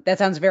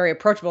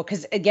approachable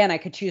because again I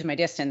could choose my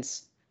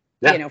distance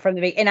from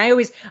the and I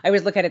always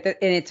look at it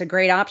and it's a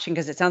great option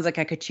because it sounds like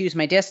I could choose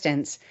my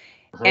distance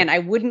and I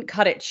wouldn't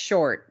cut it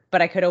short,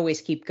 but I could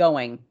always keep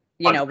going,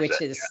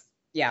 which is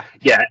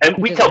and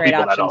we tell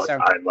people that all the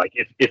time, like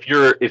if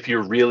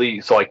you're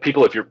really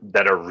people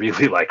that are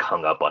really like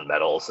hung up on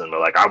medals and they're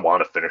like, I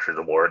want a finisher's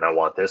award and I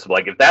want this,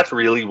 like if that's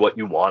really what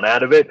you want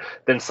out of it,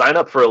 then sign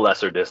up for a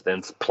lesser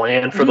distance,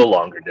 plan for the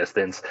longer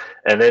distance,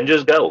 and then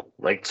just go.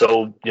 Like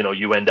so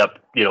you end up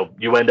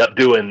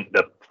doing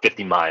the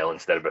 50-mile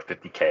instead of a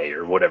 50K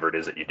or whatever it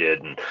is that you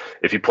did. And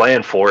if you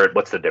plan for it,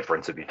 what's the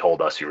difference if you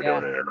told us you were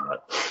doing it or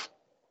not?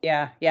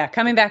 Yeah.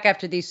 Coming back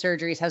after these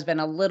surgeries has been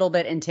a little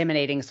bit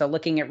intimidating. So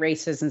looking at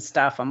races and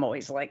stuff, I'm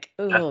always like,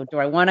 oh, do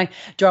I want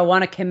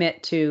to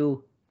commit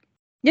to,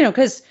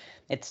 because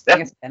it's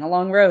been a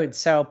long road.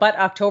 So, but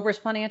October's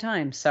plenty of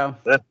time. So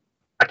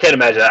I can't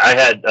imagine. I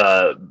had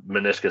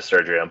meniscus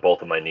surgery on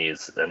both of my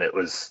knees, and it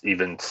was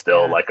even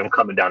still like I'm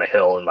coming down a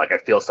hill and like I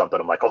feel something.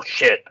 I'm like, oh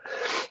shit,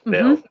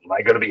 am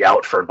I going to be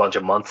out for a bunch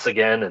of months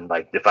again? And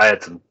like if I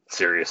had some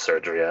serious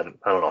surgery, I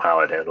don't know how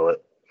I'd handle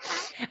it.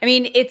 I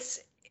mean,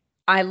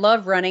 I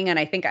love running, and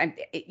I think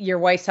your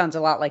wife sounds a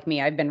lot like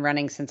me. I've been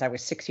running since I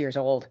was 6 years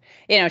old.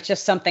 It's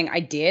just something I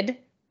did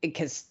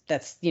because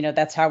that's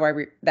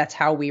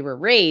how we were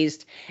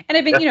raised. And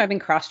I've been, I've been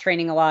cross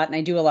training a lot, and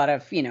I do a lot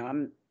of,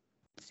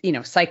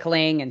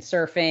 cycling and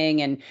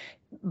surfing,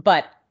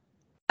 but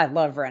I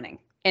love running,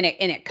 and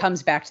it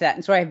comes back to that.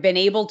 And so I've been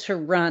able to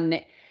run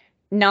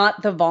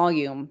not the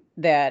volume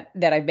that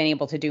I've been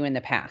able to do in the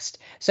past.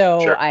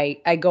 So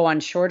I go on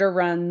shorter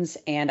runs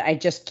and I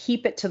just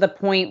keep it to the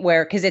point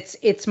where, cause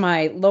it's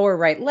my lower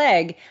right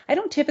leg. I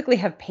don't typically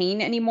have pain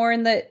anymore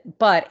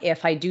but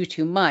if I do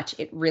too much,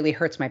 it really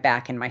hurts my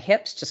back and my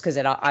hips just cause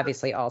it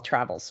obviously all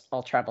travels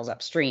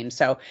upstream.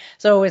 So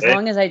as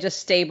long as I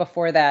just stay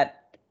before that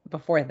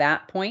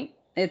point,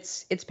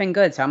 it's been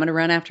good. So I'm going to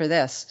run after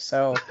this.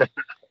 So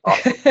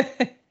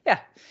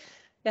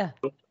yeah.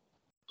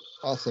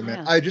 Awesome,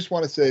 man. I just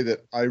want to say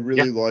that I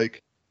really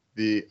like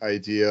the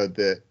idea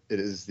that it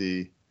is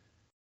the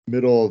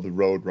middle of the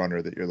road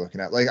runner that you're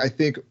looking at. Like, I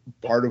think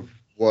part of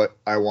what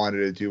I wanted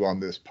to do on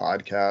this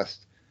podcast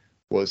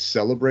was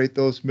celebrate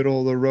those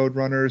middle of the road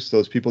runners,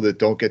 those people that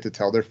don't get to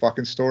tell their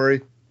fucking story,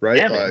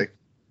 right?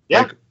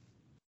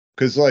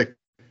 Because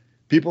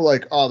people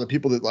the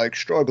people that like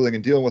struggling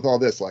and dealing with all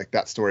this, like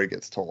that story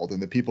gets told,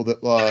 and the people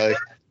that like,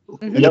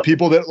 and the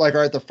people that like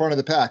are at the front of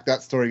the pack,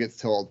 that story gets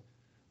told.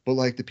 But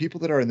like the people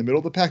that are in the middle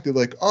of the pack, they're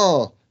like,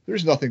 oh,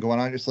 there's nothing going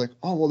on. It's like,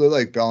 oh, well, they're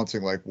like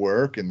balancing like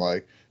work and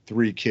like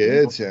 3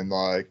 kids and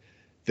like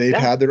they've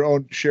had their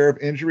own share of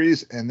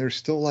injuries and they're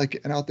still like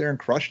getting out there and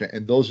crushing it.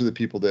 And those are the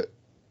people that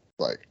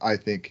like I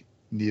think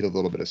need a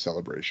little bit of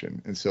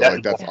celebration. And so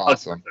like that's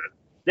awesome.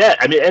 Yeah,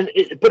 I mean,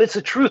 but it's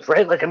the truth,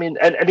 right? Like, I mean,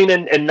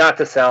 and not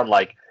to sound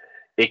like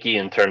icky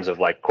in terms of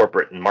like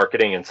corporate and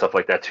marketing and stuff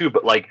like that too,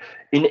 but like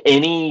in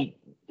any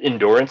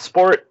endurance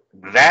sport,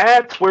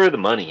 that's where the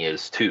money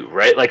is too,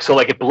 right? Like, so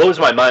like it blows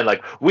my mind.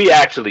 Like we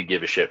actually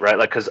give a shit, right?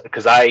 Like, cause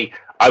I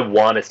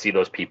want to see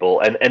those people.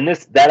 And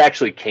that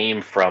actually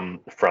came from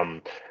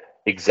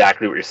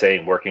exactly what you're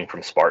saying, working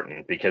from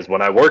Spartan, because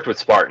when I worked with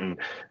Spartan,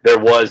 there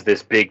was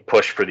this big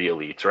push for the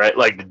elites, right?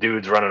 Like the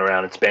dudes running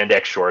around in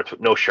spandex shorts with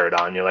no shirt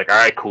on. You're like, all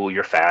right, cool.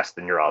 You're fast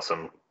and you're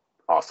awesome.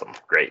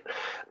 Great.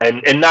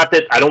 And not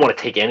that I don't want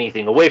to take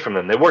anything away from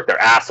them. They work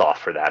their ass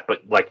off for that. But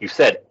like you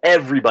said,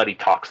 everybody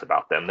talks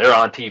about them. They're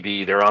on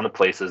TV. They're on the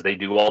places. They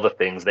do all the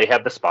things. They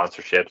have the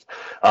sponsorships.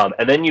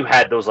 And then you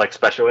had those like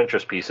special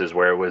interest pieces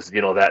where it was,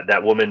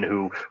 that woman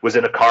who was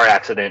in a car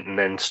accident and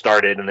then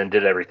started and then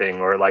did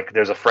everything. Or like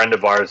there's a friend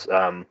of ours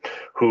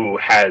who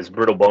has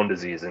brittle bone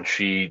disease and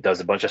she does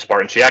a bunch of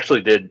Spartan. She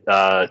actually did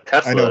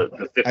Tesla.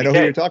 I know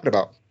who you're talking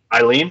about.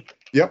 Eileen?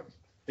 Yep.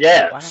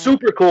 Yeah, wow.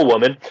 Super cool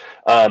woman.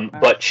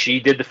 But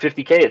she did the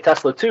 50K at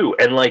Tesla too.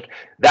 And like,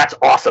 that's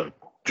awesome.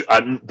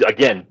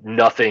 Again,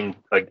 nothing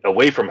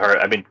away from her.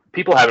 I mean,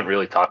 people haven't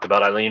really talked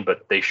about Eileen,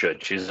 but they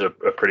should. She's a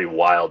pretty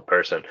wild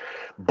person.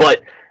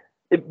 But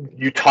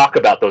you talk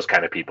about those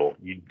kind of people.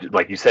 You,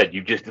 like you said,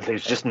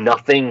 there's just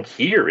nothing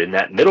here in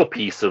that middle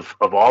piece of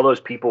all those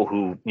people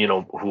who,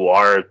 who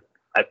are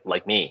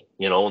like me,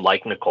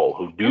 like Nicole,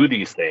 who do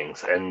these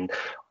things and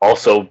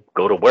also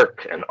go to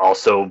work and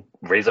also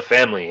raise a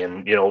family,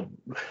 and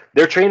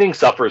their training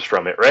suffers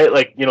from it, right?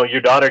 Like,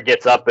 your daughter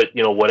gets up at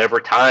whatever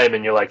time,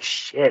 and you're like,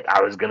 shit,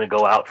 I was gonna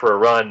go out for a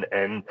run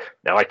and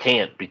now I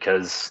can't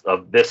because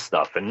of this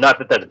stuff. And not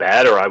that that's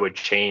bad or I would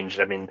change.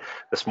 I mean,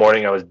 this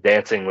morning I was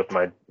dancing with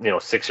my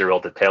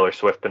 6-year-old to Taylor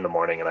Swift in the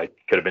morning, and I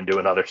could have been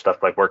doing other stuff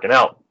like working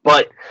out,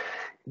 but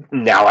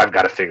now I've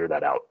got to figure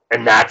that out.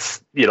 And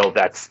that's,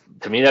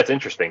 to me, that's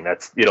interesting.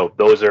 That's,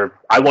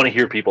 I want to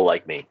hear people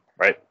like me,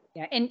 right?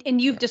 Yeah. And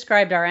you've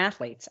described our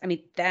athletes. I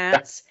mean,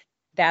 that's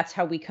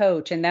how we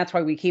coach. And that's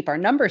why we keep our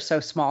numbers so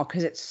small,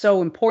 because it's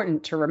so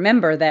important to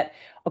remember that,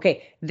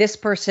 okay, this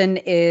person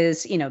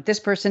is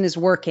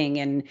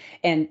working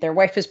and their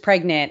wife is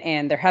pregnant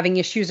and they're having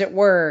issues at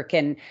work.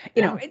 And,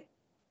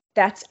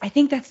 I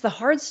think that's the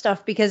hard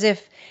stuff, because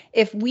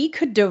if we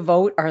could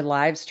devote our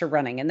lives to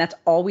running and that's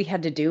all we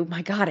had to do,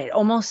 my God, it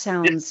almost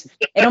sounds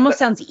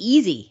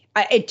easy.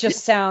 It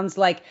just sounds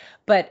like,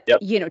 but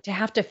to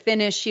have to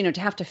finish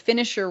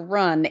your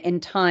run in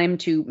time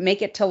to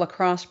make it to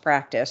lacrosse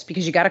practice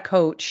because you got a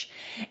coach,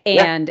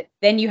 and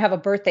then you have a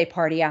birthday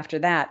party after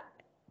that.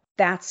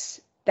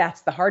 That's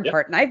the hard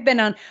part. And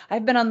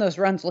I've been on those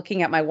runs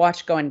looking at my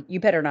watch going, you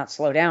better not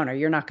slow down or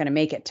you're not going to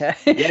make it to,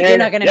 you're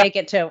not going to make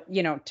it to,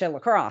 to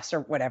lacrosse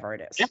or whatever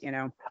it is,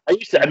 I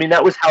used to, I mean,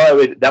 that was how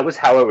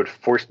I would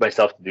force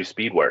myself to do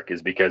speed work,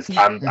 is because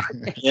I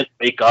can't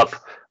make up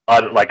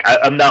on, like,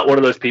 I'm not one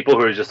of those people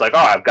who is just like, oh,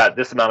 I've got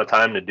this amount of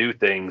time to do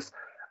things,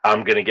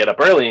 I'm going to get up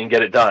early and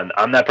get it done.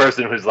 I'm that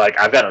person who's like,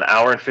 I've got an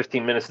hour and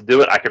 15 minutes to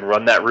do it. I can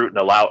run that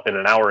route in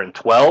an hour and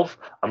 12.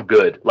 I'm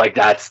good. Like,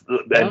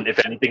 and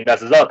if anything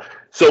messes up.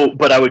 So,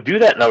 but I would do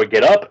that and I would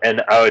get up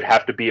and I would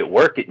have to be at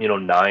work at,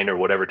 9 or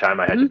whatever time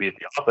I had to be at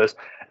the office.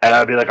 And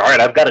I'd be like, all right,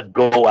 I've got to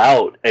go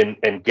out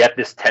and get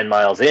this 10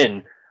 miles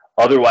in.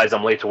 Otherwise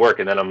I'm late to work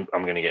and then I'm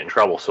going to get in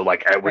trouble. So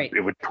like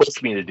it would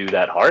push me to do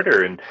that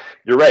harder. And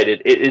you're right.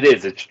 It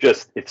is. It's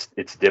just, it's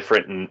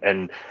different.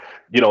 And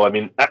I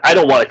mean, I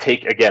don't want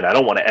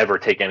to ever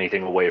take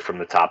anything away from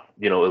the top,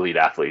 elite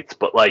athletes,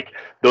 but like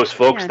those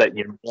folks that,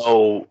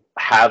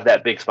 have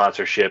that big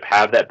sponsorship,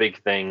 have that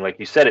big thing. Like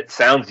you said, it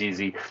sounds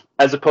easy,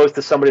 as opposed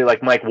to somebody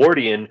like Mike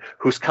Wardian,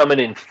 who's coming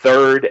in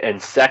 3rd and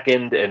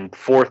 2nd and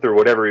 4th or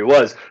whatever he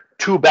was,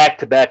 2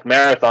 back-to-back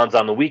marathons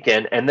on the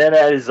weekend. And then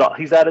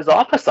he's at his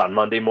office on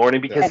Monday morning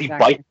because he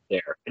bites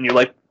there. And you're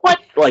like, what?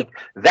 Like,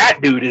 that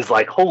dude is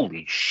like,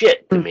 holy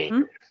shit to me.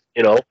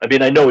 I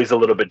mean, I know he's a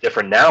little bit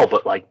different now,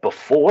 but like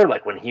before,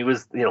 like when he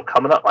was,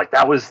 coming up, like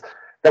that was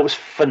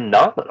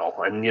phenomenal.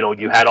 And,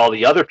 you had all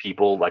the other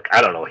people, like,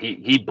 I don't know,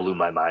 he blew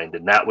my mind.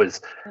 And that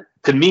was,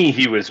 to me,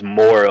 he was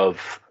more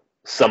of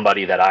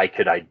somebody that I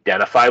could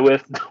identify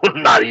with,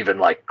 not even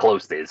like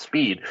close to his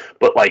speed,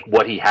 but like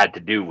what he had to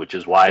do, which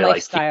is why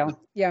lifestyle.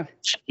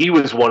 He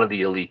was one of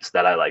the elites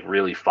that I like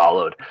really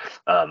followed.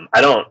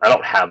 I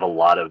don't have a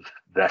lot of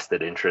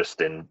vested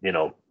interest in,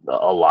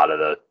 a lot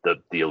of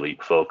the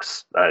elite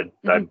folks. I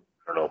don't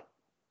know.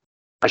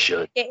 I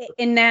should.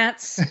 And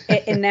that's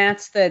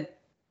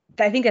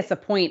I think that's the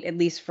point, at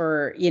least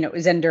for,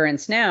 is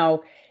endurance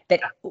now,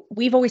 that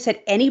we've always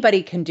said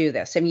anybody can do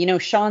this. I mean,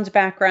 Sean's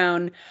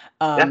background,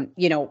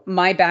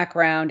 my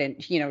background,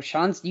 and,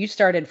 Sean's, you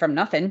started from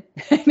nothing.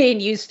 I mean,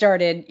 you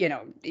started,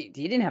 you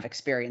didn't have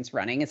experience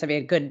running. It's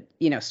a good,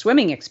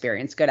 swimming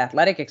experience, good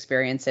athletic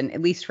experience. And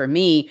at least for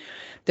me,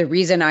 the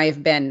reason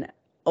I've been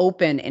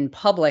open in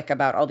public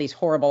about all these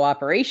horrible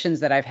operations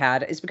that I've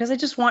had is because I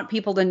just want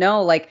people to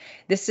know, like,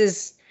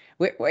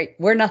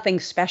 we're nothing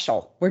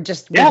special. We're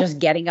just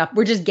getting up.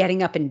 We're just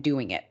getting up and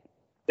doing it.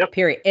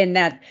 Period.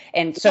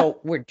 And so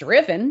we're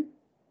driven.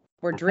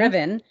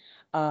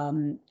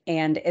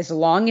 And as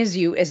long as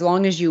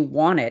you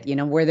want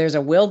it, where there's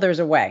a will, there's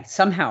a way.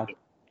 Somehow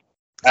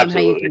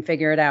you can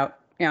figure it out.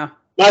 Yeah.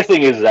 My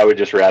thing is I would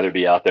just rather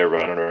be out there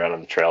running around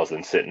on the trails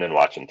than sitting and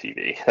watching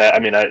TV. I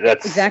mean,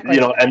 that's exactly,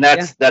 and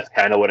that's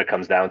kind of what it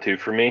comes down to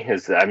for me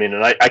is, I mean,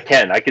 and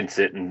I can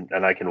sit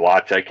and I can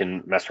watch, I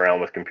can mess around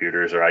with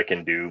computers, or I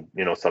can do,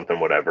 something,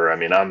 whatever. I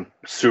mean, I'm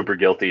super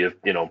guilty of,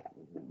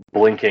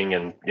 blinking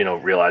and,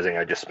 realizing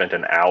I just spent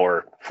an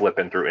hour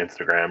flipping through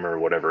Instagram or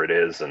whatever it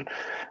is.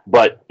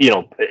 But,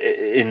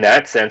 in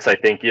that sense, I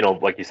think,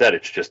 like you said,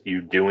 it's just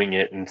you doing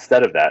it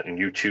instead of that, and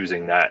you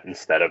choosing that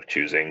instead of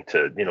choosing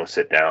to,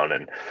 sit down.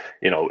 And,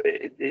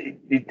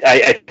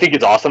 I think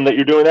it's awesome that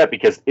you're doing that,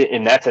 because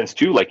in that sense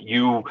too, like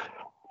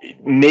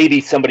maybe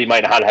somebody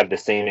might not have the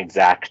same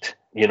exact,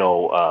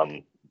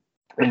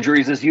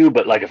 injuries as you,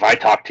 but like if I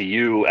talk to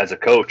you as a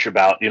coach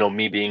about,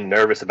 me being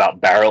nervous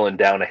about barreling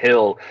down a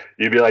hill,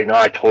 you'd be like, no,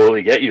 I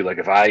totally get you. Like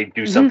if I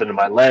do something to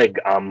my leg,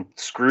 I'm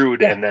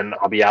screwed, and then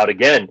I'll be out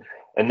again.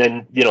 And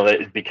then,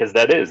 because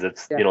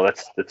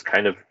that's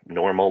kind of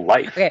normal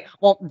life. Okay.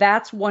 Well,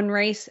 that's one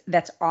race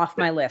that's off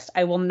my list.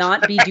 I will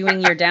not be doing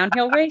your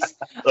downhill race.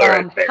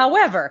 Right,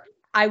 however,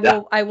 I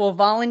will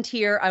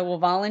volunteer. I will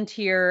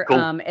volunteer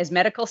Cool. as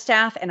medical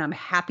staff, and I'm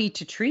happy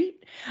to treat.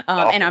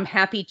 Awesome. And I'm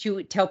happy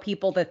to tell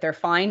people that they're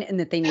fine and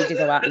that they need to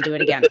go out and do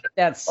it again.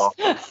 That's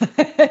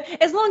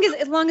as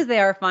long as they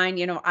are fine.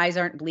 Eyes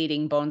aren't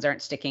bleeding, bones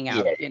aren't sticking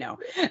out. Yeah.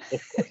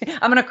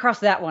 I'm gonna cross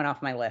that one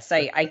off my list.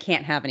 I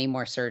can't have any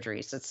more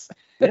surgeries. It's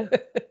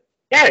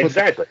Yeah,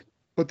 exactly.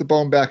 Put the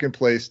bone back in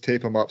place,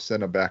 tape them up,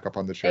 send them back up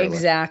on the chairlift.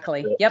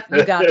 Exactly. Yep,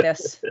 you got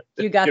this.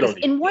 You got this.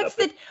 And what's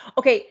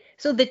okay,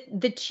 so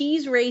the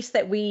cheese race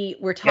that we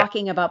were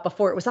talking about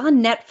before, it was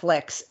on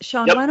Netflix.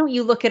 Sean, why don't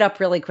you look it up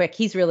really quick?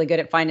 He's really good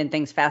at finding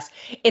things fast.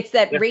 It's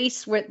that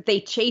race where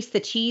they chase the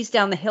cheese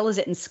down the hill. Is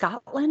it in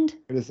Scotland?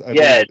 It is,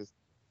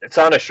 it's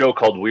on a show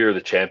called We Are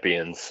the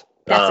Champions.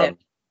 That's it.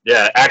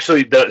 Yeah,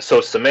 actually,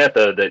 so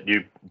Samantha that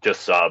you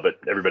just saw, but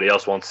everybody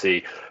else won't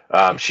see,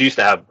 she used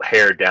to have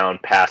hair down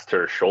past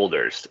her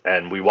shoulders,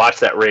 and we watched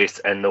that race.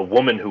 And the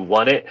woman who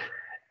won it,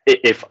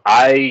 if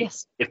I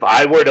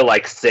were to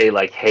like say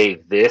like, hey,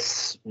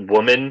 this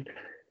woman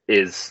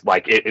is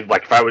like, if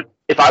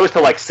I was to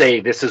like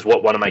say this is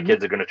what one of my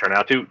kids are going to turn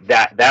out to,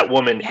 that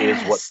woman is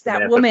what that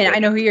Samantha woman. did. I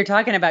know who you're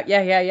talking about.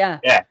 Yeah,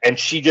 and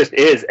she just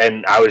is.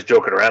 And I was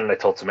joking around, and I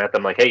told Samantha,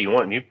 I'm like, hey,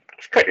 you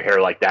cut your hair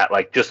like that,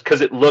 like just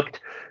because it looked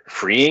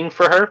freeing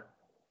for her.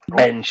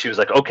 And she was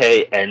like,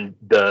 okay. And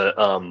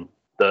the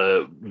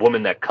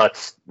woman that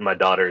cuts my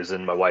daughter's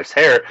and my wife's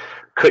hair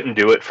couldn't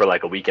do it for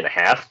like a week and a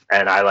half.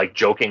 And I like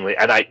jokingly,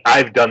 and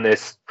I've done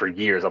this for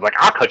years. I'm like,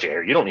 I'll cut your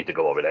hair. You don't need to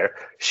go over there.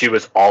 She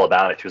was all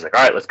about it. She was like,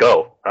 all right, let's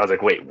go. I was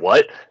like, wait,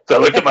 what? So I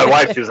looked at my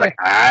wife. She was like,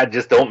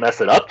 just don't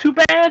mess it up too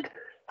bad.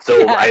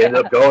 So I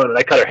ended up going and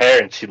I cut her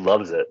hair, and she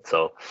loves it.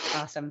 So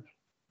awesome.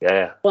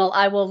 Yeah. Well,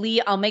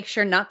 I'll make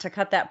sure not to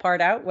cut that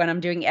part out when I'm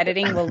doing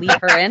editing. We'll leave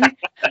her in.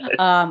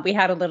 We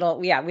had a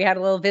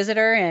little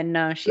visitor,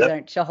 and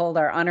she'll hold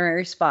our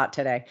honorary spot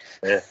today.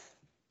 Yeah.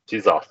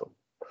 She's awesome.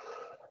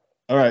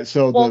 All right.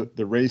 So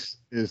the race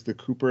is the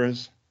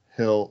Cooper's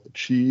Hill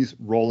Cheese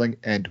Rolling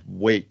and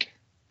Wake.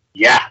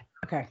 Yeah.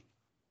 Okay.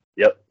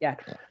 Yep.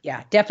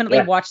 Yeah.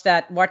 Definitely watch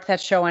that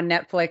show on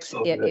Netflix.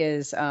 It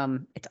is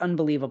it's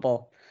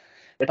unbelievable.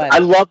 I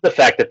love the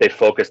fact that they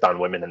focused on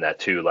women in that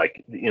too.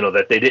 Like,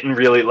 that they didn't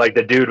really like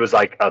the dude was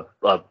like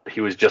he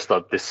was just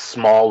this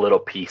small little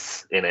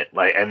piece in it.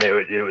 Like, and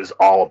it was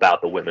all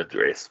about the women's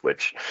race,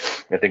 which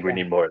I think we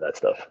need more of that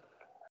stuff.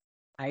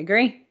 I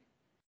agree.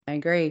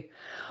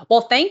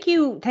 Well, thank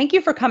you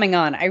for coming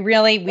on. I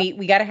really,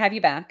 we got to have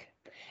you back.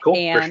 Cool.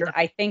 And for sure.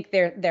 I think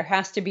there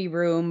has to be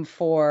room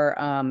for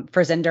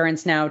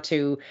Zendurance now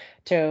to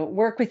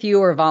work with you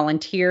or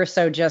volunteer.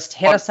 So just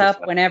hit 100%. Us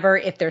up whenever,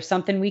 if there's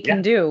something we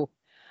can do.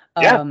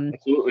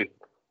 Absolutely.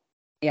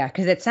 Yeah,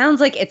 because it sounds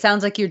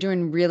like you're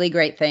doing really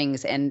great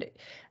things, and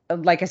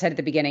like I said at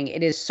the beginning,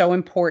 it is so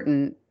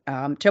important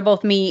to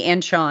both me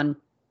and Sean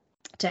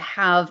to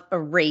have a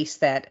race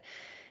that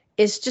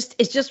is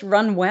just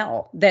run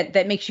well,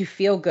 that makes you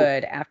feel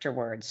good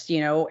afterwards,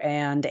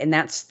 and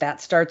that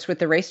starts with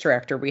the race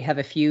director. We have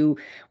a few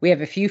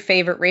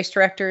favorite race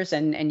directors,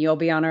 and you'll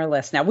be on our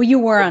list now. Well, you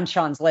were on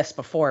Sean's list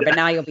before, but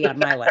now you'll be on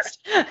my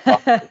list.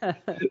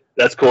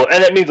 That's cool,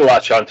 and it means a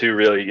lot, Sean, too.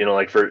 Really,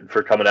 like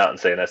for coming out and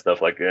saying that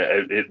stuff. Like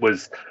it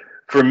was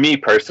for me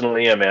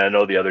personally. I mean, I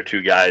know the other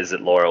two guys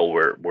at Laurel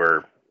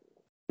were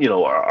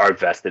are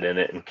vested in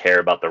it and care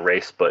about the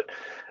race, but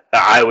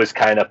I was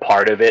kind of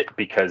part of it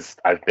because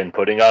I've been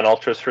putting on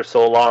ultras for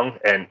so long,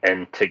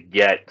 and to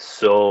get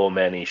so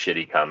many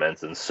shitty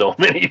comments and so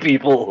many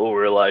people who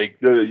were like,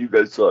 you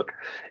guys suck.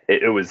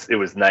 It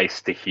was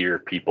nice to hear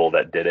people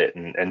that did it,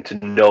 and to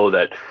know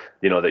that,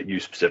 that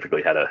you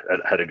specifically had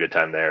a good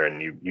time there,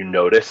 and you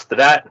noticed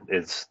that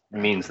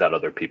means that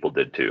other people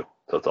did too.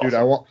 So it's awesome.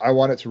 Dude, I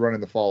want it to run in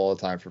the fall all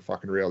the time for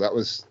fucking real. That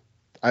was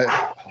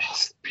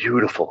it's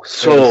beautiful.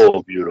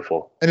 So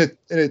beautiful. And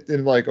it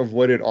like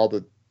avoided all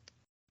the,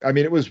 I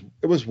mean, it was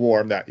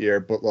warm that year,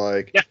 but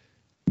like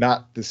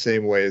not the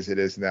same way as it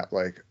is in that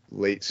like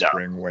late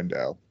spring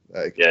window.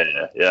 Like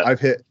yeah.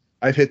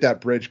 I've hit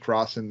that bridge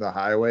crossing the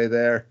highway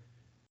there,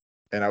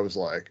 and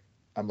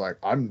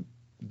I'm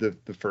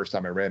the first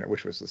time I ran it,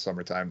 which was the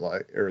summertime,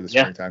 or the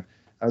springtime.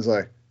 I was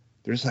like,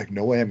 there's like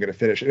no way I'm gonna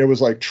finish. And it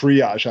was like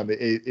triage on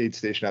the aid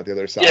station out the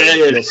other side.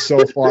 It feels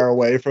so far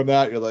away from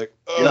that. You're like,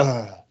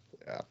 ugh.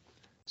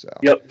 So.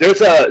 Yep. There's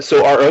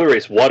so our other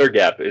race, Water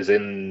Gap, is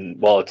in,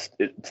 well,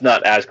 it's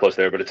not as close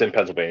there, but it's in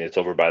Pennsylvania. It's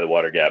over by the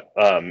Water Gap.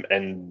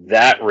 And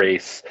that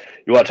race,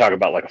 you want to talk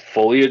about like a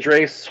foliage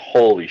race?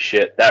 Holy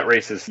shit. That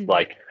race is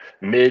like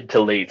mid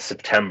to late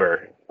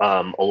September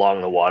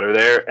along the water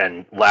there.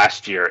 And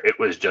last year it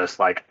was just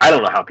like, I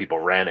don't know how people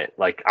ran it.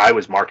 Like I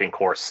was marking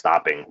course,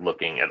 stopping,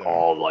 looking at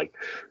all like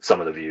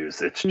some of the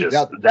views. It's just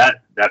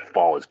that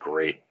fall is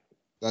great.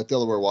 That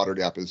Delaware Water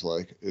Gap is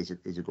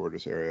a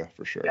gorgeous area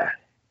for sure. Yeah.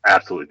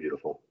 Absolutely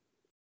beautiful.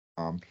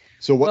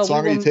 So what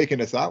song are you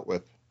taking us out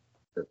with?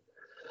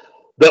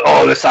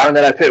 The song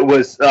that I picked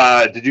was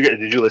did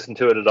you listen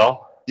to it at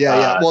all?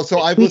 Yeah. Well, so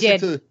I've listened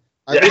to the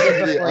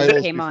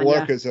Idols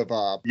before because of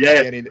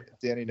Danny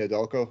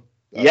Nadolko.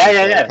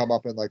 Yeah. Come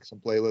up in like some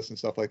playlists and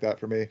stuff like that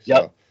for me.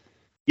 Yep.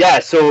 Yeah,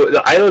 so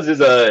the Idols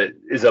is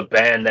a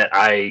band that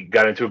I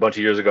got into a bunch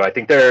of years ago. I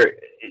think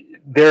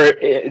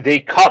they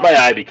caught my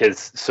eye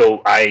because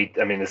I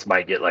mean this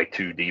might get like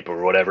too deep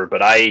or whatever,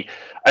 but I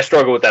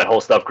struggle with that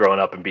whole stuff growing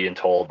up and being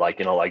told like,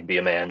 like be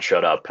a man,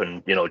 shut up,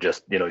 and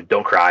just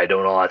don't cry,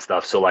 don't all that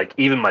stuff. So like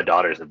even my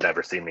daughters have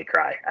never seen me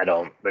cry.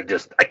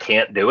 I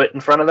can't do it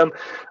in front of them.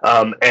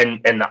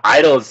 And the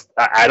Idols,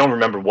 I don't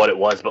remember what it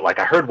was, but like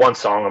I heard one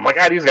song, I'm like,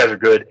 these guys are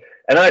good.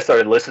 And then I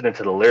started listening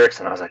to the lyrics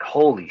and I was like,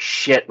 holy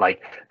shit,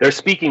 like they're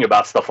speaking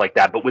about stuff like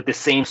that, but with the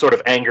same sort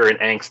of anger and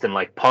angst and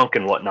like punk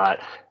and whatnot.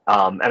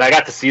 And I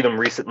got to see them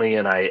recently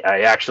and I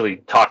actually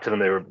talked to them.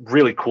 They were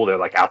really cool. They're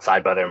like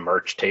outside by their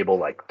merch table,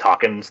 like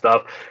talking and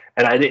stuff.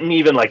 And I didn't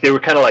even like, they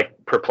were kind of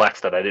like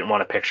perplexed that I didn't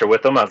want a picture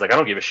with them. I was like, I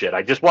don't give a shit.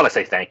 I just want to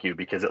say thank you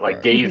because it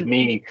like gave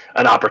me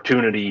an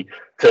opportunity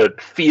to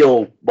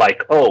feel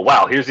like, oh,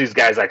 wow, here's these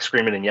guys like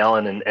screaming and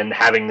yelling and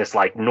having this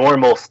like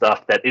normal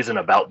stuff that isn't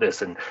about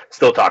this and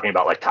still talking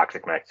about like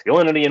toxic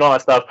masculinity and all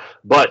that stuff.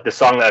 But the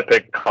song that I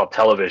picked called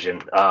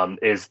Television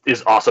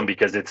is awesome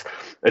because it's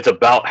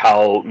about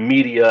how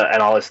media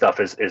and all this stuff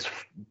is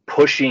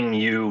pushing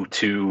you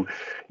to,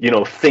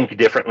 think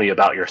differently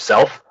about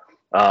yourself.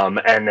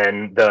 And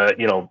then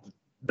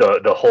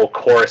the whole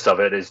chorus of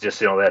it is just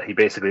that he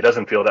basically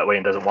doesn't feel that way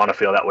and doesn't want to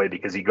feel that way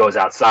because he goes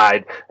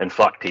outside and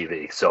fuck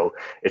TV. So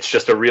it's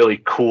just a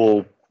really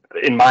cool,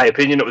 in my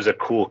opinion, it was a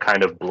cool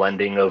kind of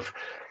blending of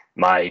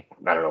my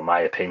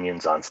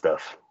opinions on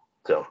stuff.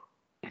 So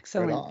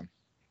excellent. Right on.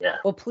 Yeah.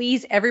 Well,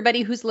 please,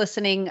 everybody who's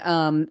listening,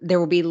 there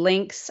will be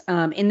links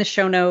in the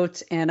show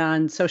notes and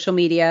on social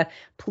media.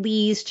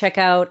 Please check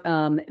out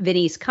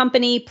Vinny's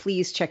company.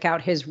 Please check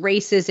out his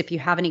races. If you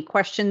have any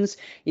questions,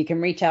 you can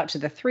reach out to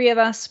the three of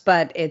us.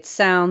 But it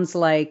sounds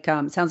like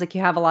you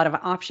have a lot of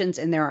options,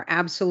 and there are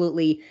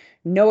absolutely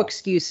no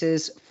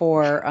excuses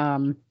for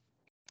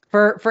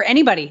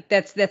anybody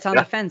that's on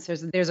the fence.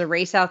 There's a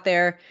race out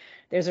there.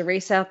 There's a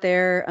race out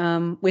there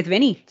with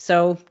Vinny.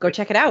 So go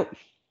check it out.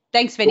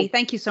 Thanks, Vinny.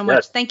 Thank you so much.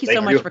 Yes, thank you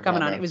so much for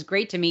coming on. It was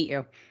great to meet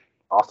you.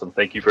 Awesome.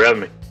 Thank you for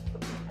having me.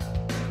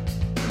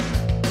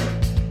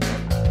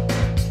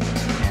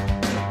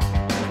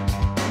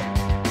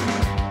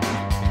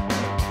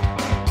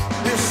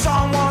 If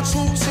someone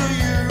talks to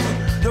you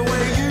the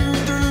way you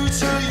do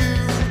to you,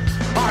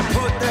 I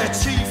put their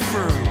teeth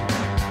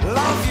through.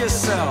 Love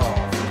yourself.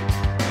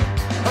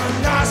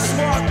 And that's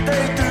what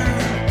they do.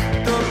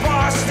 The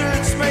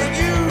bastards make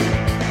you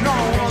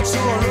not want to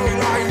look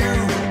like you.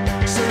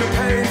 So you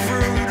pay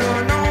through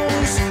the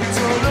nose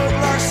to look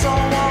like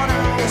someone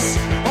else.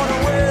 Or the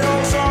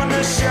widows on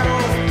the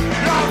shelf.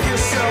 Love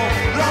yourself,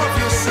 love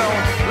yourself,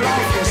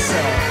 love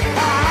yourself.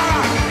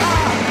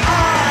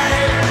 I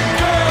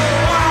go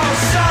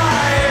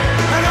outside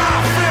and I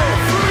feel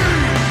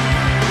free.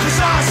 'Cause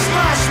I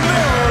smash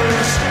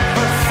mirrors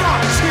and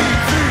fuck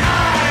TV. I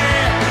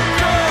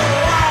go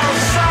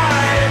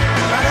outside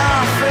and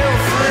I feel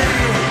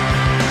free.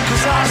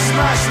 'Cause I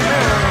smash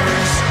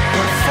mirrors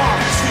and fuck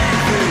TV.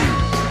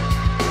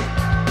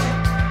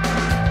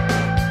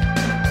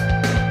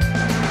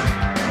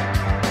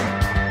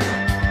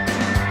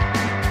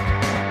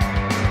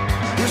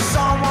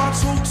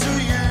 Talk to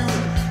you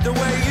the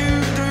way you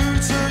do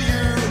to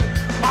you.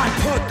 I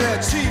put their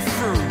teeth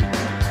through.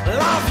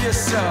 Love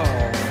yourself.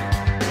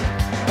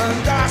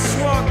 And that's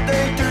what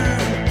they do.